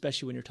 right?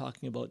 Especially when you're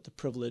talking about the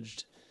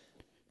privileged,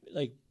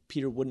 like,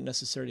 Peter wouldn't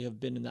necessarily have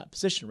been in that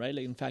position, right?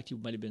 Like, in fact, he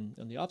might have been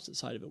on the opposite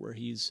side of it, where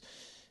he's,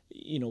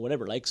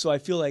 whatever. Like, so I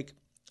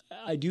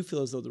do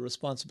feel as though the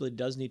responsibility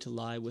does need to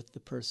lie with the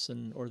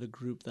person or the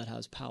group that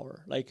has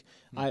power. Like,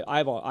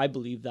 I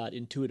believe that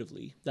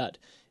intuitively, that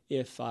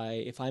if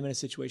I'm in a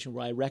situation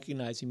where I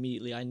recognize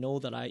immediately, I know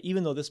that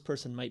even though this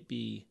person might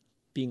be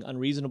being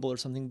unreasonable or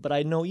something, but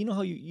I know,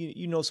 how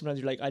you know, sometimes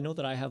you're like, I know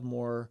that I have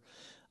more,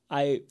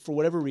 for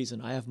whatever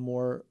reason, I have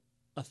more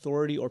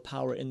authority or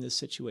power in this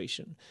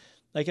situation.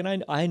 Like,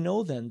 and I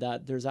know then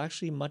that there's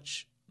actually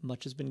much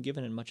has been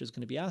given and much is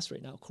going to be asked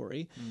right now,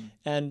 Corey.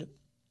 And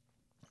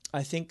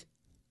I think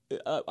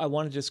I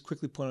want to just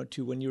quickly point out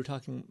too, when you were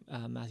talking,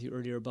 Matthew,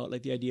 earlier about,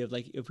 like, the idea of,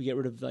 like, if we get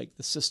rid of, like,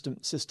 the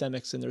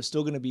systemic sin, there's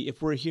still going to be,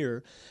 if we're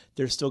here,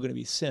 there's still going to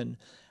be sin.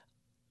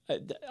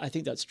 I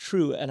think that's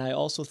true. And I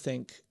also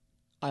think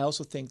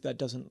that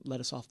doesn't let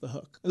us off the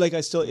hook. Like,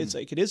 it's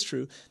like, it is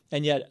true.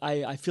 And yet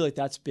I feel like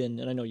that's been,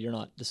 and I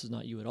know this is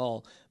not you at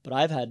all, but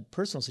I've had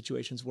personal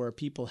situations where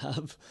people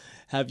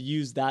have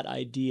used that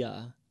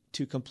idea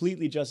to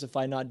completely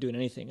justify not doing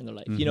anything in their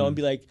life, and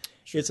be like,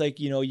 it's like,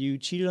 you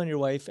cheated on your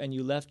wife and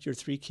you left your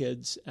 3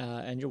 kids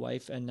and your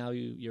wife, and now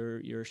you're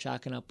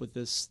shacking up with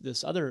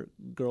this other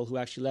girl who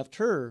actually left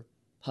her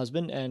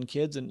husband and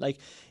kids, and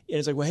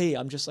it's like, well, hey,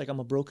 I'm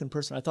a broken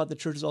person. I thought the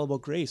church is all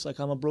about grace. Like,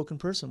 I'm a broken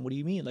person. What do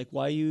you mean? Like,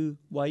 why are you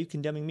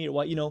condemning me, or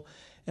why,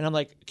 And I'm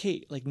like,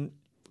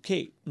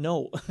 okay,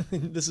 no,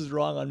 this is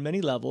wrong on many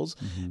levels,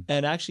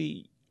 and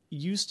actually,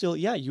 you still,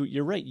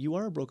 you're right. You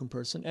are a broken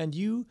person, and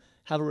you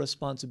have a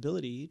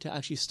responsibility to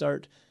actually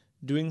start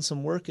doing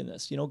some work in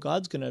this.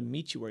 God's going to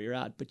meet you where you're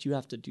at, but you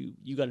got to do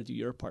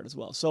your part as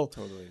well. So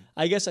totally.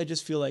 I guess I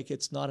just feel like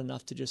it's not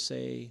enough to just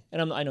say,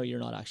 and I know you're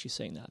not actually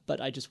saying that,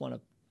 but I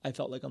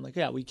felt like, I'm like,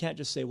 we can't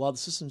just say, well, the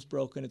system's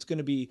broken. It's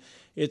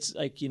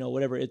like,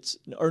 whatever. The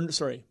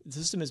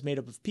system is made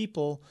up of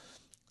people.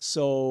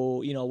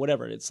 So,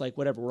 whatever. It's like,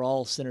 whatever. We're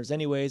all sinners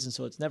anyways. And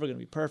so it's never going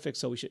to be perfect.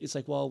 So it's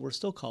like, well, we're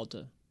still called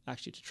to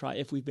try.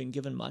 If we've been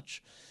given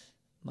much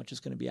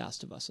is going to be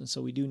asked of us. And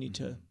so we do need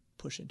to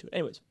push into it.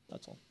 Anyways,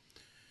 that's all.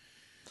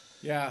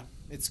 Yeah,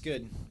 it's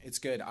good. It's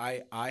good.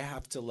 I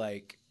have to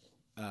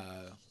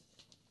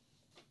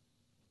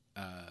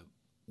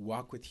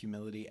walk with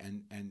humility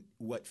and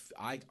what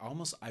I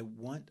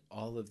want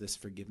all of this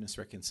forgiveness,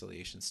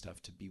 reconciliation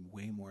stuff to be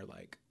way more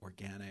like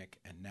organic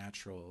and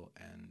natural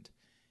and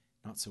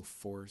not so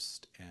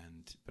forced.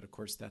 But of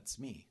course that's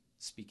me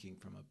speaking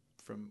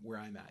from where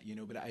I'm at,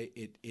 but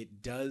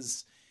it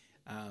does.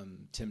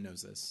 Tim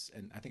knows this,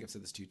 and I think I've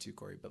said this to you too,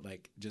 Corey, but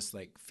just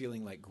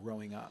feeling like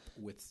growing up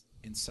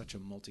in such a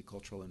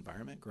multicultural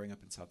environment, growing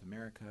up in South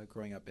America,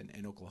 growing up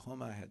in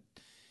Oklahoma, I had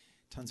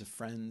tons of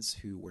friends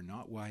who were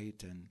not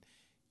white, and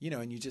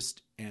and you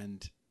just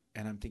and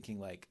I'm thinking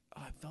like,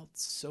 oh, I felt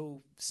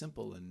so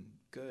simple and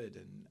good,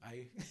 and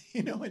I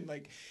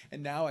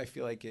and now I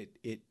feel like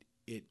it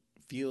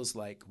feels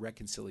like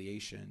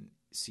reconciliation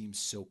seems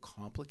so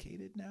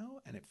complicated now,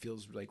 and it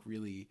feels like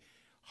really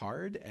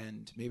hard.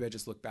 And maybe I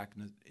just look back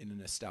in a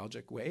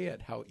nostalgic way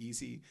at how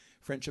easy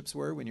friendships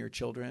were when you're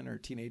children or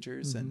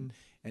teenagers, and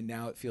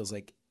now it feels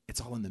like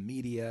it's all in the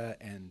media,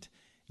 and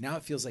now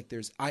it feels like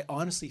I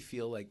honestly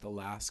feel like the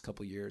last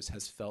couple of years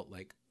has felt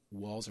like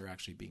walls are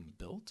actually being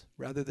built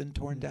rather than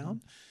torn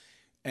down.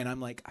 And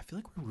I'm like, I feel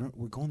like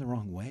we're going the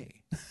wrong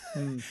way.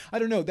 I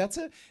don't know. That's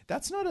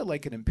not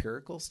an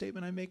empirical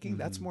statement I'm making.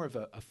 That's more of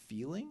a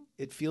feeling.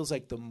 It feels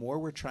like the more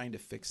we're trying to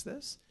fix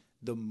this,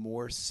 the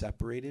more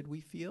separated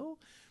we feel.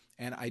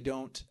 And I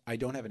don't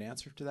have an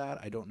answer to that.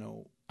 I don't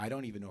know. I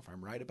don't even know if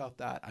I'm right about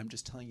that. I'm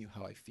just telling you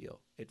how I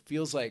feel. It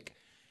feels like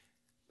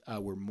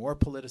we're more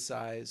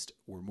politicized.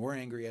 We're more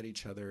angry at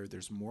each other.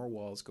 There's more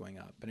walls going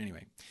up. But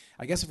anyway,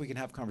 I guess if we can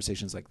have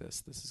conversations like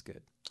this is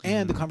good.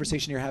 And the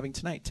conversation you're having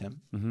tonight,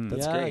 Tim,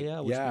 that's great.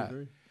 Yeah.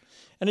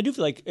 And I do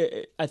feel like,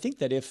 I think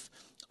that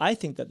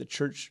the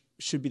church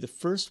should be the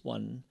first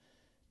one,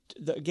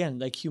 again,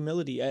 like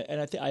humility.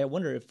 And I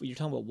wonder if you're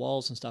talking about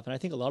walls and stuff, and I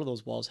think a lot of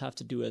those walls have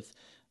to do with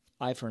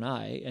eye for an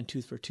eye and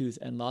tooth for tooth,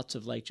 and lots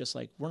of like, just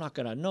like, we're not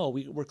going to, no,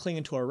 we're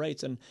clinging to our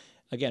rights. And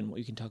again,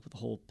 you can talk about the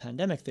whole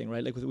pandemic thing,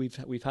 right? Like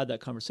we've had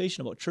that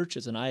conversation about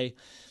churches, and I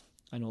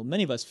know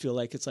many of us feel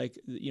like it's like,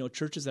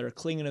 churches that are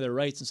clinging to their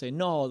rights and saying,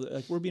 no,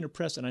 like, we're being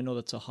oppressed. And I know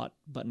that's a hot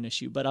button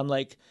issue, but I'm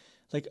like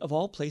of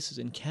all places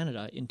in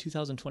Canada in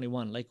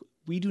 2021, like,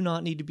 we do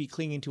not need to be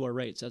clinging to our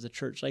rights as a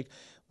church. Like,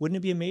 wouldn't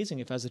it be amazing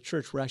if as a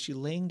church we're actually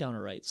laying down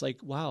our rights? Like,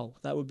 wow,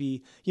 that would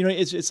be,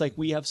 it's like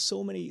we have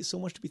so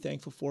much to be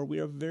thankful for. We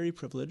are very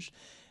privileged.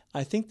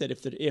 I think that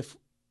if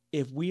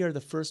we are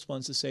the first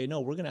ones to say, no,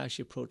 we're going to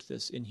actually approach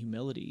this in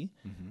humility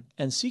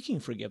and seeking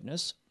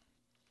forgiveness,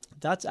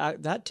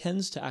 that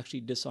tends to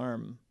actually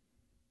disarm,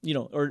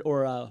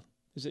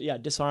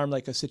 disarm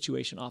like a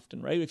situation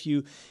often, right? If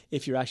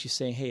you're actually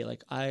saying, hey,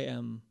 like,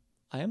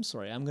 I am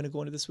sorry, I'm going to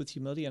go into this with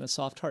humility and a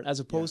soft heart, as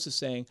opposed to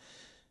saying,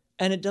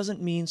 and it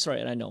doesn't mean, sorry,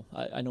 and I know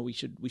we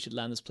should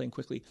land this plane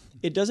quickly.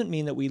 It doesn't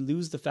mean that we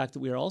lose the fact that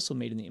we are also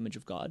made in the image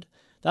of God.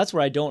 That's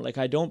where I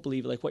don't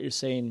believe, like, what you're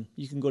saying.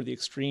 You can go to the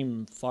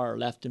extreme far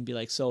left and be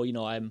like, so,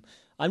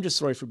 I'm just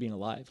sorry for being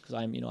alive because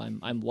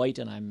I'm white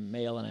and I'm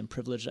male and I'm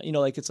privileged.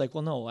 Like, it's like,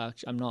 well, no,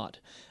 actually, I'm not.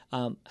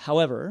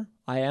 However,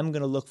 I am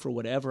going to look for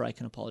whatever I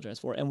can apologize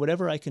for, and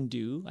whatever I can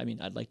do. I mean,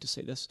 I'd like to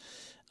say this,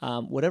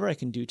 whatever I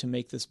can do to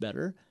make this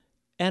better.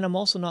 And I'm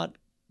also not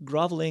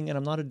groveling, and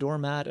I'm not a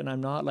doormat, and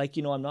I'm not like,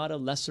 I'm not a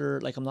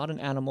lesser, like, I'm not an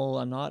animal.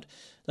 I'm not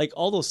like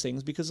all those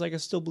things, because like I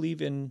still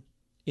believe in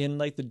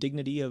like the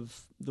dignity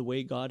of the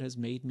way God has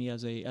made me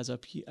as a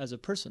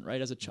person,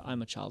 right?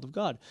 I'm a child of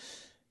God.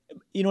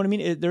 You know what I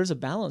mean? There's a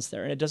balance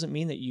there, and it doesn't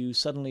mean that you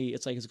suddenly,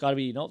 it's like, it's got to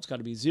be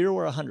 0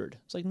 or 100.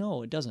 It's like,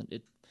 no, it doesn't.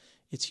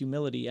 It's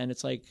humility, and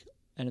it's like,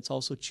 and it's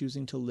also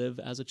choosing to live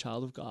as a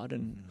child of God,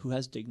 and who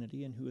has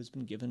dignity, and who has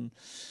been given,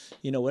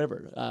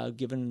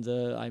 given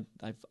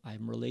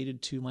I'm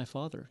related to my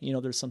Father.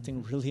 There's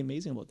something really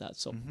amazing about that.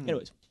 So,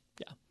 anyways,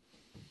 yeah.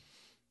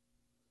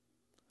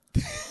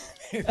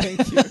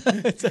 Thank you.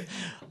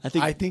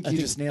 I think you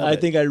just nailed it. I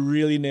think I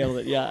really nailed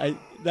it. Yeah,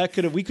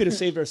 we could have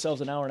saved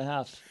ourselves an hour and a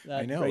half.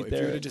 I know. Right if there.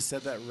 you would have just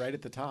said that right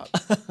at the top.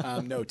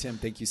 No, Tim,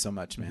 thank you so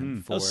much,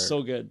 man. That was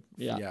so good.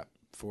 Yeah.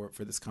 For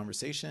this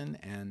conversation,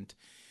 and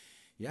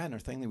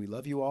North Langley, we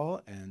love you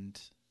all, and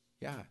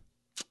yes.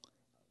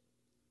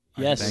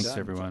 Thanks,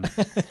 everyone.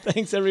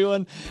 Thanks,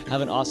 everyone.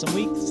 Have an awesome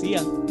week. See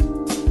ya.